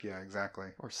 Yeah, exactly.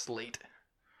 Or Slate.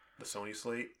 The Sony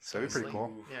Slate. That'd be pretty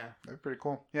cool. Yeah, that'd be pretty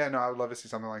cool. Yeah, no, I would love to see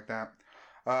something like that.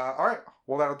 All right,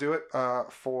 well, that'll do it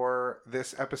for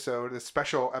this episode, this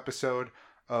special episode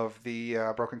of the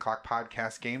Broken Clock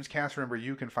Podcast Gamescast. Remember,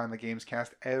 you can find the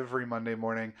Gamescast every Monday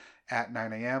morning at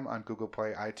 9 a.m. on Google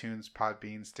Play, iTunes,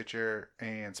 Podbean, Stitcher,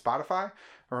 and Spotify.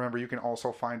 Remember, you can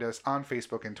also find us on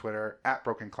Facebook and Twitter at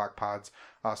Broken Clock Pods.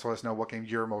 So let us know what game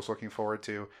you're most looking forward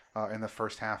to in the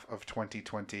first half of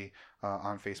 2020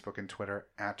 on Facebook and Twitter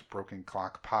at Broken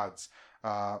Clock Pods.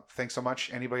 Thanks so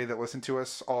much, anybody that listened to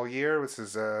us all year. This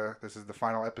is the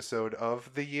final episode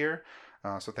of the year.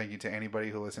 So thank you to anybody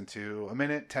who listened to a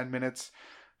minute, 10 minutes,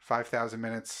 5,000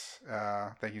 minutes.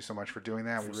 Thank you so much for doing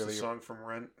that. What's the song from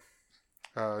Rent?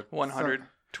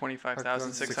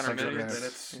 125,600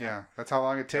 minutes. Yeah, that's how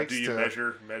long it takes. Do you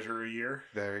measure a year?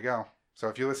 There you go. So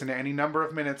if you listen to any number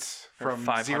of minutes from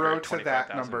 0 to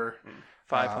that number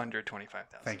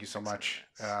 525,000. Thank you so much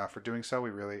for doing so. We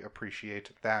really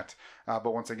appreciate that.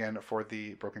 But once again, for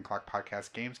the Broken Clock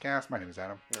Podcast Gamescast, my name is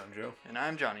Adam. I'm Joe. And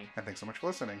I'm Johnny. And thanks so much for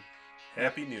listening.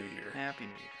 Happy New Year. Happy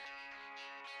New Year.